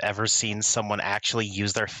 First time I've ever seen someone actually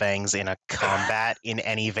use their fangs in a combat in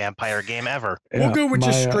any vampire game ever. Yeah, we'll go with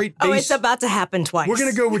just straight base. Oh, it's about to happen twice. We're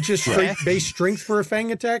going to go with just straight base strength for a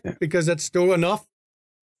fang attack because that's still enough.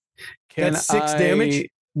 That's 6 damage.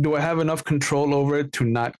 Do I have enough control over it to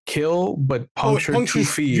not kill, but puncture to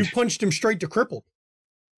feed? You punched him straight to crippled.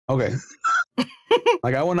 Okay.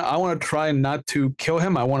 Like I want to try not to kill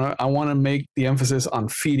him. I want to make the emphasis on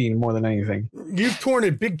feeding more than anything. You've torn a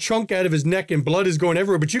big chunk out of his neck and blood is going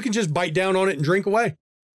everywhere, but you can just bite down on it and drink away.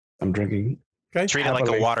 I'm drinking. Okay. Treat it like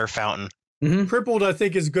a water fountain. Mm-hmm. Crippled, I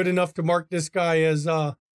think, is good enough to mark this guy as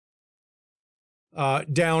down,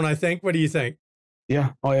 I think. What do you think?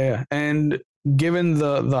 Yeah. Oh yeah. And given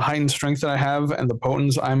the heightened strength that I have and the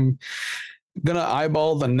potence, I'm gonna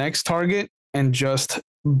eyeball the next target and just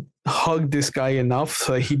hug this guy enough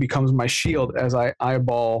so that he becomes my shield as I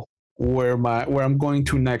eyeball where I'm going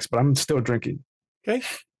to next, but I'm still drinking. Okay.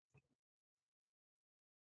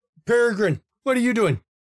 Peregrine, what are you doing?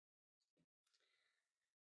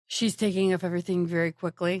 She's taking up everything very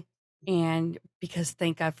quickly. and because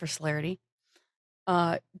thank God for celerity,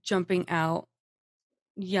 jumping out,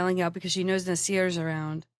 yelling out because she knows Nasir's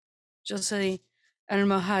around. She'll say,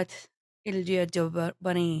 Al-Mahat il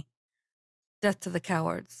Bunny, death to the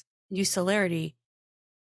cowards. Use celerity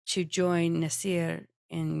to join Nasir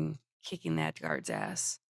in kicking that guard's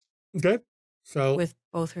ass Okay. So with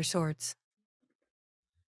both her swords.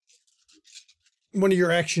 one of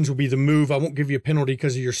your actions will be the move. I won't give you a penalty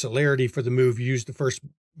because of your celerity for the move. You used the first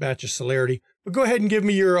batch of celerity. But go ahead and give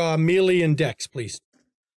me your melee and dex, please.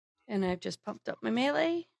 And I've just pumped up my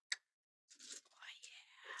melee.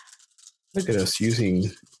 Look at us using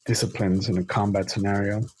disciplines in a combat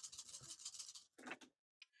scenario.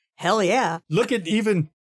 Hell yeah. Look at even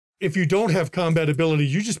if you don't have combat ability,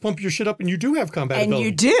 you just pump your shit up and you do have combat And ability.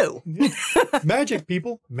 you do. Magic,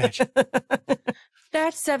 people. Magic.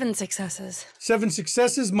 That's 7 successes. 7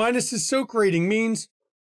 successes minus his soak rating means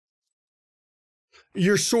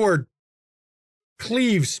your sword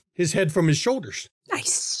cleaves his head from his shoulders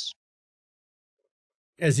Nice.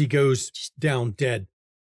 as he goes down dead.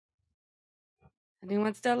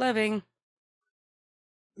 Anyone still living?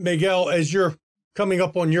 Miguel, as you're coming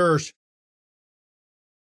up on yours,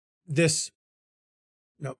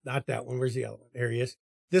 no, not that one. Where's the other one? There he is.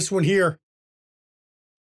 This one here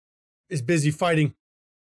is busy fighting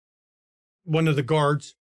one of the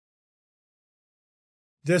guards.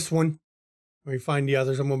 This one, let me find the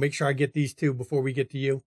others. I'm going to make sure I get these two before we get to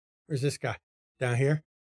you. Where's this guy? Down here?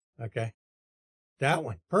 Okay. That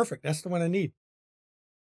one. Perfect. That's the one I need.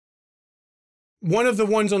 One of the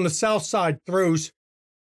ones on the south side pulls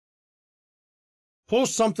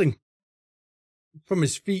something from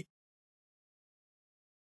his feet.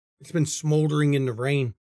 It's been smoldering in the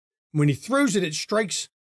rain. When he throws it, it strikes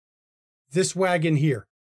this wagon here.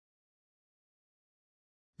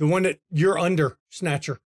 The one that you're under,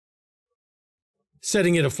 Snatcher,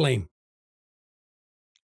 setting it aflame.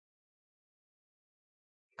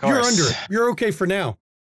 You're under it. You're okay for now.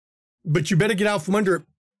 But you better get out from under it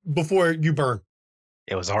before you burn.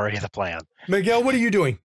 It was already the plan. Miguel, what are you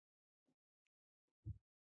doing?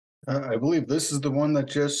 I believe this is the one that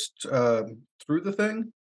just threw the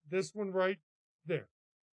thing. This one right there.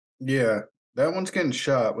 Yeah, that one's getting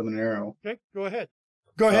shot with an arrow. Okay, go ahead.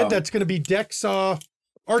 Go ahead. That's going to be Dex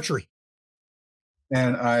archery.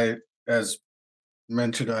 And I, as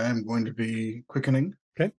mentioned, I am going to be quickening.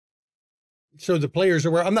 Okay. So the players are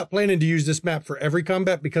aware. I'm not planning to use this map for every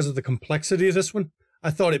combat because of the complexity of this one.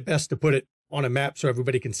 I thought it best to put it on a map so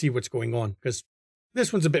everybody can see what's going on, because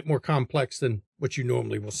this one's a bit more complex than what you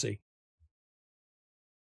normally will see.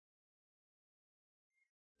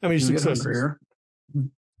 How many successes? No,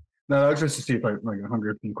 that was just to see if I get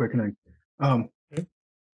hungry from quickening. Okay.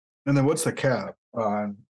 And then what's the cap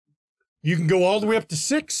on? You can go all the way up to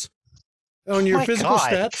 6 on your physical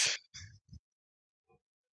stats.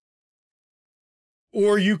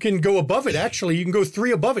 Or you can go above it, actually. You can go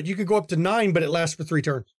 3 above it. You can go up to 9, but it lasts for 3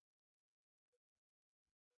 turns.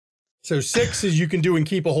 So 6 is you can do and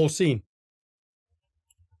keep a whole scene.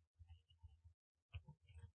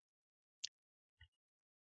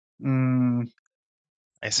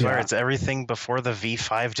 I swear it's everything before the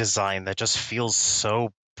V5 design that just feels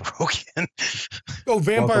so broken. Oh,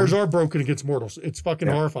 vampires are broken against mortals. It's fucking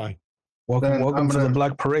horrifying. Welcome to the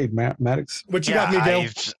Black Parade, Maddox. What you got, Miguel?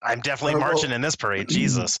 I'm definitely marching in this parade.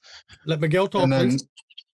 Jesus. Let Miguel talk, please.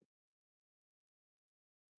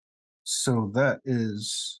 So that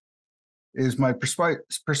is my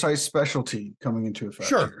precise specialty coming into effect.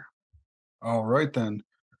 Sure. Here. All right, then.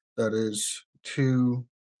 That is 2,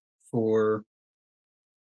 4,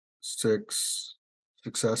 6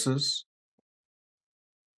 successes.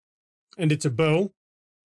 And it's a bow.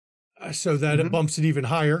 So that it bumps it even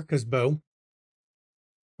higher because bow.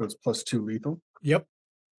 So it's +2 lethal. Yep.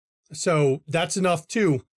 So that's enough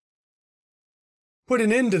to put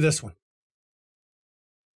an end to this one.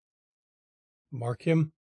 Mark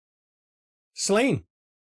him slain.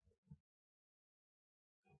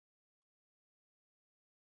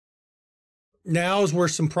 Now's where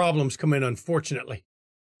some problems come in, unfortunately.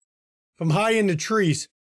 From high in the trees,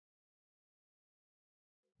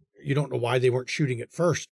 you don't know why they weren't shooting at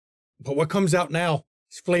first. But what comes out now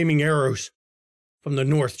is flaming arrows from the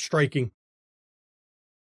north striking.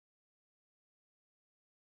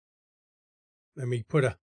 Let me put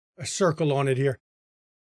a circle on it here.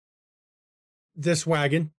 This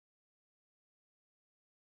wagon.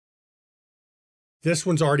 This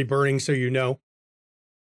one's already burning, so you know.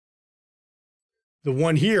 The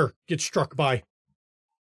one here gets struck by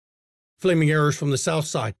flaming arrows from the south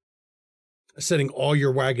side, setting all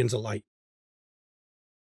your wagons alight.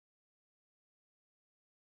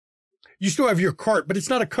 You still have your cart, but it's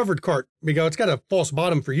not a covered cart, Miguel. It's got a false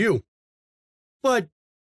bottom for you. But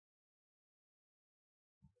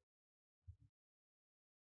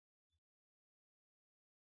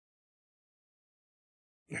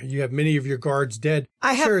you have many of your guards dead.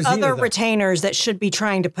 I have Sharazina, other though. retainers that should be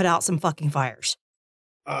trying to put out some fucking fires.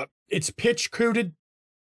 It's pitch coated,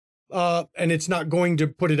 and it's not going to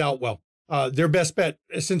put it out well. Their best bet,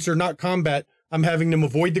 since they're not combat, I'm having them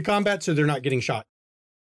avoid the combat so they're not getting shot.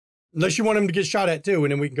 Unless you want them to get shot at too,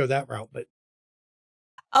 and then we can go that route. But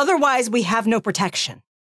Otherwise, we have no protection.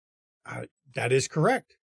 that is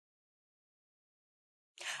correct.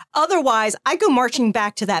 Otherwise, I go marching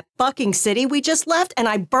back to that fucking city we just left and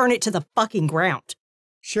I burn it to the fucking ground.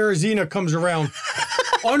 Sharazina comes around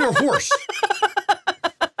on her horse.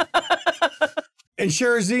 And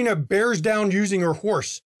Sharazina bears down using her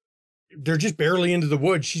horse. They're just barely into the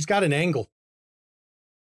woods. She's got an angle.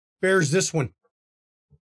 Bears this one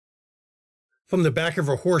from the back of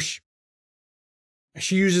her horse.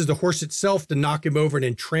 She uses the horse itself to knock him over and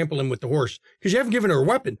then trample him with the horse. Because you haven't given her a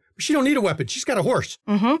weapon. But she don't need a weapon. She's got a horse.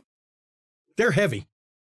 Mm-hmm. They're heavy.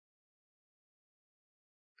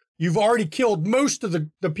 You've already killed most of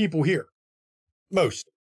the people here. Most.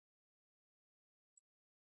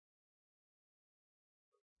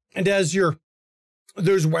 And as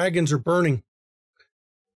those wagons are burning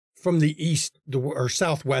from the east, or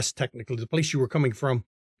southwest, technically, the place you were coming from,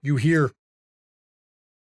 you hear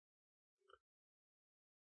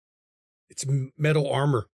it's metal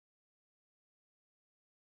armor.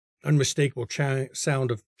 Unmistakable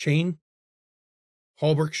sound of chain.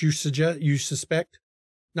 Halberks you suspect.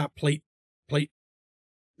 Not plate. Plate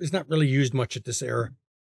is not really used much at this era.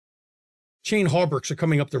 Chain halberks are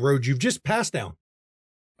coming up the road you've just passed down.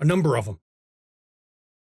 A number of them.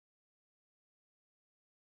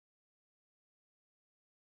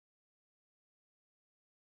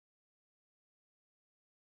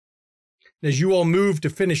 As you all move to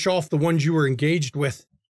finish off the ones you were engaged with,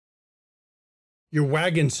 your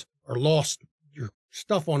wagons are lost. Your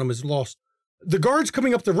stuff on them is lost. The guards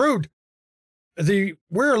coming up the road, they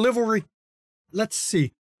wear a livery. Let's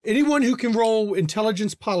see. Anyone who can roll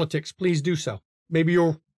intelligence politics, please do so. Maybe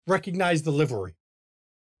you'll recognize the livery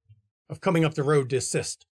of coming up the road to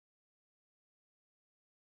assist.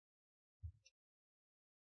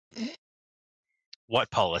 What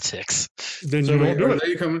politics? Then So you wait, don't do it.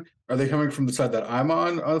 are they coming from the side that I'm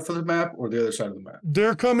on for the map, or the other side of the map?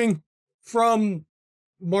 They're coming from,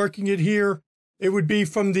 marking it here, it would be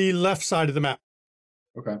from the left side of the map.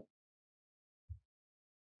 Okay.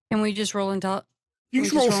 Can we just roll into? You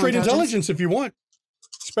can roll straight intelligence if you want.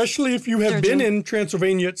 Especially if you have been in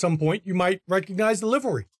Transylvania at some point, you might recognize the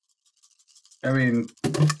livery. I mean,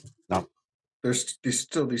 no. There's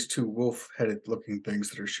still these two wolf-headed looking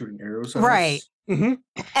things that are shooting arrows at Right. us. Mm-hmm.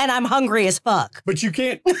 And I'm hungry as fuck. But you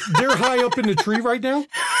can't. They're high up in the tree right now.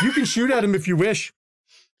 You can shoot at them if you wish.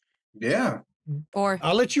 Yeah. Or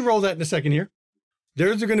I'll let you roll that in a second here.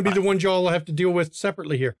 Those are going to be the ones y'all have to deal with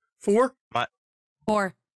separately here. 4?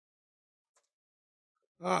 4.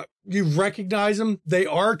 You recognize them. They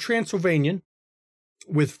are Transylvanian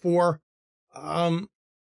with 4.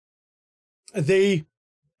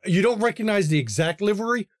 You don't recognize the exact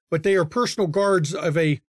livery, but they are personal guards of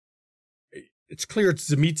it's clear it's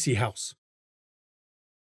Zemitzi house.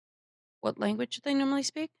 What language do they normally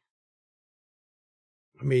speak?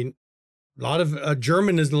 I mean, a lot of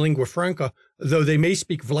German is the lingua franca, though they may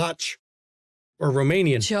speak Vlach or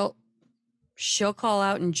Romanian. She'll call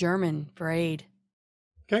out in German for aid.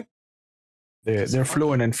 Okay. They're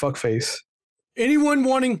fluent in fuckface. Anyone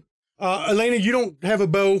wanting, Elena, you don't have a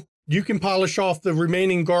bow. You can polish off the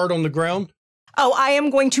remaining guard on the ground. Oh, I am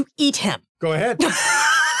going to eat him. Go ahead.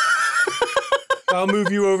 I'll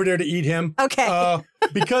move you over there to eat him. Okay.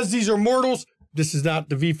 Because these are mortals, this is not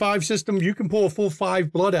the V5 system. You can pull a full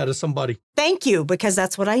 5 blood out of somebody. Thank you, because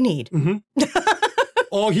that's what I need. Mm-hmm.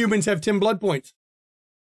 All humans have 10 blood points.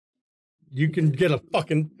 You can get a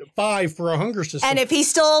fucking 5 for a hunger system. And if he's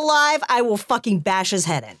still alive, I will fucking bash his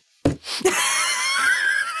head in.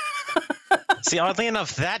 See, oddly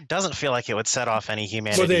enough, that doesn't feel like it would set off any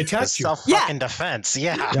humanity. Well, they attacked you. Self-fucking defense.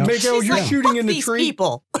 Yeah. Miguel, you're like, shooting in the these tree.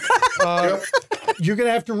 People. You're going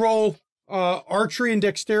to have to roll archery and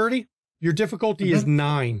dexterity. Your difficulty is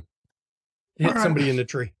 9. Hit somebody in the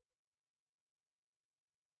tree.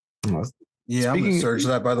 Yeah, I'm going to search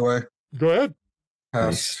that, by the way. Go ahead.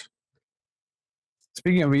 Nice.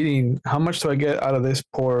 Speaking of eating, how much do I get out of this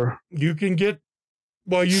poor? You can get,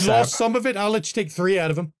 well, you Sap. lost some of it. I'll let you take 3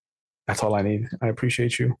 out of them. That's all I need. I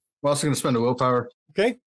appreciate you. I'm also going to spend a willpower.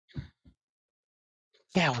 Okay.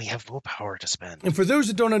 Yeah, we have willpower to spend. And for those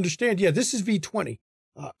that don't understand, this is V20.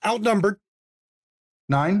 Outnumbered.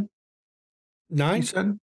 9?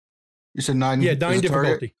 9? You said 9? Yeah, is 9 a target?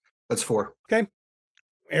 difficulty. That's 4. Okay.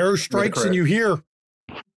 Arrow strikes and you hear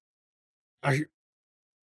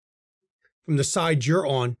from the side you're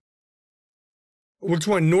on. Which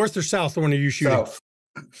one, north or south? The one are you shooting? South.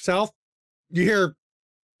 South? You hear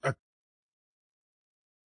a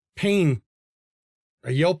pain,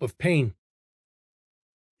 a yelp of pain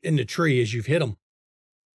in the tree as you've hit him.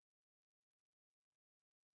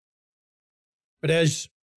 But as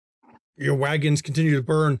your wagons continue to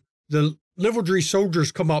burn, the livery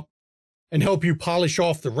soldiers come up and help you polish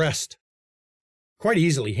off the rest quite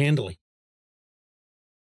easily, handily.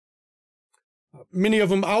 Many of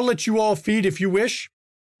them, I'll let you all feed if you wish.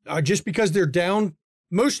 Just because they're down,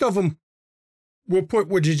 most of them will put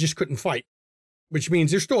where you just couldn't fight, which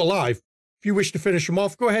means they're still alive. If you wish to finish them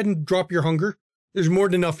off, go ahead and drop your hunger. There's more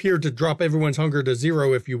than enough here to drop everyone's hunger to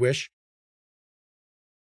 0 if you wish.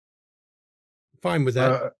 Fine with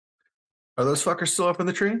that. Are those fuckers still up in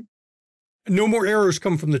the tree? No more arrows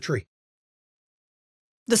come from the tree.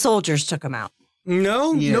 The soldiers took him out.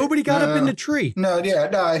 No, nobody got up in the tree. No,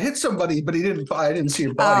 I hit somebody, but I didn't see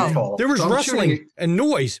a body fall. There was so rustling and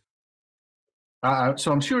noise.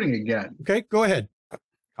 So I'm shooting again. Okay, go ahead.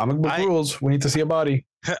 Comic book rules. We need to see a body.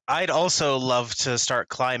 I'd also love to start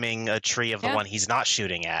climbing a tree of the one he's not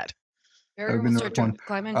shooting at. Barry will start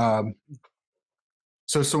climbing.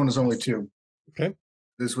 So this one is only 2. Okay.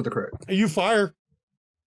 This is with a crit. You fire.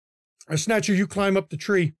 A snatcher, you climb up the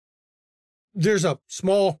tree. There's a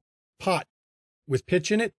small pot with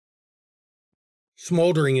pitch in it,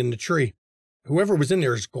 smoldering in the tree. Whoever was in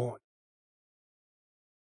there is gone.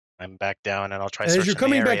 I'm back down, and I'll try. As you're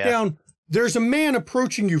coming back down, there's a man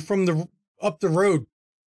approaching you from up the road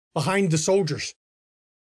behind the soldiers.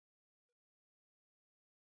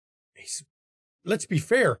 Let's be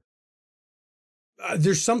fair.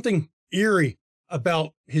 There's something eerie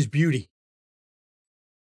about his beauty.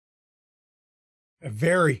 A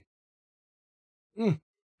very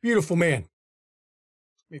beautiful man.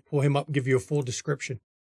 Let me pull him up and give you a full description.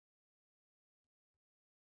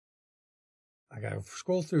 I gotta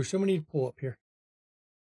scroll through so many to pull up here.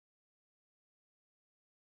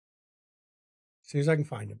 As soon as I can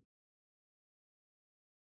find him.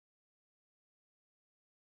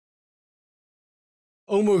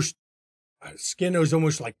 Almost, skin is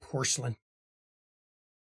almost like porcelain.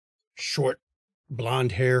 Short,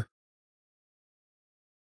 blonde hair.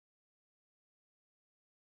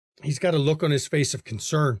 He's got a look on his face of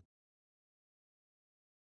concern.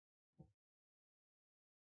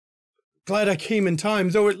 Glad I came in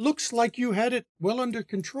time, though it looks like you had it well under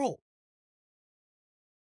control.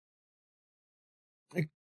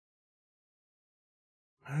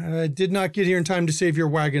 I did not get here in time to save your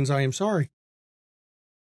wagons. I am sorry.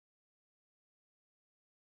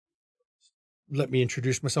 Let me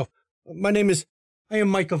introduce myself. I am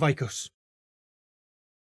Micah Vikos.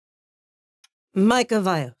 Micah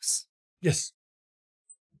Vios. Yes.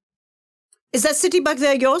 Is that city back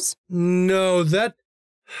there yours? No,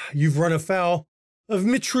 you've run afoul of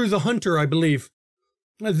Mitru the Hunter, I believe.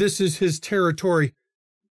 This is his territory.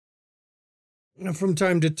 From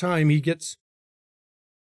time to time, he gets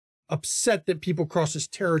upset that people cross his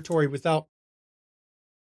territory without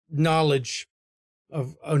knowledge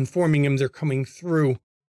of informing him they're coming through.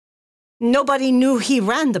 Nobody knew he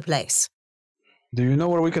ran the place. Do you know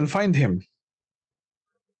where we can find him?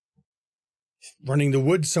 Running the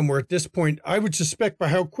woods somewhere at this point. I would suspect by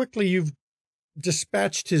how quickly you've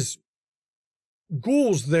dispatched his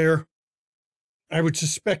ghouls there, I would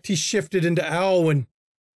suspect he shifted into owl and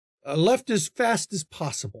left as fast as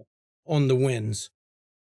possible on the winds.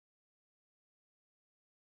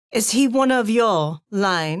 Is he one of your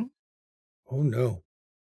line? Oh, no.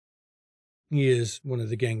 He is one of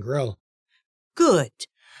the Gangrel. Good.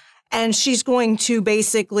 And she's going to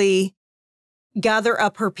basically gather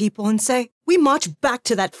up her people and say, we march back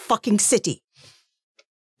to that fucking city.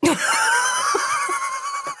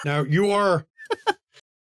 Now, you are,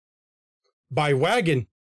 by wagon,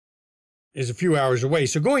 is a few hours away.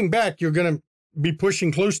 So going back, you're going to be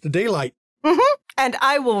pushing close to daylight. Mm-hmm. And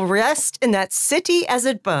I will rest in that city as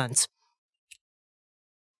it burns.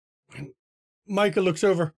 Micah looks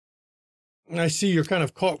over, and I see you're kind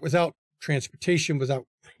of caught without transportation, without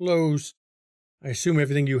clothes. I assume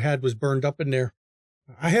everything you had was burned up in there.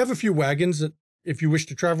 I have a few wagons that, if you wish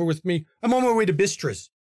to travel with me, I'm on my way to Bistras.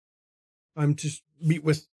 I'm to meet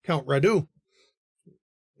with Count Radu.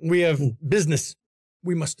 We have business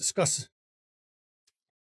we must discuss.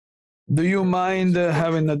 Do you mind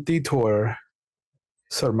having a detour,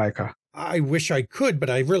 Sir Micah? I wish I could, but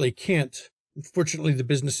I really can't. Unfortunately, the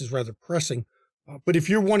business is rather pressing. But if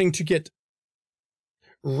you're wanting to get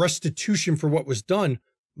restitution for what was done,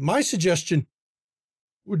 my suggestion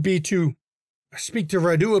would be to speak to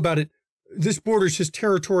Radu about it. This borders his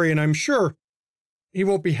territory, and I'm sure he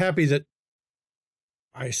won't be happy that,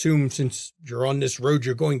 I assume since you're on this road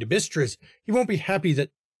you're going to Bistras, he won't be happy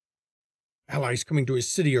that allies coming to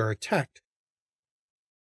his city are attacked.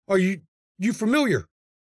 Are you familiar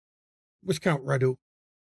with Count Radu?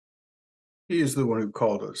 He is the one who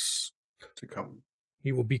called us to come.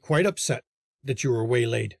 He will be quite upset that you were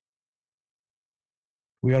waylaid.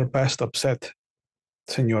 We are past upset,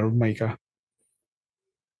 Senor Micah.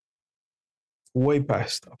 Way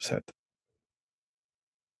past upset.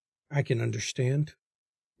 I can understand.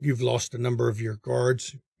 You've lost a number of your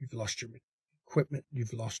guards. You've lost your equipment.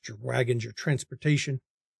 You've lost your wagons, your transportation.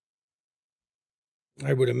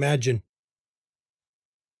 I would imagine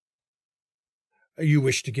you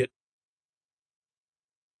wish to get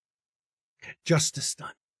justice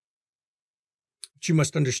done. But you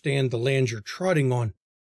must understand the land you're trotting on.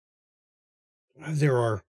 There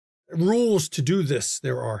are rules to do this.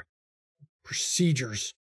 There are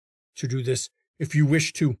procedures to do this. If you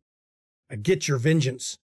wish to get your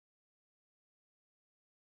vengeance,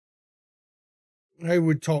 I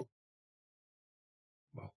would talk,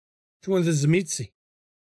 well, to one of the Zemitzi.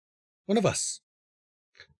 One of us.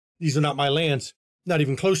 These are not my lands, not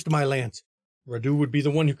even close to my lands. Radu would be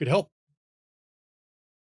the one who could help.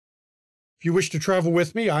 If you wish to travel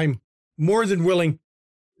with me, I'm more than willing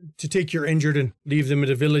to take your injured and leave them at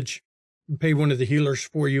a village and pay one of the healers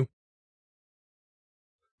for you.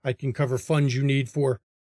 I can cover funds you need for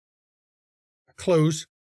clothes,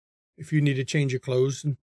 if you need a change of clothes.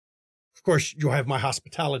 And of course, you'll have my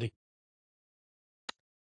hospitality.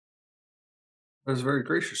 That's very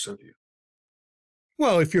gracious of you.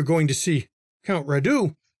 Well, if you're going to see Count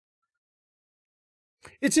Radu,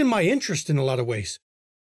 it's in my interest in a lot of ways,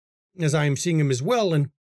 as I am seeing him as well, and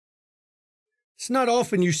it's not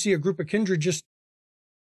often you see a group of kindred just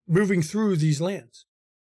moving through these lands,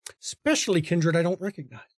 especially kindred I don't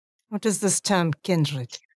recognize. What is this term,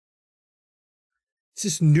 kindred? It's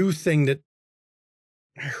this new thing that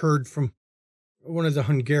I heard from one of the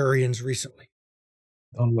Hungarians recently.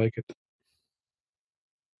 Don't like it.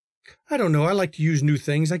 I don't know. I like to use new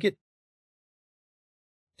things. I get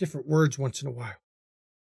different words once in a while.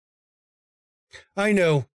 I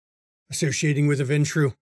know, associating with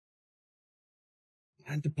Aventru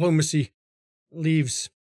and diplomacy leaves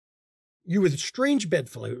you with strange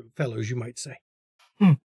bedfellows, you might say.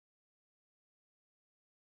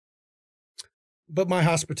 But my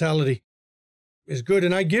hospitality is good,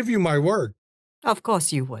 and I give you my word. Of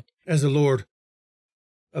course you would. As the lord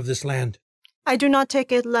of this land. I do not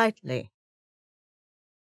take it lightly,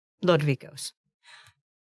 Lord Vigos.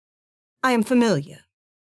 I am familiar.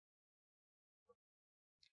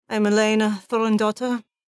 I am Elena Thorndaughter,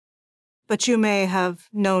 but you may have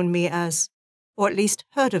known me as, or at least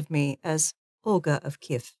heard of me as, Olga of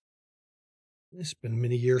Kiev. It's been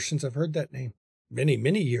many years since I've heard that name. Many,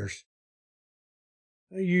 many years.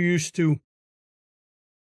 You used to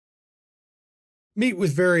meet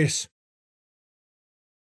with various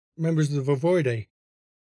members of the Voivode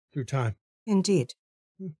through time. Indeed.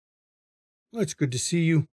 Well, it's good to see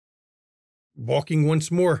you walking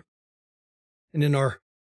once more and in our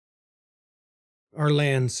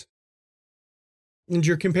lands and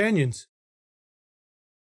your companions.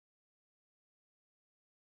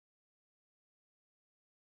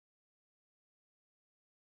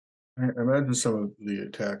 I imagine some of the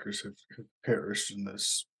attackers have perished in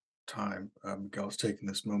this time. Miguel's taking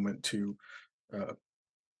this moment to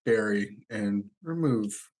bury and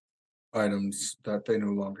remove items that they no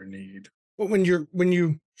longer need. But when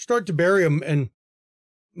you start to bury them and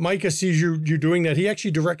Micah sees you doing that, he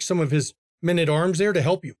actually directs some of his men-at-arms there to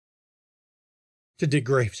help you to dig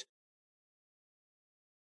graves.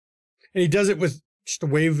 And he does it with just a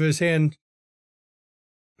wave of his hand.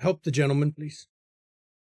 Help the gentleman, please.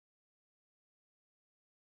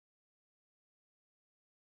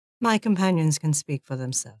 My companions can speak for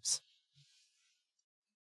themselves.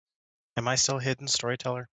 Am I still hidden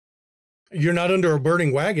storyteller? You're not under a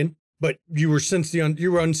burning wagon, but you were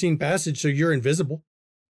you were unseen passage, so you're invisible.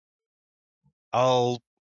 I'll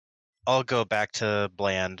go back to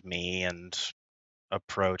Bland me and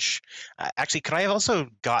approach. Actually, could I have also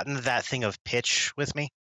gotten that thing of pitch with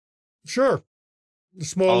me? Sure. The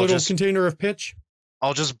small container of pitch.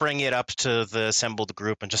 I'll just bring it up to the assembled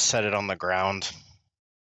group and just set it on the ground.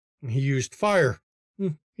 He used fire.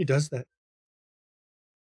 He does that.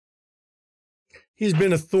 He's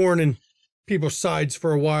been a thorn in people's sides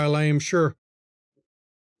for a while, I am sure.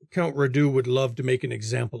 Count Radu would love to make an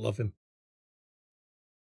example of him.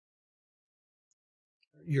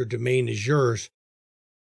 Your domain is yours.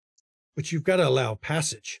 But you've got to allow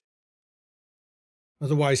passage.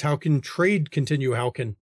 Otherwise, how can trade continue? How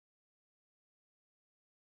can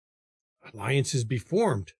alliances be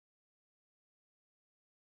formed?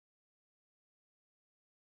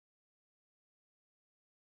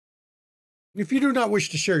 If you do not wish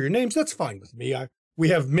to share your names, that's fine with me. We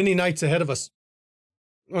have many nights ahead of us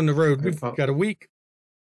on the road. We've got a week.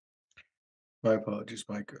 My apologies,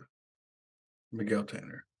 Micah. Miguel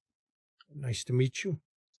Tanner. Nice to meet you,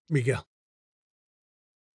 Miguel.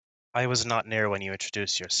 I was not near when you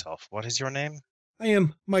introduced yourself. What is your name? I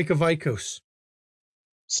am Micah Vikos.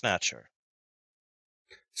 Snatcher.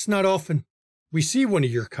 It's not often we see one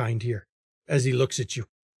of your kind here, as he looks at you.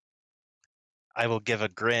 I will give a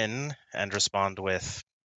grin and respond with,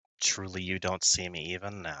 truly you don't see me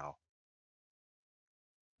even now.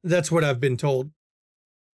 That's what I've been told.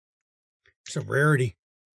 It's a rarity.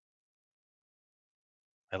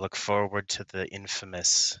 I look forward to the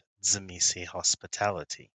infamous Tzimisce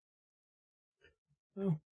hospitality.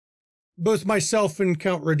 Well, both myself and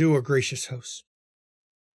Count Radu are gracious hosts.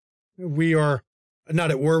 We are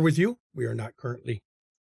not at war with you. We are not currently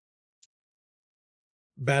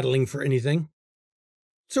battling for anything.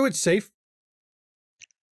 So it's safe.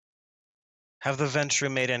 Have the Ventru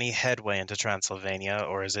made any headway into Transylvania,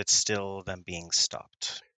 or is it still them being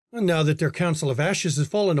stopped? And now that their Council of Ashes has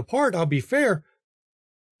fallen apart, I'll be fair,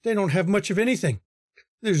 they don't have much of anything.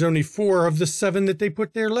 There's only 4 of the 7 that they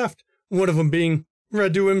put there left, one of them being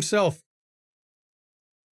Radu himself.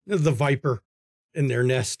 The viper in their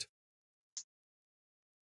nest.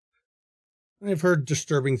 I've heard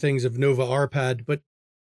disturbing things of Nova Arpad, but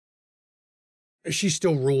she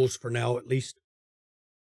still rules for now, at least.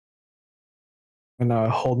 I'm going to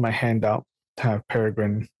hold my hand out to have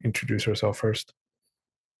Peregrine introduce herself first.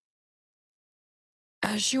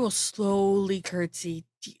 She will slowly curtsy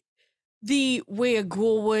the way a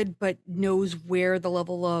ghoul would, but knows where the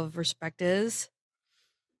level of respect is.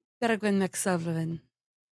 Peregrine McStabber.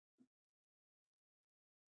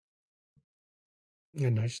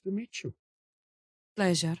 Nice to meet you.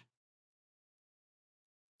 Pleasure.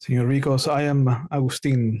 Señor Ricos, I am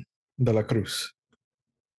Agustin de la Cruz.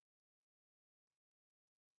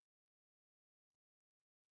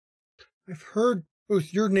 I've heard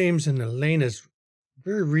both your names and Elena's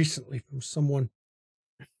very recently from someone.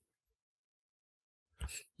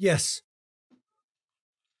 Yes.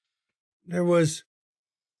 There was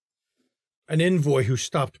an envoy who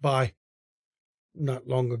stopped by not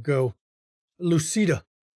long ago. Lucida.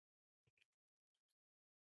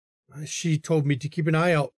 She told me to keep an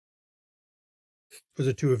eye out for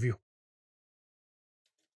the 2 of you.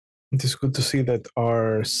 It is good to see that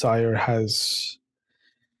our sire has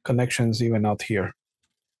connections even out here.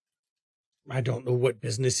 I don't know what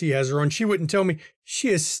business he has her on. She wouldn't tell me. She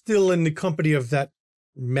is still in the company of that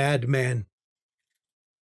madman.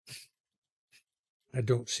 I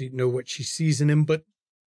don't know what she sees in him, but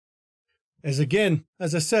as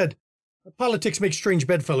I said, politics makes strange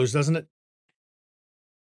bedfellows, doesn't it?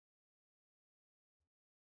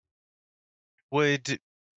 Would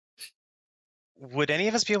any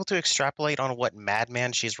of us be able to extrapolate on what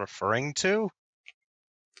madman she's referring to?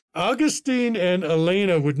 Augustine and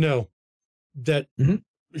Elena would know that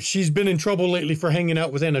she's been in trouble lately for hanging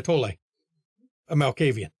out with Anatole, a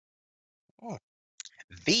Malkavian. Oh,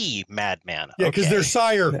 the madman. Yeah, because their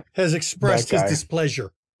sire has expressed his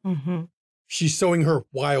displeasure. Mm-hmm. She's sowing her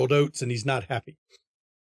wild oats and he's not happy.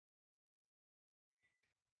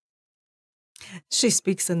 She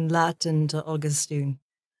speaks in Latin to Augustine.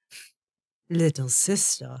 Little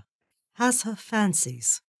sister has her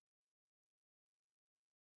fancies.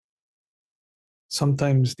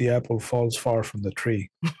 Sometimes the apple falls far from the tree.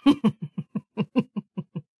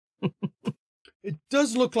 It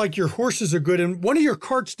does look like your horses are good, and one of your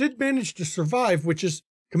carts did manage to survive, which is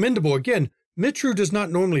commendable. Again, Mitru does not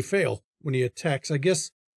normally fail when he attacks. I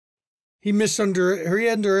guess he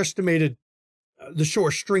underestimated the show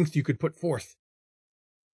of strength you could put forth.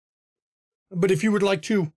 But if you would like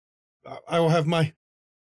to, I will have my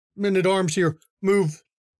men-at-arms here move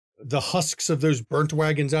the husks of those burnt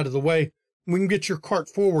wagons out of the way. We can get your cart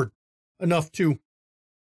forward enough to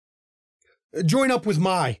join up with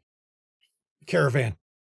my caravan.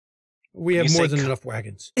 We have more than enough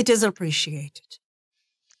wagons. It is appreciated.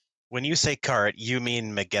 When you say cart, you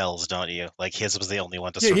mean Miguel's, don't you? Like his was the only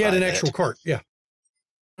one to survive. Yeah, he had an actual cart, yeah.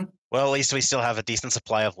 Well, at least we still have a decent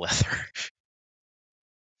supply of leather.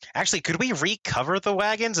 Actually, could we recover the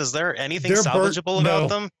wagons? Is there anything salvageable about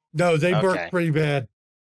them? No, they burnt pretty bad.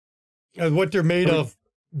 What they're made of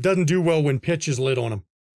doesn't do well when pitch is lit on them.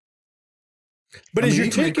 But I as mean, you're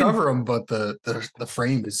you can taking, recover them, but the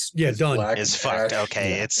frame is done. black Is and fucked. ash.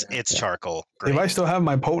 Okay, Yeah. it's Yeah. charcoal. If I Great. still have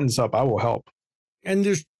my potence up, I will help. and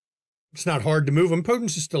it's not hard to move them.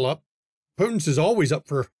 Potence is still up. Potence is always up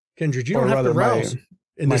for Kindred. You don't have to rouse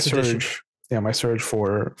in my this edition. surge. Yeah, my surge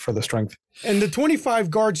for the strength. And the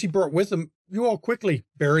 25 guards he brought with him, you all quickly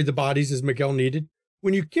bury the bodies as Miguel needed.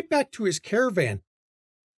 When you get back to his caravan,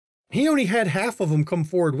 he only had half of them come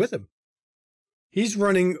forward with him. He's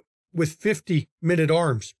running with 50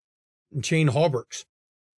 men-at-arms and chain hauberks.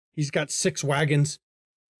 He's got 6 wagons,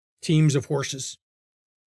 teams of horses,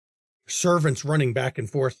 servants running back and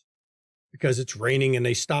forth because it's raining and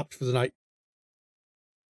they stopped for the night.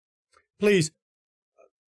 Please,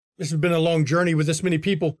 this has been a long journey with this many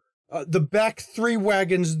people. The back 3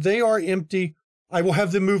 wagons, they are empty. I will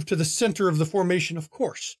have them moved to the center of the formation, of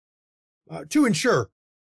course, to ensure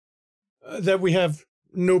that we have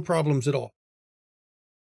no problems at all.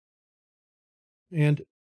 And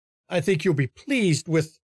I think you'll be pleased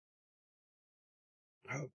with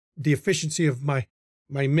the efficiency of my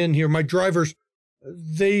men here. My drivers,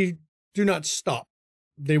 they do not stop.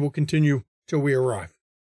 They will continue till we arrive.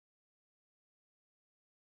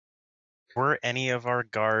 Were any of our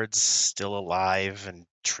guards still alive and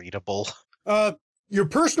treatable? Your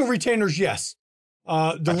personal retainers, yes. The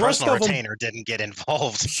My rest personal of them, retainer didn't get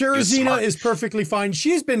involved. He was Sherazina smart. is perfectly fine.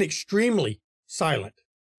 She's been extremely silent,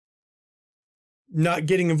 not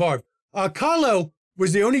getting involved. Kahlo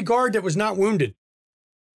was the only guard that was not wounded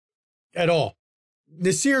at all.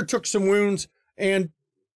 Nasir took some wounds, and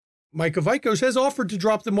Micah Vikos has offered to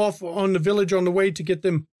drop them off on the village on the way to get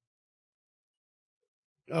them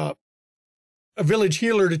a village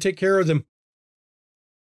healer to take care of them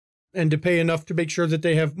and to pay enough to make sure that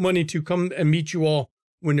they have money to come and meet you all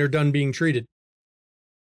when they're done being treated.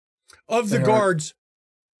 Of the guards,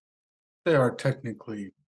 They are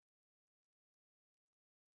technically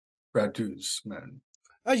Radu's men.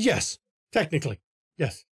 yes, technically,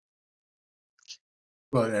 yes.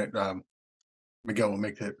 But Miguel will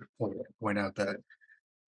make that point out that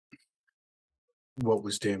what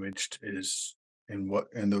was damaged is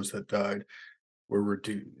and those that died were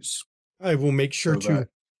Radu's. I will make sure So to that-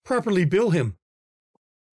 properly bill him.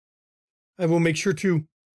 I will make sure to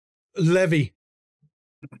levy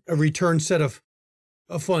a return set of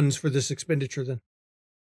funds for this expenditure then.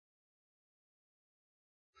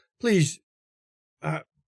 Please,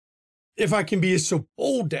 if I can be so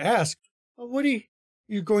bold to ask, what are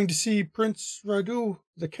you going to see Prince Radu,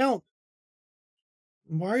 the Count?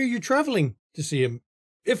 Why are you traveling to see him?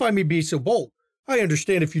 If I may be so bold, I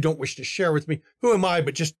understand if you don't wish to share with me. Who am I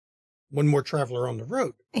but just one more traveler on the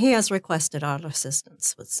road? He has requested our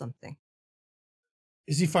assistance with something.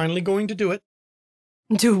 Is he finally going to do it?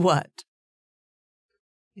 Do what?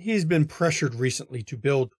 He's been pressured recently to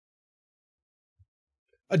build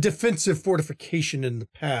a defensive fortification in the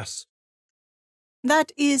pass.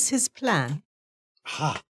 That is his plan.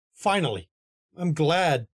 Finally. I'm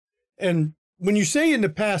glad. And when you say in the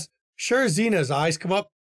past, Sherazina's eyes come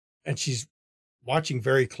up and she's watching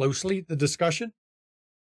very closely the discussion.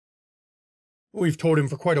 We've told him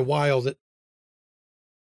for quite a while that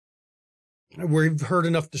we've heard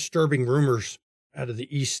enough disturbing rumors out of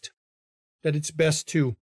the east that it's best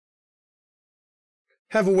to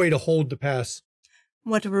have a way to hold the pass.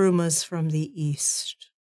 What rumors from the east?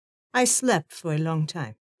 I slept for a long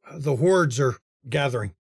time. The hordes are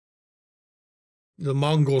gathering. The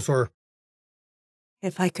Mongols are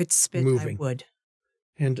If I could spit, moving. I would.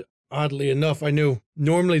 And oddly enough, I know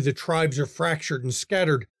normally the tribes are fractured and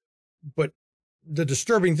scattered, but the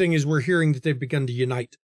disturbing thing is we're hearing that they've begun to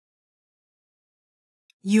unite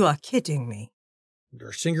You are kidding me.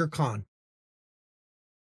 under Singer Khan.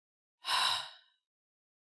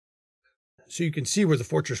 So you can see where the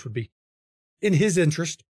fortress would be in his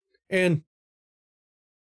interest, and,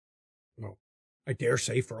 well, I dare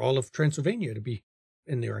say for all of Transylvania to be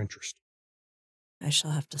in their interest. I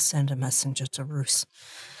shall have to send a messenger to Roos.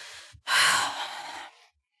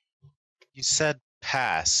 You said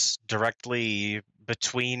pass directly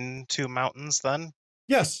between 2 mountains then?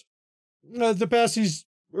 Yes, the pass he's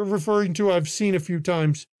referring to I've seen a few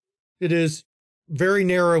times. It is very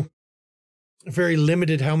narrow, very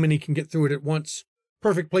limited how many can get through it at once.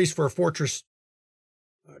 Perfect place for a fortress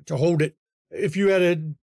to hold it. If you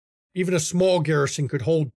had even a small garrison could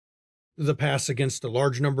hold the pass against a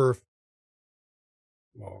large number of,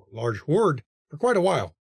 well, large horde for quite a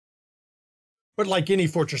while. But like any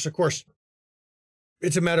fortress, of course,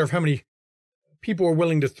 it's a matter of how many people are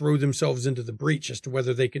willing to throw themselves into the breach as to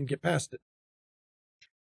whether they can get past it.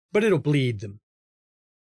 But it'll bleed them.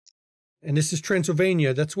 And this is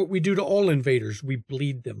Transylvania. That's what we do to all invaders. We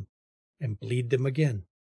bleed them and bleed them again.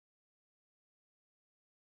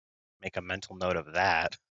 Make a mental note of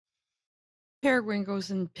that. Peregrine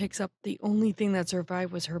goes and picks up the only thing that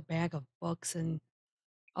survived was her bag of books and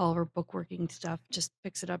all of her bookworking stuff. Just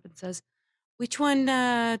picks it up and says, which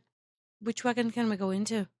wagon can we go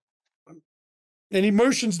into? And he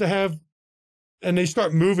motions to have, and they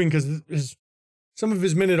start moving because some of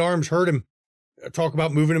his men-at-arms heard him talk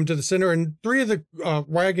about moving him to the center, and 3 of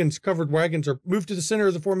the covered wagons are moved to the center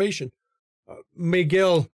of the formation.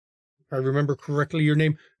 Miguel, if I remember correctly your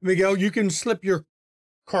name, Miguel, you can slip your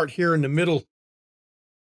cart here in the middle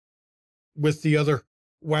with the other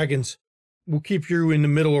wagons. We'll keep you in the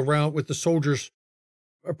middle around with the soldiers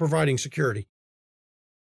providing security.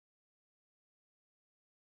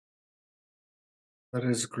 That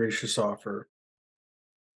is a gracious offer.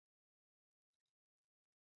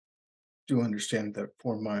 Do understand that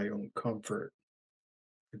for my own comfort,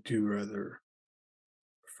 I do rather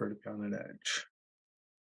prefer to be on an edge.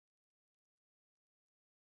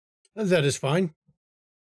 That is fine.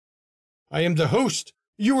 I am the host.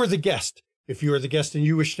 You are the guest. If you are the guest and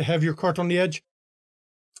you wish to have your cart on the edge,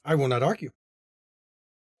 I will not argue.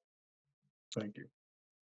 Thank you.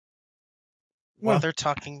 While Well, they're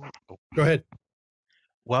talking, go ahead.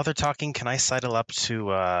 While they're talking, can I sidle up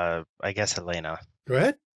to, I guess, Elena? Go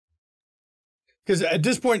ahead. Because at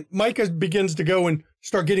this point, Micah begins to go and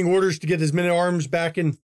start getting orders to get his men-at-arms back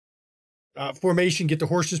in formation, get the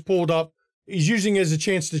horses pulled up. He's using it as a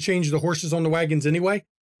chance to change the horses on the wagons anyway,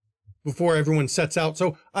 before everyone sets out.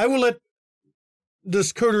 So I will let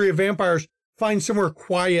this coterie of vampires find somewhere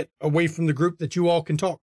quiet away from the group that you all can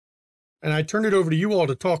talk. And I turn it over to you all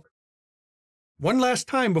to talk one last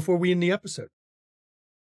time before we end the episode.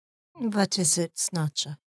 What is it,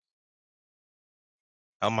 Snatcher?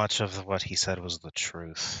 How much of what he said was the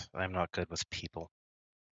truth? I'm not good with people.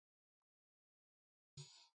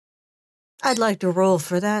 I'd like to roll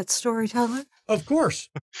for that, storyteller. Of course.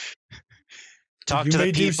 Talk You to may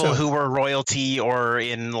the do people so. who were royalty or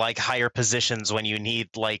in like higher positions when you need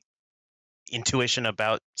like intuition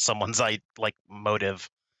about someone's like motive.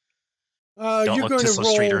 Don't You're look going just to a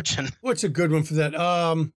street roll. urchin. What's a good one for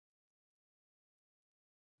that?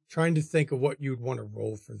 Trying to think of what you'd want to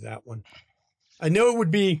roll for that one. I know it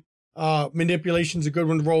would be manipulation's a good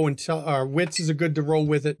one to roll, and wits is a good to roll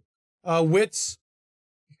with it. Wits,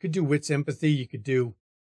 you could do wits empathy. You could do,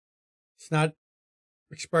 it's not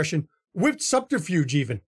expression. Wit subterfuge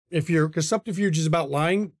even, because subterfuge is about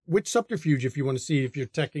lying. Wit subterfuge if you want to see if you're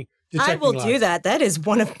detecting I will lies. do that. That is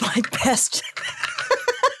one of my best.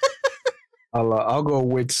 I'll go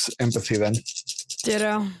with empathy then.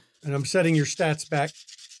 Ditto. And I'm setting your stats back.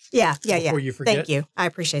 Yeah. Before you forget. Thank you. I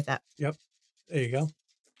appreciate that. Yep. There you go.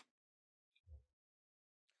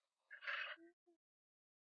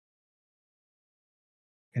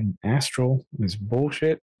 And astral is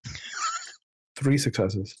bullshit. 3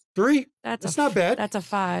 successes. 3? That's That's not bad. That's a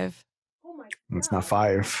 5. It's not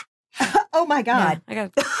 5. Oh my God. Yeah, I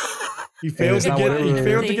got. He failed it's to not get. He whatever-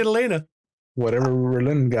 failed to get Elena. Whatever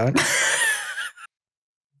Berlin got.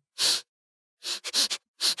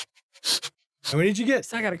 How many did you get?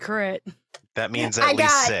 So I got a crit. That means I at least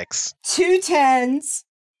got- 6. 2 10s,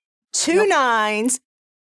 2 9s,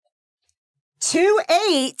 2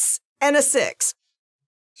 8s, and a 6.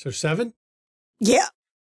 So 7? Yeah.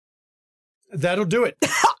 That'll do it.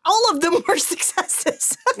 All of them were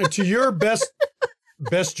successes. And to your best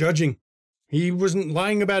judging, he wasn't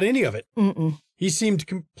lying about any of it. Mm-mm. He seemed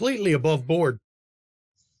completely above board.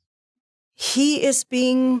 He is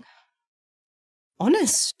being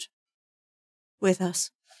honest with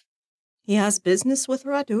us. He has business with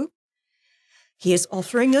Radu. He is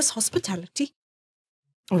offering us hospitality.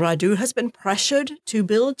 Radu has been pressured to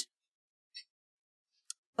build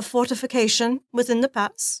a fortification within the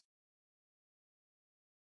pass.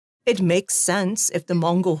 It makes sense if the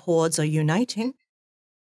Mongol hordes are uniting.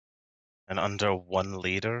 And under one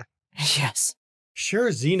leader? Yes.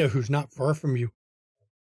 Sherazina, who's not far from you.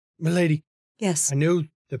 Milady, Yes. I know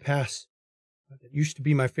the pass. That used to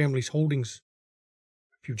be my family's holdings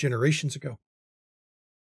a few generations ago.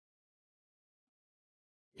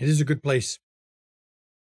 It is a good place.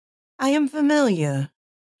 I am familiar.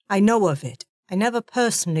 I know of it. I never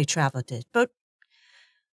personally traveled it, but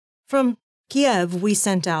from Kiev we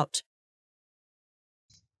sent out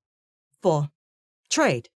for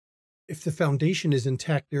trade. If the foundation is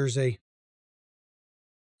intact, there's a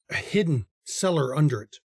hidden cellar under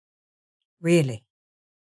it. Really?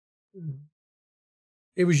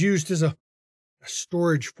 It was used as a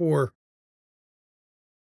storage for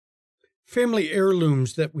family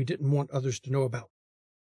heirlooms that we didn't want others to know about.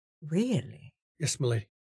 Really? Yes, milady.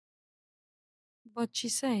 What's she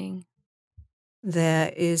saying?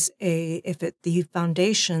 There is the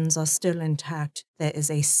foundations are still intact, there is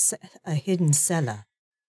a hidden cellar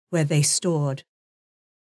where they stored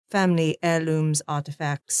family heirlooms,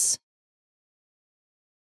 artifacts.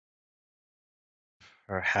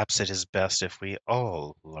 Perhaps it is best if we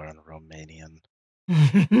all learn Romanian.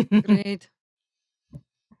 Great.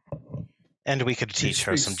 And we could She teach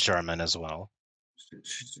her some speaks- German as well.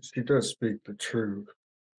 She does speak the truth.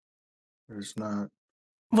 There's not.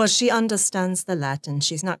 Well, she understands the Latin.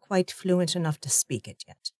 She's not quite fluent enough to speak it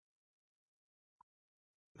yet.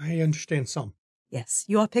 I understand some. Yes,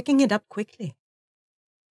 you are picking it up quickly.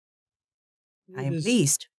 I am It is-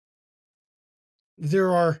 pleased.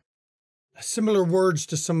 There are similar words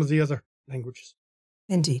to some of the other languages.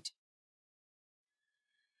 Indeed.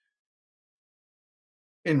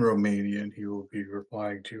 In Romanian, he will be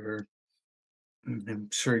replying to her. I'm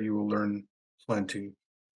sure you will learn plenty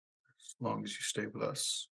as long as you stay with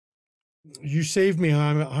us. You saved me.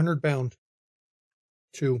 I'm 100 bound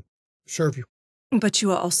to serve you. But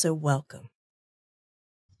you are also welcome.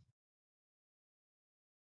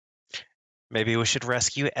 Maybe we should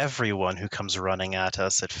rescue everyone who comes running at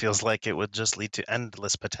us. It feels like it would just lead to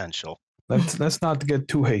endless potential. Let's not get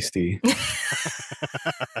too hasty.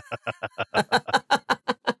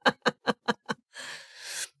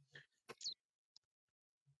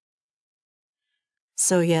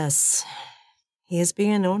 So yes, he is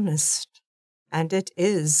being honest. And it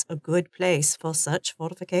is a good place for such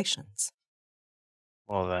fortifications.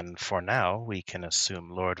 Well, then, for now, we can assume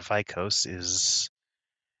Lord Vikos is,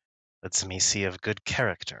 let me see, of good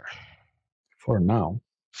character. For now.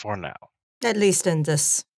 For now. At least in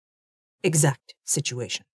this exact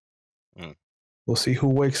situation. We'll see who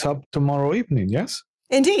wakes up tomorrow evening, yes?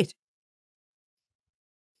 Indeed.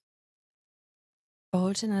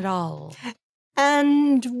 Important at all.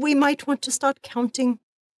 And we might want to start counting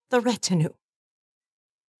the retinue.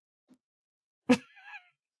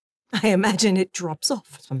 I imagine it drops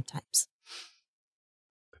off sometimes.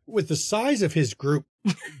 With the size of his group,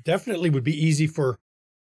 definitely would be easy for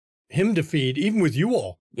him to feed, even with you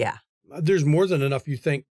all. Yeah. There's more than enough, you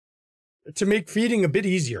think, to make feeding a bit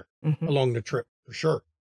easier along the trip, for sure.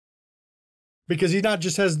 Because he not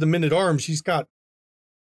just has the men-at-arms, he's got...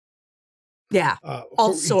 Yeah,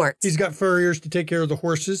 all sorts. He's got furriers to take care of the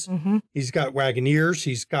horses. He's got wagoneers.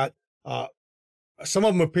 He's got... some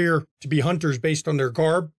of them appear to be hunters based on their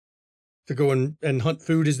garb, to go and hunt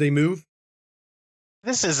food as they move.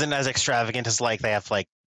 This isn't as extravagant as like they have like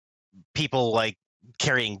people like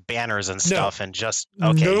carrying banners and stuff and just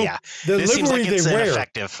yeah. The this seems livery like it's they an wear.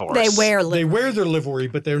 effective force. They wear livery. They wear their livery,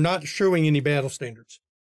 but they're not showing any battle standards.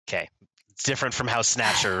 Okay. It's different from how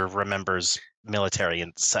Snatcher remembers military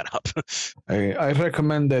and setup. I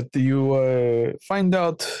recommend that you find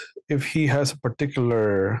out if he has a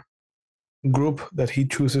particular group that he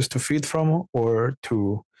chooses to feed from or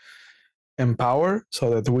to empower, so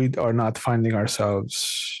that we are not finding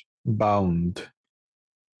ourselves bound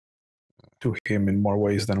to him in more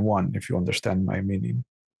ways than one, if you understand my meaning.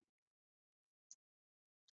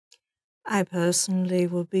 I personally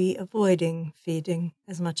will be avoiding feeding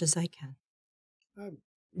as much as I can.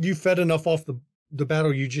 You fed enough off the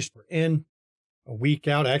battle you just were in, a week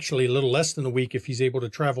out, actually a little less than a week if he's able to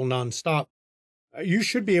travel nonstop. You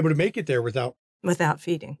should be able to make it there without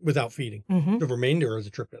feeding. Without feeding. The remainder of the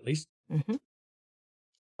trip, at least.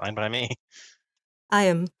 Fine by me. I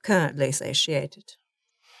am currently satiated.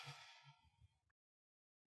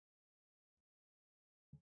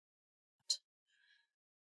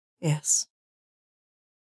 Yes.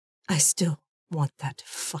 I still want that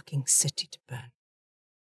fucking city to burn.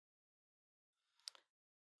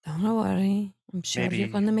 Don't worry. I'm sure Maybe- you're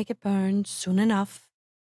going to make it burn soon enough.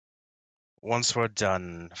 Once we're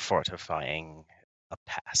done fortifying a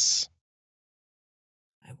pass.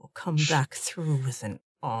 I will come back through with an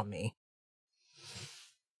army.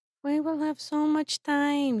 We will have so much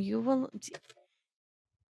time. You'll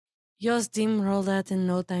steamroll that in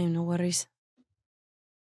no time. No worries.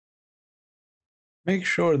 Make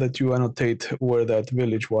sure that you annotate where that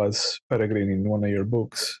village was, Peregrine, in one of your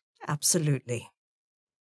books. Absolutely.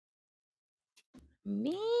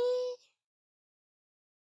 Me?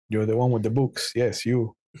 You're the one with the books. Yes,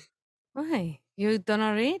 you. Why? You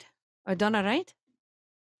don't read? Or don't write?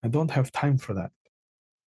 I don't have time for that.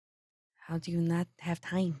 How do you not have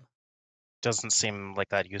time? Doesn't seem like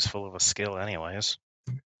that useful of a skill anyways.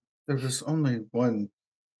 There was only one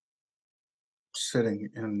sitting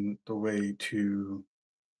in the way to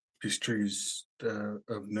these trees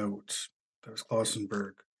of note. That was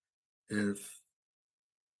Klausenberg. If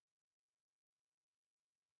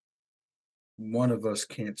one of us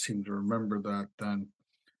can't seem to remember that, then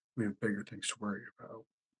We have bigger things to worry about.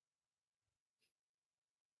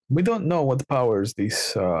 We don't know what powers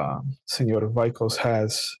this Senor Vikos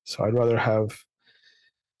has, so I'd rather have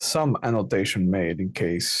some annotation made in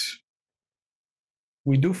case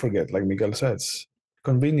we do forget, like Miguel says,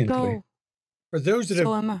 conveniently. No. For those that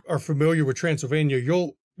So am I. are familiar with Transylvania,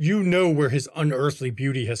 you know where his unearthly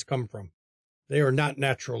beauty has come from. They are not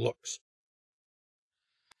natural looks.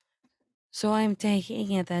 So I'm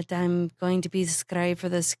taking it that I'm going to be the scribe for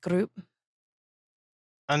this group.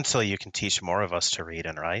 Until you can teach more of us to read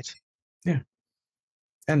and write.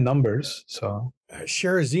 And numbers, so.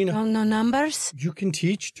 Sherazina, No numbers? you can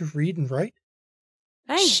teach to read and write?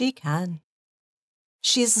 Hey, She can.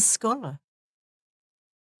 She is a scholar.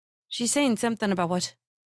 she's saying something about what?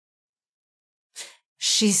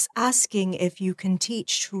 She's asking if you can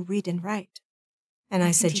teach to read and write. And I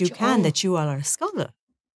can said you teach can, all. that you are a scholar.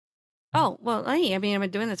 Oh, well, I mean, I've been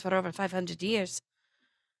doing this for over 500 years.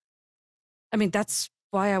 I mean, that's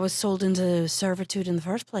why I was sold into servitude in the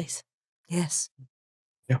first place. Yes.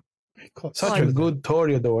 I caught Such some a of good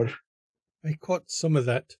Toreador. that. I caught some of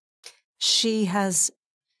that. She has.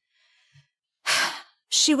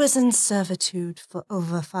 She was in servitude for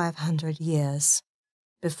over 500 years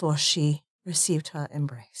before she received her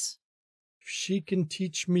embrace. If she can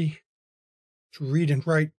teach me to read and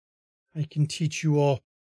write, I can teach you all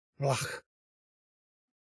Vlach,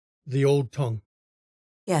 the old tongue.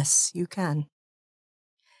 Yes, you can.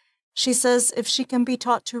 She says if she can be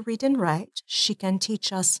taught to read and write, she can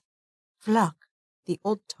teach us Vlach, the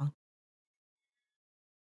old tongue.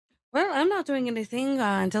 Well, I'm not doing anything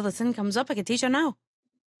until the sun comes up. I can teach her now.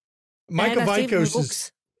 Micah And I saved my Vikos is,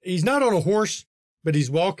 books. he's not on a horse, but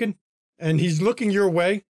he's walking, and he's looking your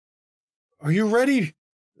way. Are you ready,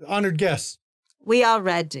 honored guests? We are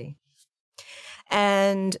ready.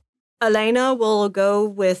 And Elena will go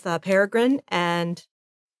with Peregrine and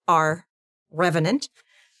our revenant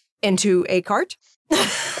into a cart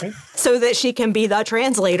so that she can be the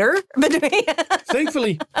translator between.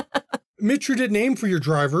 Thankfully, Mitra didn't aim for your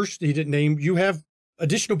drivers. He didn't aim. You have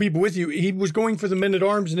additional people with you. He was going for the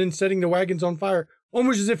men-at-arms and then setting the wagons on fire,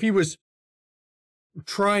 almost as if he was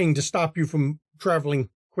trying to stop you from traveling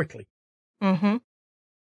quickly. Mm-hmm.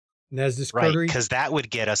 And as this Right, coterie, because that would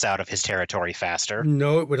get us out of his territory faster.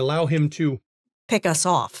 no, it would allow him to Pick us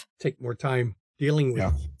off. take more time dealing with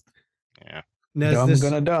Yeah. you. Yeah. And as Dumb this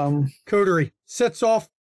gonna dumb. coterie sets off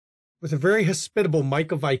with a very hospitable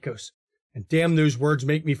Micah Vikos. And damn, those words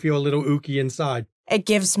make me feel a little ooky inside. It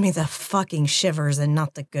gives me the fucking shivers and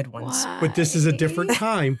not the good ones. But this is a different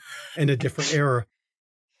time and a different era.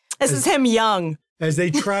 This is him young. As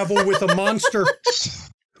they travel with a monster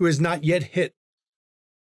who has not yet hit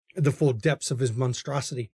the full depths of his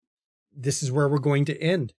monstrosity. This is where we're going to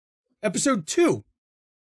end episode 2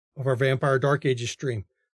 of our Vampire Dark Ages stream.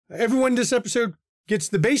 Everyone in this episode gets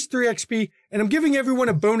the base 3 XP, and I'm giving everyone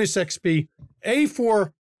a bonus XP, A,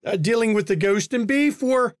 for dealing with the ghost, and B,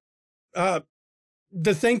 for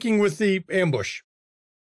the thinking with the ambush.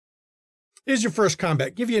 Here's your first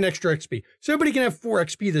combat. Give you an extra XP. So everybody can have 4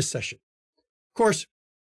 XP this session. Of course,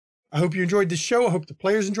 I hope you enjoyed this show. I hope the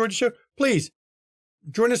players enjoyed the show. Please,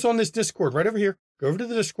 join us on this Discord right over here. Go over to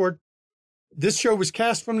the Discord. This show was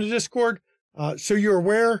cast from the Discord, so you're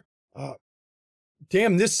aware.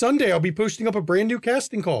 This Sunday I'll be posting up a brand new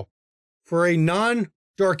casting call for a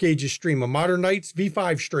non-Dark Ages stream, a Modern Knights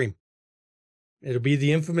V5 stream. It'll be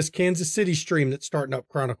the infamous Kansas City stream that's starting up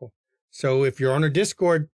Chronicle. So if you're on our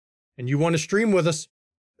Discord and you want to stream with us,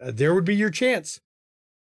 there would be your chance.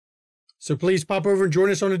 So please pop over and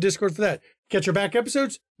join us on the Discord for that. Catch our back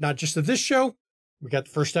episodes, not just of this show. We got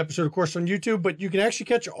the first episode, of course, on YouTube, but you can actually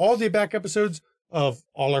catch all the back episodes of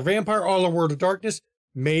All Our Vampire, All Our World of Darkness,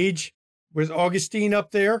 Mage with Augustine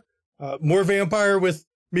up there, more Vampire with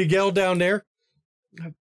Miguel down there.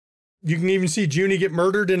 You can even see Junie get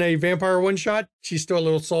murdered in a Vampire one-shot. She's still a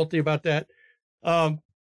little salty about that.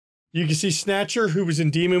 You can see Snatcher, who was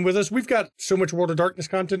in Demon with us. We've got so much World of Darkness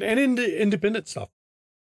content and independent stuff.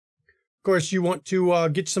 Of course, you want to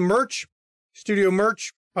get some merch, studio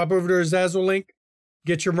merch, pop over to our Zazzle link,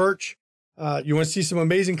 get your merch. You want to see some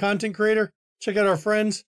amazing content creator? Check out our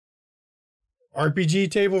friends. RPG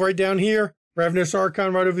table right down here. Ravnos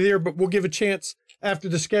Archon right over there. But we'll give a chance after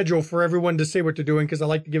the schedule for everyone to say what they're doing, because I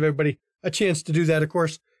like to give everybody a chance to do that, of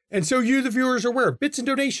course. And so you, the viewers, are aware. Bits and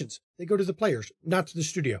donations, they go to the players, not to the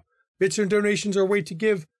studio. Bits and donations are a way to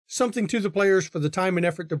give something to the players for the time and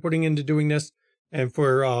effort they're putting into doing this, and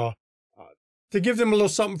for to give them a little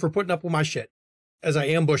something for putting up with my shit as I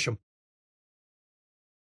ambush them.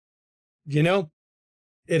 You know,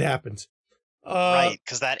 it happens. Right,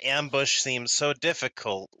 because that ambush seems so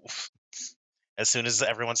difficult. as soon as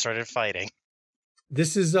everyone started fighting.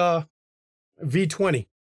 This is V20.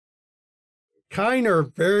 Kine are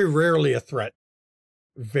very rarely a threat.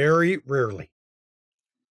 Very rarely.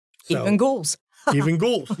 So, Even ghouls. even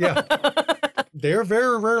ghouls, yeah. They're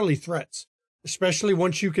very rarely threats, especially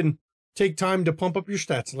once you can take time to pump up your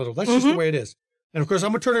stats a little. That's just the way it is. And of course,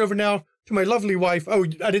 I'm going to turn it over now to my lovely wife. Oh,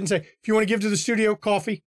 I didn't say, if you want to give to the studio,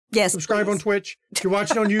 KoFi. Yes, subscribe please. on Twitch. If you're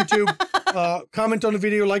watching on YouTube, comment on the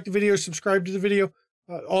video, like the video, subscribe to the video.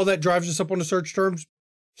 All that drives us up on the search terms.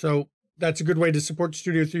 So that's a good way to support the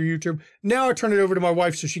studio through YouTube. Now I turn it over to my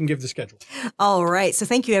wife so she can give the schedule. All right. So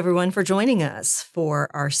thank you, everyone, for joining us for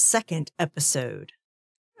our second episode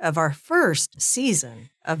of our first season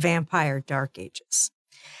of Vampire Dark Ages.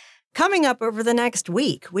 Coming up over the next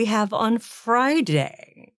week, we have on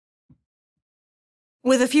Friday,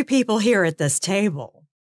 with a few people here at this table,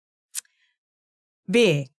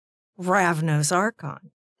 being Ravnos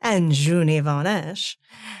Archon and Juni Von Esch,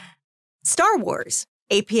 Star Wars,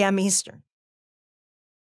 8 p.m. Eastern.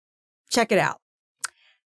 Check it out.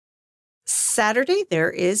 Saturday, there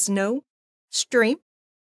is no stream,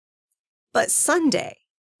 but Sunday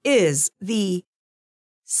is the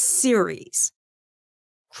series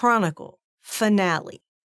chronicle finale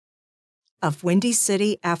of Windy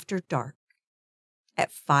City After Dark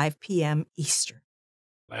at 5 p.m. Eastern.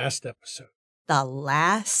 Last episode. The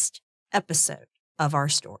last episode of our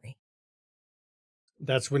story.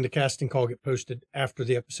 That's when the casting call get posted after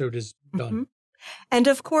the episode is done. And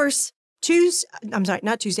of course,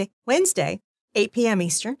 Wednesday, 8 p.m.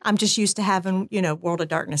 Eastern. I'm just used to having, World of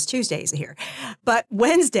Darkness Tuesdays here. But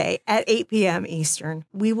Wednesday at 8 p.m. Eastern,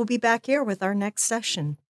 we will be back here with our next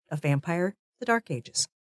session of Vampire the Dark Ages.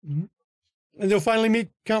 And they'll finally meet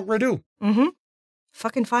Count Radu.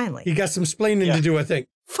 Fucking finally. He got some splaining to do, I think.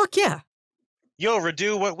 Fuck yeah. Yo,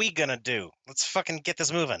 Radu, what we gonna do? Let's fucking get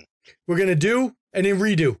this moving. We're going to do and then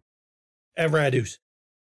redo at Radu's.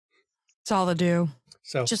 It's all to do.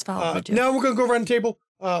 So just follow the now we're going to go around the table.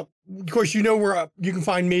 Of course, where you can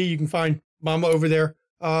find me. You can find Mama over there.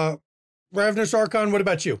 Ravnos Archon, what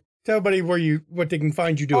about you? Tell everybody what they can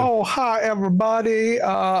find you doing. Oh, hi, everybody.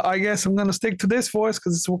 I guess I'm going to stick to this voice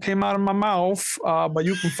because it's what came out of my mouth. But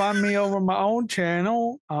you can find me over my own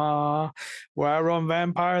channel where I run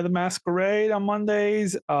Vampire the Masquerade on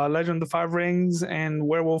Mondays, Legend of the Five Rings, and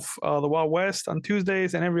Werewolf the Wild West on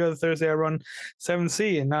Tuesdays. And every other Thursday I run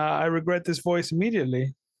 7C. And I regret this voice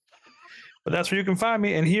immediately. But that's where you can find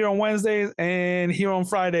me. And here on Wednesdays and here on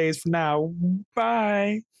Fridays for now.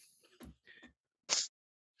 Bye.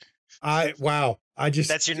 That's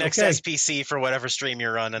your next SPC for whatever stream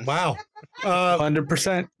you're running. Wow.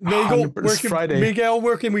 100%. Miguel,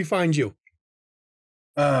 where can we find you?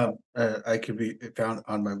 I can be found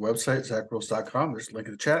on my website, zachrules.com. There's a link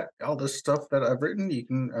in the chat. All this stuff that I've written, you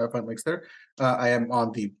can find links there. I am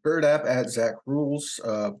on the Bird app at Zach Rules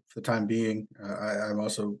for the time being. I'm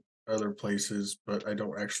also other places, but I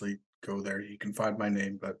don't actually go there. You can find my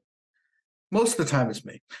name, but most of the time it's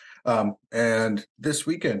me. And this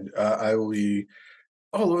weekend, I will be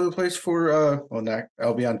all over the place for,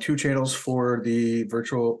 I'll be on 2 channels for the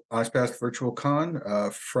Honest Past Virtual Con.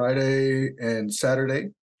 Friday and Saturday,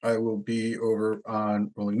 I will be over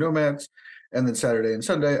on Rolling Nomads. And then Saturday and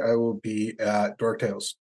Sunday, I will be at Dork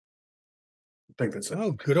Tales. I think that's it.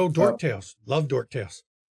 Oh, good old Dork Tales. Love Dork Tales.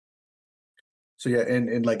 So yeah,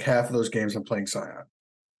 in like half of those games, I'm playing Scion.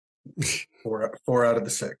 4 out of the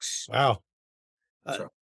 6. Wow.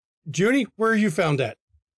 Junie, where are you found at?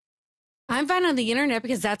 I'm found on the internet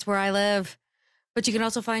because that's where I live. But you can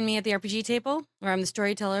also find me at the RPG table, where I'm the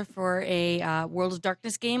storyteller for a World of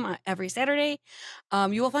Darkness game every Saturday.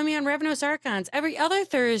 You will find me on Ravnos Archons every other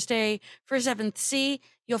Thursday for 7th C.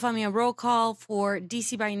 You'll find me on Roll Call for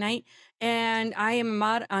DC by Night. And I am a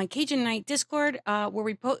mod on Cajun Night Discord,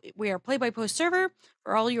 where we are play-by-post server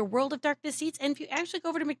for all your World of Darkness seats. And if you actually go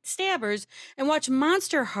over to McStabbers and watch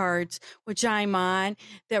Monster Hearts, which I'm on,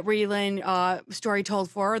 that Reelan story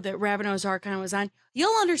told for, that Ravnos Archon was on,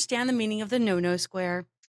 you'll understand the meaning of the no-no square.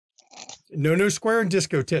 No square and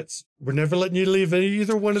disco tits. We're never letting you leave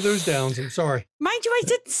either one of those downs. I'm sorry. Mind you, I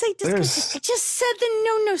didn't say disco tits. I just said the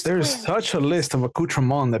no square. There's such a list of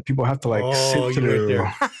accoutrements that people have to sit through.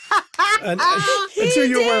 Right there. and so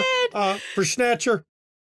you're aware, for Snatcher,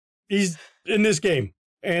 he's in this game.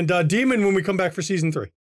 And Demon when we come back for season 3.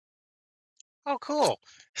 Oh, cool.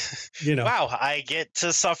 Wow, I get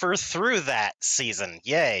to suffer through that season.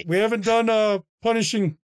 Yay. We haven't done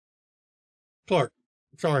punishing Clark.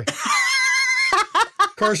 Sorry.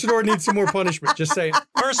 Carsador needs some more punishment. Just saying.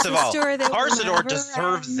 First of all, Carsador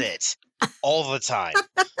deserves it all the time.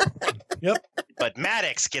 Yep. But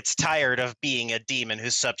Maddox gets tired of being a demon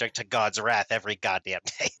who's subject to God's wrath every goddamn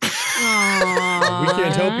day. We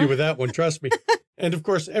can't help you with that one, trust me. And of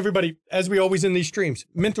course, everybody, as we always in these streams,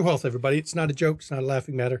 mental health, everybody. It's not a joke. It's not a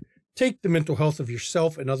laughing matter. Take the mental health of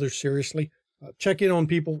yourself and others seriously. Check in on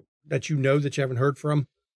people that you know that you haven't heard from.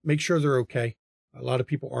 Make sure they're okay. A lot of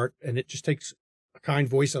people aren't, and it just takes a kind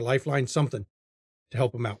voice, a lifeline, something to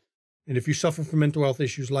help them out. And if you suffer from mental health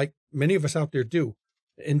issues like many of us out there do,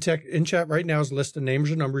 in chat right now is a list of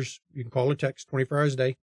names or numbers. You can call or text 24 hours a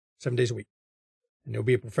day, 7 days a week. And there'll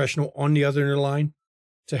be a professional on the other end of the line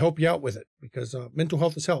to help you out with it, because mental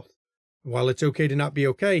health is health. And while it's okay to not be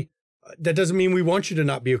okay, that doesn't mean we want you to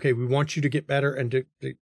not be okay. We want you to get better and to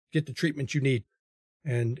get the treatment you need.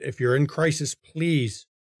 And if you're in crisis, please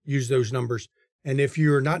use those numbers. And if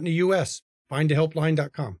you're not in the U.S.,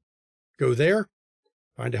 findahelpline.com. Go there,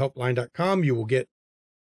 findahelpline.com. You will get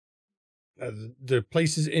the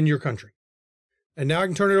places in your country. And now I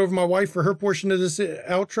can turn it over to my wife for her portion of this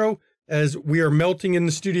outro, as we are melting in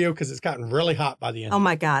the studio because it's gotten really hot by the end. Oh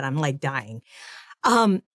my God, I'm like dying.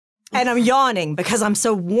 And I'm yawning because I'm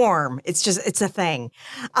so warm. It's a thing.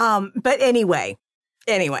 But anyway,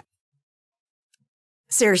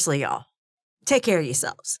 seriously, y'all, take care of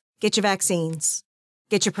yourselves. Get your vaccines,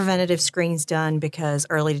 get your preventative screens done, because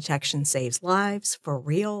early detection saves lives, for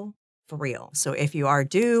real, for real. So if you are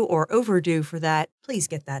due or overdue for that, please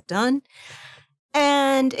get that done.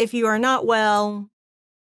 And if you are not well,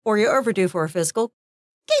 or you're overdue for a physical,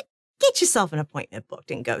 get yourself an appointment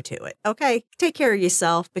booked and go to it. Okay. Take care of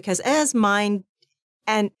yourself, because as mind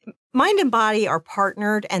and body are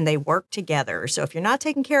partnered and they work together. So if you're not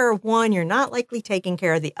taking care of one, you're not likely taking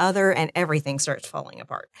care of the other, and everything starts falling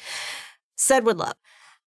apart. Said with love.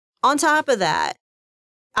 On top of that,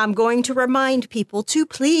 I'm going to remind people to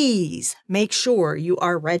please make sure you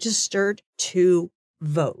are registered to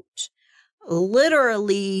vote.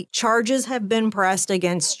 Literally, charges have been pressed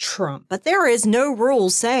against Trump, but there is no rule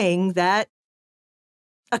saying that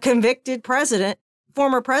a convicted president,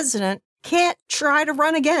 former president, can't try to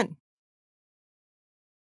run again.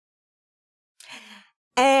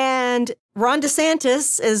 And Ron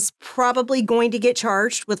DeSantis is probably going to get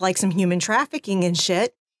charged with like some human trafficking and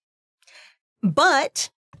shit. But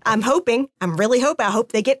I hope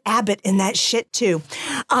they get Abbott in that shit too.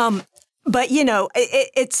 But, you know,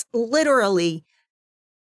 it's literally,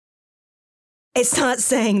 it's not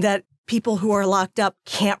saying that people who are locked up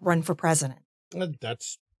can't run for president.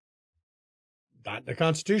 That's not the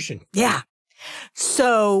Constitution. Yeah.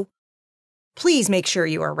 So please make sure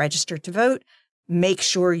you are registered to vote. Make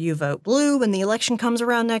sure you vote blue when the election comes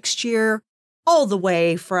around next year, all the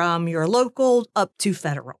way from your local up to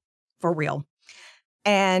federal, for real.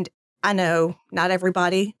 And I know not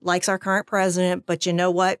everybody likes our current president, but you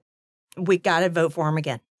know what? We got to vote for him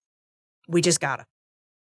again. We just got to.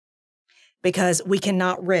 Because we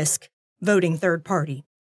cannot risk voting third party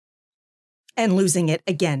and losing it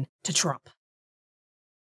again to Trump.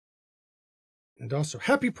 And also,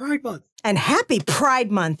 happy Pride Month. And happy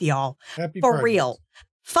Pride Month, y'all. Happy For Pride real. Month.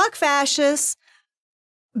 Fuck fascists.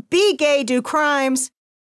 Be gay, do crimes.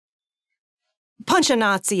 Punch a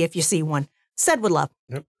Nazi if you see one. Said with love.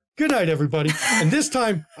 Yep. Good night, everybody. And this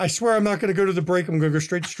time, I swear I'm not going to go to the break. I'm going to go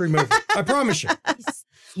straight to stream over. I promise you.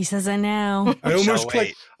 He says I know. I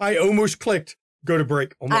almost clicked. Go to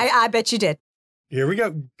break. Almost. I bet you did. Here we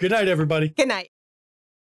go. Good night, everybody. Good night.